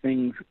couple of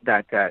things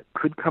that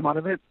could come out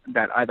of it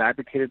that I've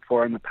advocated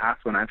for in the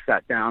past when I've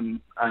sat down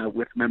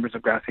with members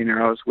of Grassy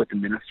Narrows, with the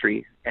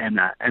ministry, and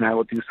I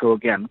will do so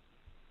again.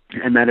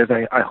 And that is,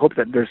 I hope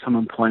that there's some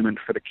employment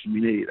for the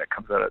community that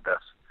comes out of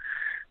this.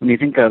 when you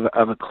think of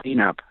a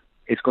cleanup,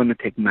 it's going to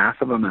take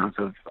massive amounts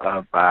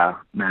of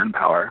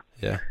manpower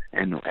Yeah.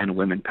 and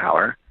women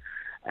power,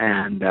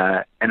 and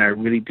I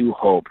really do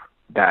hope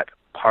that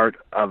part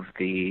of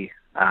the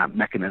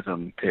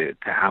mechanism to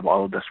have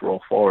all of this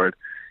roll forward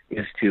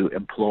is to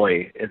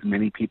employ as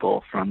many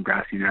people from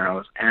Grassy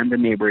Narrows and the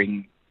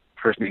neighboring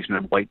First Nation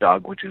of White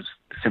Dog, which is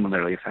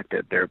similarly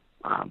affected. They're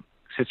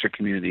sister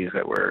communities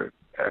that were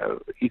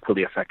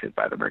equally affected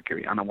by the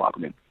mercury on the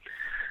Wabigoon.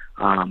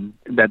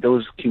 That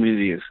those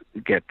communities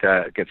get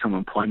some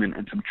employment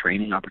and some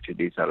training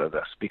opportunities out of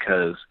this,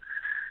 because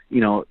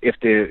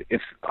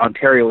if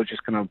Ontario is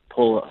just going to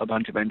pull a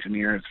bunch of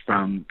engineers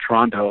from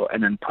Toronto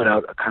and then put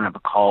out a kind of a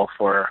call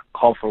for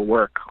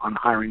work on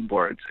hiring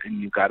boards,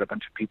 and you've got a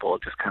bunch of people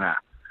just kind of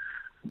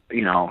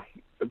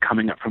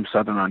coming up from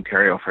Southern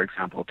Ontario, for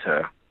example,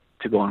 to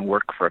go and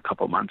work for a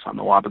couple of months on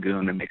the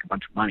Wabigoon and make a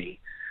bunch of money.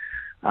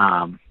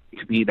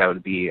 To me, that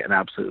would be an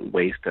absolute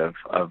waste of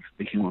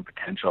the human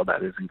potential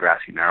that is in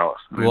Grassy Narrows.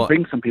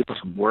 Bring some people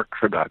some work,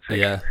 for God's sake.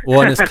 Yeah.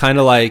 Well, and it's kind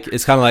of like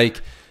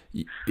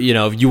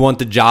if you want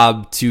the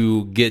job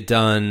to get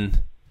done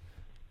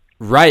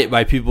right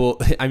by people,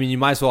 I mean, you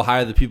might as well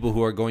hire the people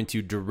who are going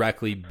to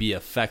directly be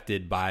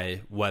affected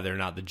by whether or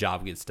not the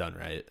job gets done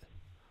right.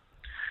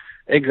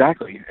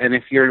 Exactly. And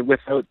if you're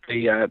without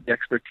the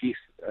expertise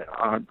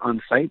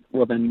on site,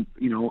 well then,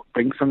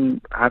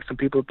 have some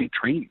people be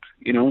trained,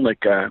 if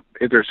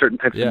there are certain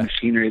types of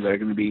machinery that are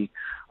going to be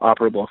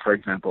operable, for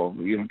example,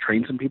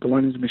 train some people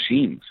on these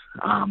machines.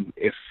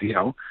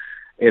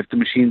 If the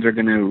machines are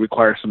going to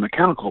require some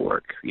mechanical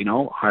work,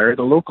 hire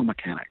the local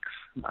mechanics.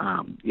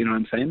 You know what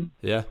I'm saying?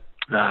 Yeah.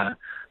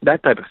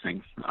 That type of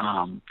thing.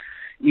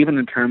 Even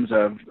in terms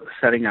of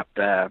setting up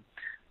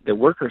the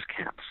workers'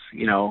 camps,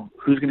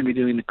 who's going to be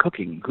doing the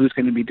cooking, who's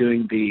going to be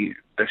doing the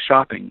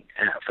shopping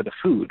for the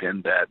food,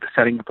 and the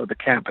setting up of the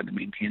camp and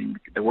maintaining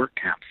the work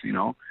camps,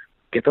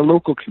 get the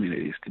local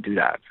communities to do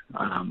that.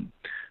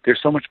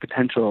 There's so much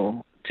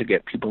potential to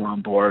get people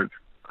on board.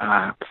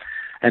 And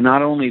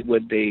not only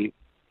would it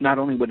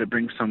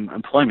bring some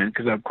employment,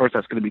 because of course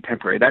that's going to be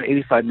temporary. That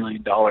 $85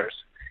 million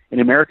in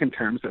American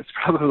terms, that's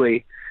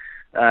probably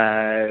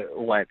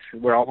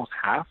we're almost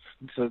half.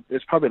 So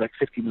it's probably like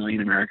 50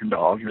 million American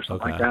dollars or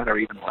something like that, or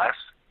even less.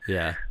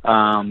 Yeah.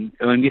 And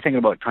when you think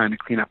about trying to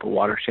clean up a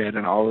watershed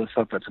and all the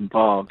stuff that's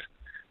involved,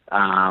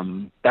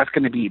 that's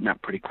going to be eaten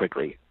up pretty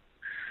quickly.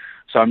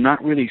 So I'm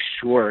not really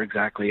sure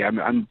exactly.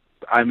 I'm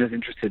as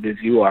interested as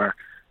you are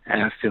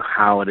as to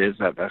how it is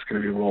that's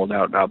going to be rolled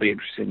out. And I'll be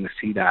interested to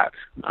see that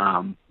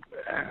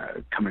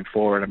coming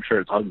forward. I'm sure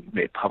it's all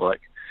made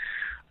public.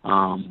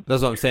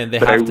 That's what I'm saying. They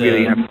have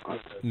to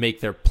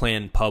make their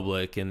plan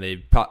public, and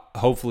they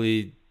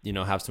hopefully,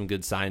 have some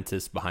good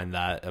scientists behind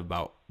that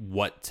about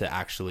what to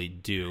actually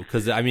do.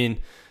 Because I mean,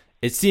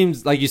 it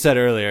seems like you said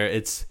earlier,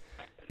 it's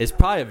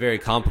probably very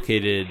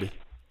complicated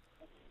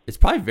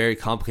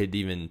to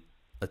even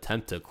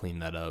attempt to clean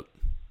that up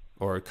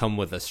or come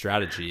with a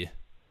strategy.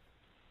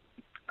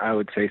 I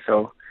would say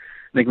so.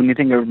 Like when you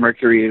think of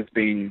mercury as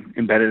being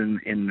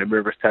embedded in the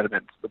river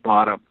sediments at the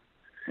bottom,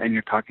 and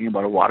you're talking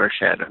about a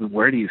watershed, and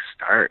where do you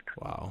start?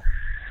 Wow.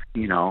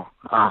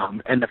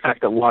 And the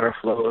fact that water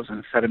flows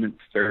and sediment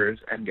stirs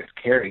and gets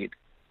carried,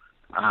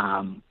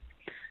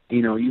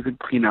 you could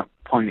clean up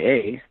point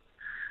A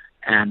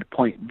and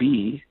point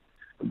B,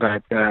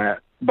 but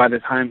by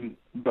the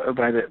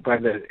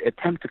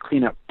attempt to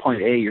clean up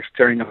point A, you're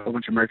stirring up a whole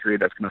bunch of mercury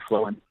that's going to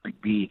flow in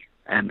point B,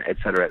 and et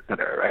cetera,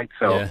 right?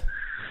 So,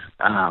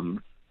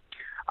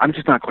 I'm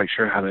just not quite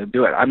sure how to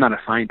do it. I'm not a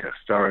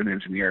scientist or an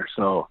engineer,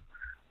 so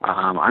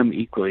I'm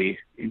equally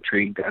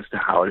intrigued as to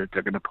how they're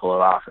going to pull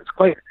it off.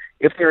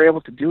 If they're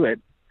able to do it,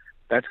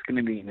 that's going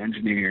to be an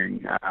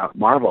engineering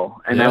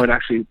marvel. And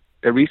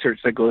the research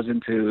that goes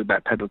into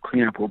that type of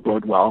cleanup will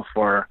bode well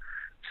for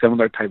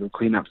similar type of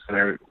cleanups that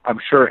are, I'm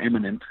sure,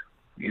 imminent.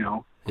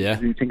 Yeah.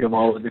 If you think of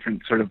all the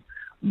different sort of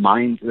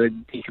mines, the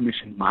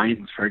decommissioned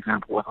mines, for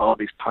example, with all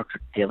these toxic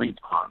tailings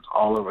ponds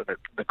all over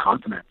the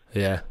continent.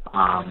 Yeah.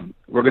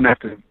 We're gonna have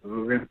to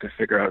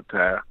figure out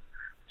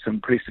some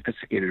pretty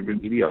sophisticated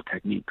remedial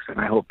techniques, and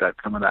I hope that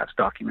some of that's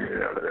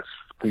documented out of this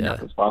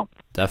cleanup as well.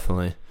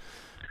 Definitely.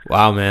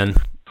 Wow, man.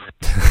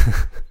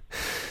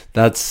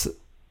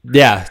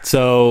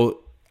 So,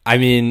 I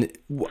mean,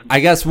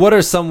 I guess what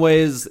are some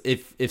ways,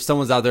 if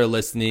someone's out there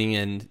listening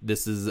and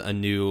this is a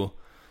new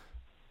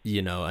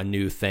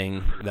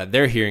thing that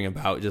they're hearing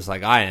about, just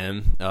like I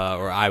am,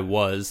 or I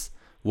was,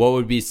 what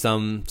would be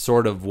some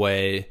sort of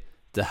way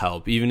to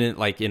help, even in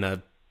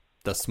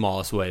the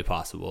smallest way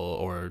possible,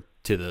 or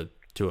to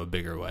a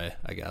bigger way,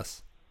 I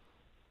guess?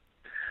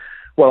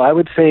 Well, I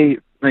would say,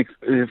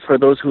 for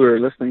those who are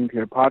listening to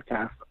your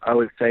podcast, I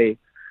would say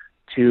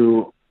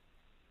to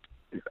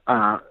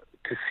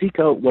seek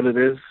out what it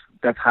is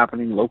that's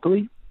happening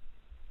locally,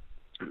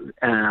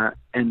 and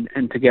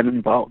to get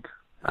involved.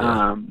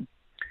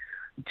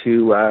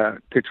 To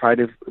try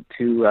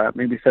to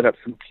maybe set up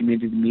some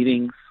community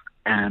meetings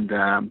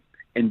and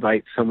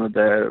invite some of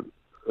the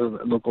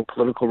local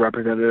political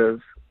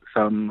representatives,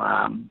 some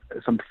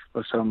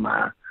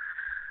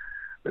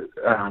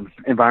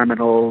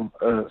environmental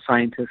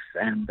scientists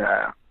and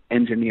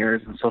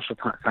engineers and social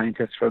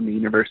scientists from the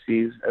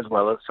universities, as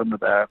well as some of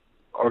the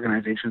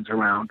organizations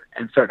around,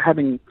 and start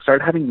having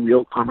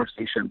real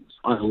conversations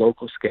on a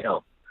local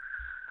scale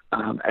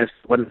as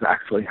to what is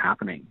actually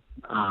happening.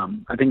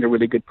 I think a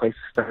really good place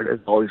to start is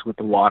always with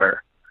the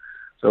water.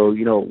 So,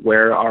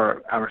 where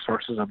are our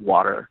sources of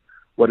water?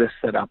 What is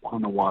set up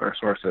on the water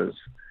sources?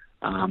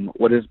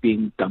 What is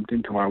being dumped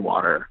into our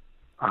water?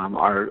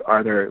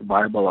 Are there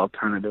viable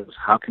alternatives?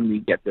 How can we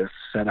get this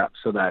set up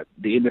so that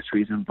the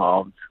industries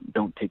involved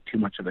don't take too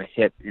much of a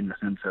hit, in the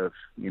sense of,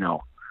 you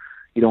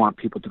don't want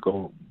people to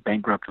go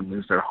bankrupt and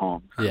lose their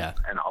homes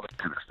and all that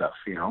kind of stuff.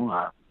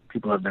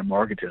 People have their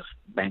mortgages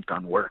banked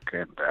on work,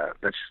 and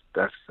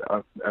that's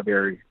a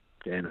very,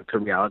 it's a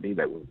reality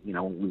that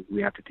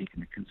we have to take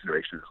into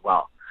consideration as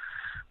well.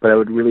 But I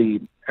would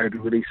really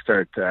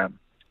start.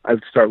 I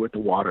would start with the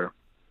water,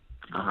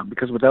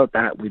 because without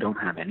that, we don't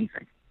have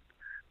anything.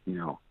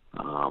 So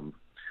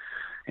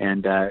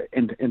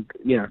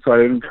I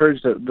would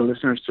encourage the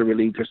listeners to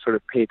really just sort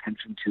of pay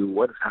attention to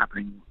what is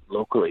happening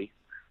locally,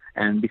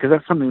 and because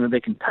that's something that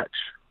they can touch.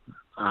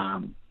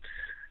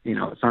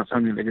 It's not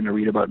something they're going to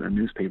read about in a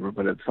newspaper,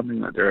 but it's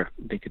something that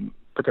they can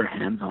put their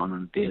hands on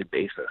a daily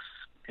basis,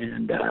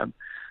 and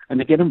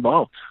they get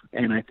involved.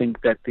 And I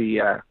think that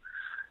the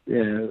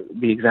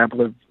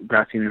example of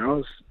Grassy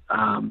Narrows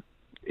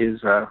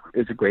is a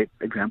great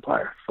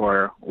exemplar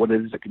for what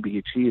it is that can be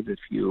achieved if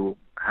you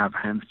have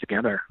hands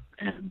together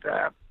and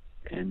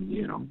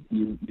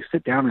you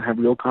sit down and have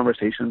real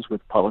conversations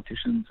with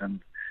politicians and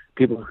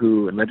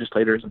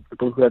legislators and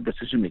people who have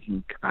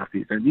decision-making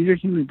capacities. And these are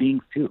human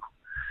beings too.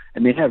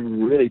 And they have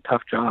really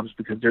tough jobs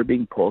because they're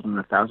being pulled in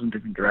 1,000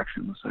 different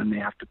directions, and they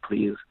have to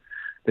please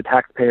the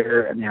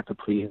taxpayer, and they have to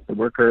please the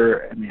worker,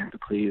 and they have to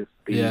please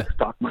the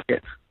stock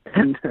market,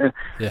 and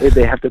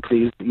they have to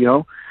please, and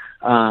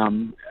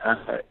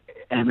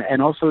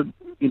also,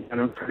 I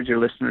encourage your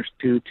listeners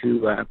to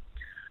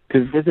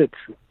visit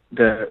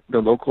the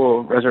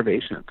local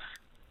reservations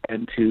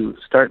and to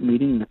start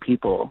meeting the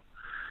people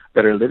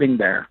that are living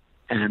there,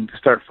 and to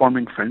start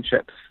forming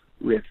friendships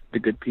with the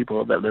good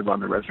people that live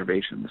on the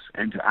reservations,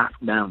 and to ask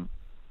them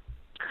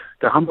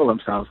to humble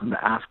themselves and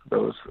to ask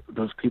those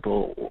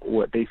people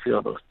what they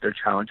feel their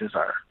challenges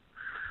are,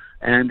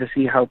 and to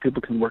see how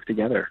people can work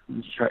together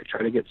and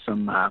try to get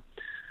some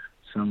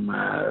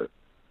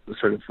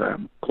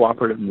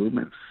cooperative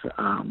movements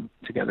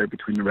together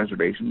between the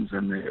reservations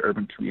and the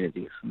urban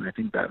communities. And I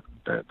think that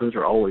those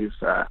are always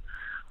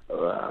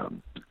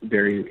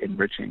very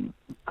enriching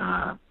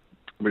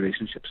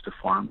relationships to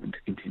form and to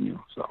continue.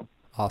 So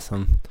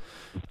awesome.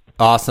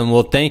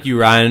 Well, thank you,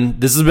 Ryan.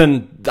 This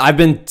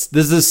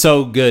is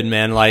so good,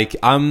 man. Like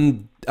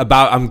I'm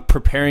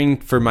preparing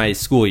for my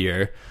school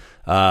year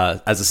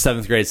as a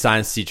 7th grade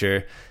science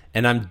teacher,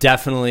 and I'm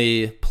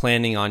definitely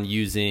planning on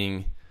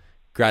using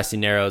Grassy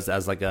Narrows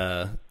as like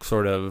a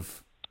sort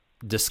of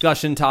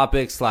discussion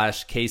topic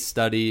 / case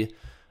study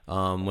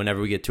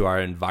whenever we get to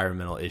our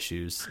environmental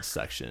issues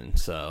section.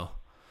 So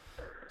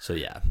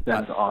yeah,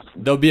 that's awesome.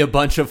 There'll be a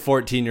bunch of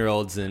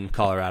 14-year-olds in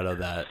Colorado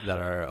that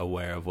are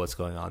aware of what's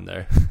going on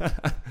there.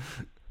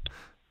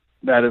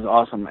 That is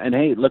awesome. And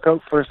hey, look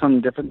out for some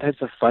different types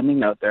of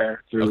funding out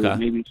there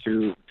maybe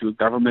through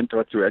government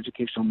or through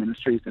educational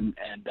ministries. And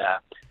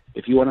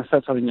if you want to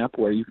set something up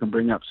where you can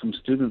bring up some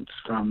students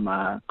from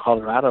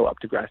Colorado up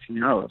to Grassy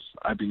Narrows,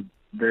 I'd be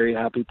very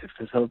happy to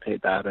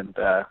facilitate that and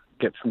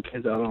get some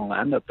kids out on the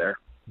land up there.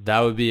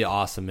 That would be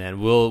awesome, man.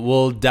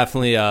 We'll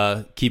definitely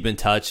keep in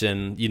touch.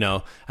 And,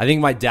 I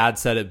think my dad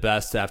said it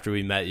best after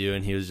we met you,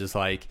 and he was just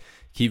like,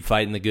 keep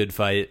fighting the good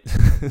fight.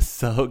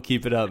 So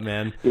keep it up,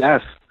 man.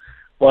 Yes.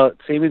 Well,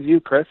 same as you,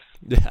 Chris.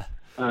 Yeah.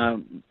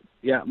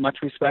 Much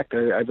respect.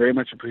 I very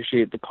much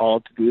appreciate the call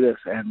to do this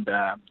and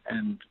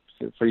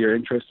for your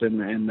interest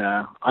in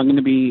I'm going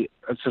to be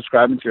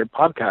subscribing to your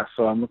podcast,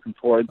 so I'm looking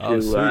forward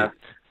to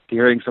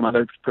hearing some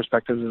other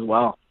perspectives as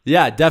well.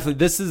 Yeah, definitely.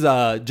 This is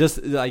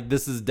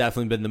this has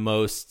definitely been the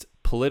most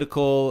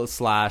political /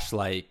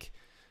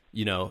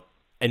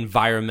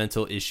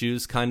 environmental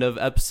issues kind of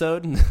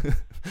episode.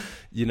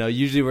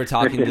 Usually we're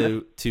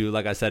talking to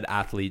like I said,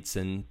 athletes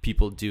and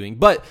people doing,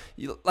 but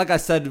like I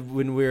said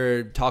when we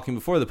were talking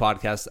before the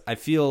podcast, I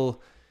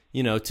feel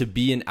to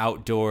be an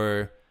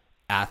outdoor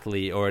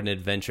athlete or an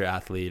adventure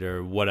athlete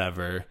or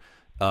whatever,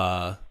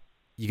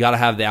 you got to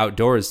have the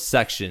outdoors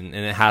section,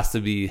 and it has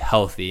to be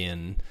healthy,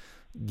 and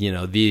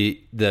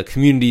the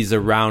communities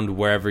around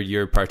wherever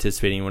you're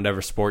participating,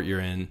 whatever sport you're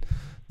in,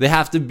 they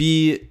have to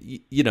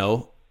be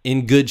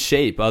in good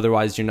shape.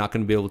 Otherwise you're not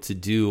going to be able to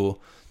do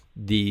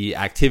the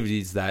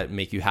activities that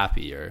make you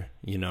happy, or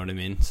you know what I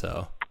mean?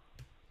 So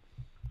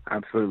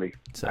absolutely.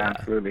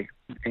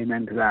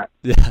 Amen to that.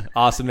 Yeah.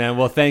 Awesome, man.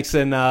 Well, thanks.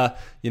 And I'll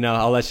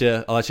let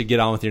you get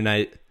on with your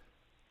night.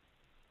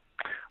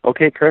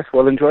 Okay, Chris.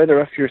 Well, enjoy the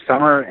rest of your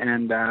summer,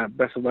 and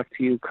best of luck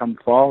to you come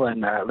fall,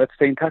 and let's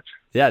stay in touch.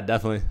 Yeah,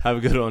 definitely. Have a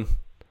good one.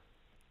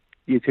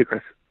 You too,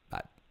 Chris.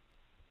 Bye.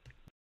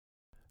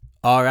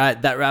 All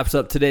right. That wraps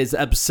up today's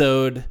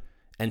episode.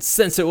 And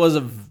since it was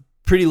a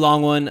pretty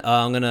long one.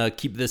 I'm going to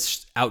keep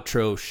this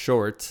outro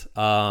short.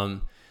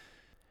 I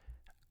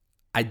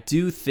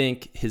do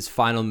think his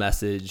final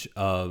message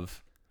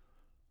of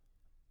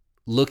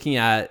looking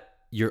at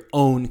your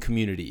own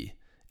community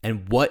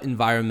and what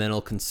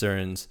environmental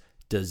concerns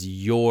does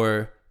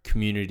your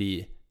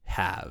community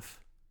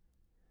have,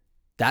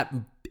 that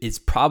is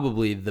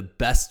probably the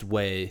best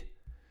way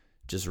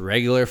just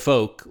regular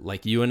folk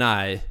like you and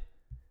I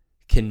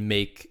can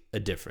make a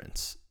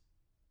difference.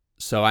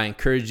 So I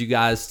encourage you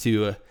guys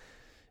to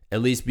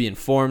at least be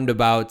informed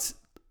about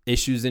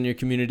issues in your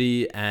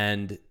community.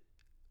 And,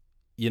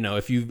 you know,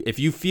 if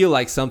you feel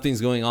like something's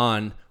going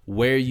on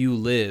where you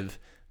live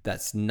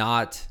that's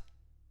not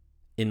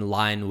in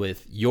line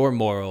with your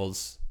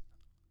morals,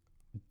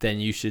 then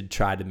you should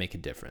try to make a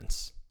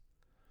difference.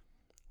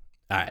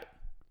 All right,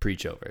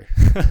 preach over.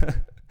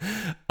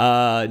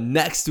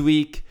 Next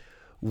week,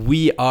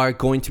 we are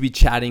going to be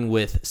chatting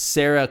with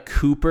Sarah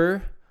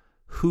Cooper,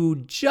 who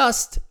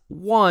just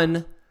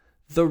won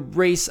the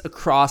Race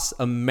Across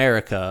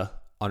America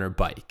on her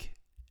bike.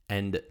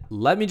 And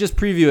let me just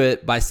preview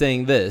it by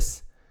saying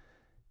this.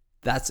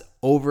 That's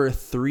over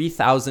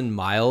 3,000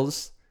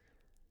 miles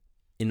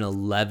in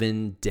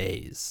 11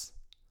 days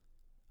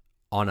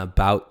on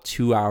about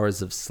 2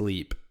 hours of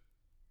sleep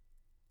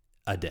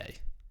a day.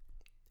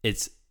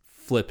 It's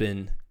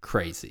flipping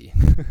crazy.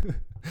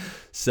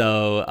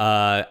 So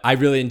I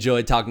really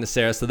enjoyed talking to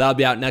Sarah. So that'll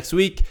be out next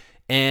week.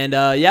 And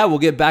yeah, we'll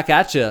get back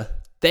at you.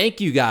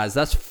 Thank you guys.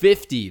 That's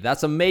 50.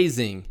 That's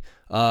amazing.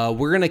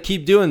 We're going to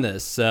keep doing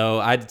this. So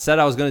I said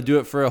I was going to do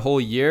it for a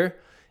whole year,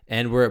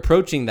 and we're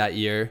approaching that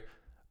year,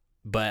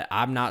 but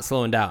I'm not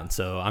slowing down.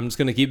 So I'm just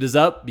going to keep this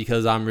up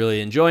because I'm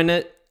really enjoying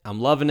it. I'm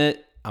loving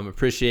it. I'm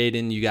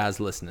appreciating you guys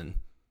listening.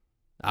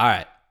 All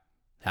right.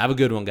 Have a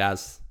good one,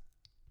 guys.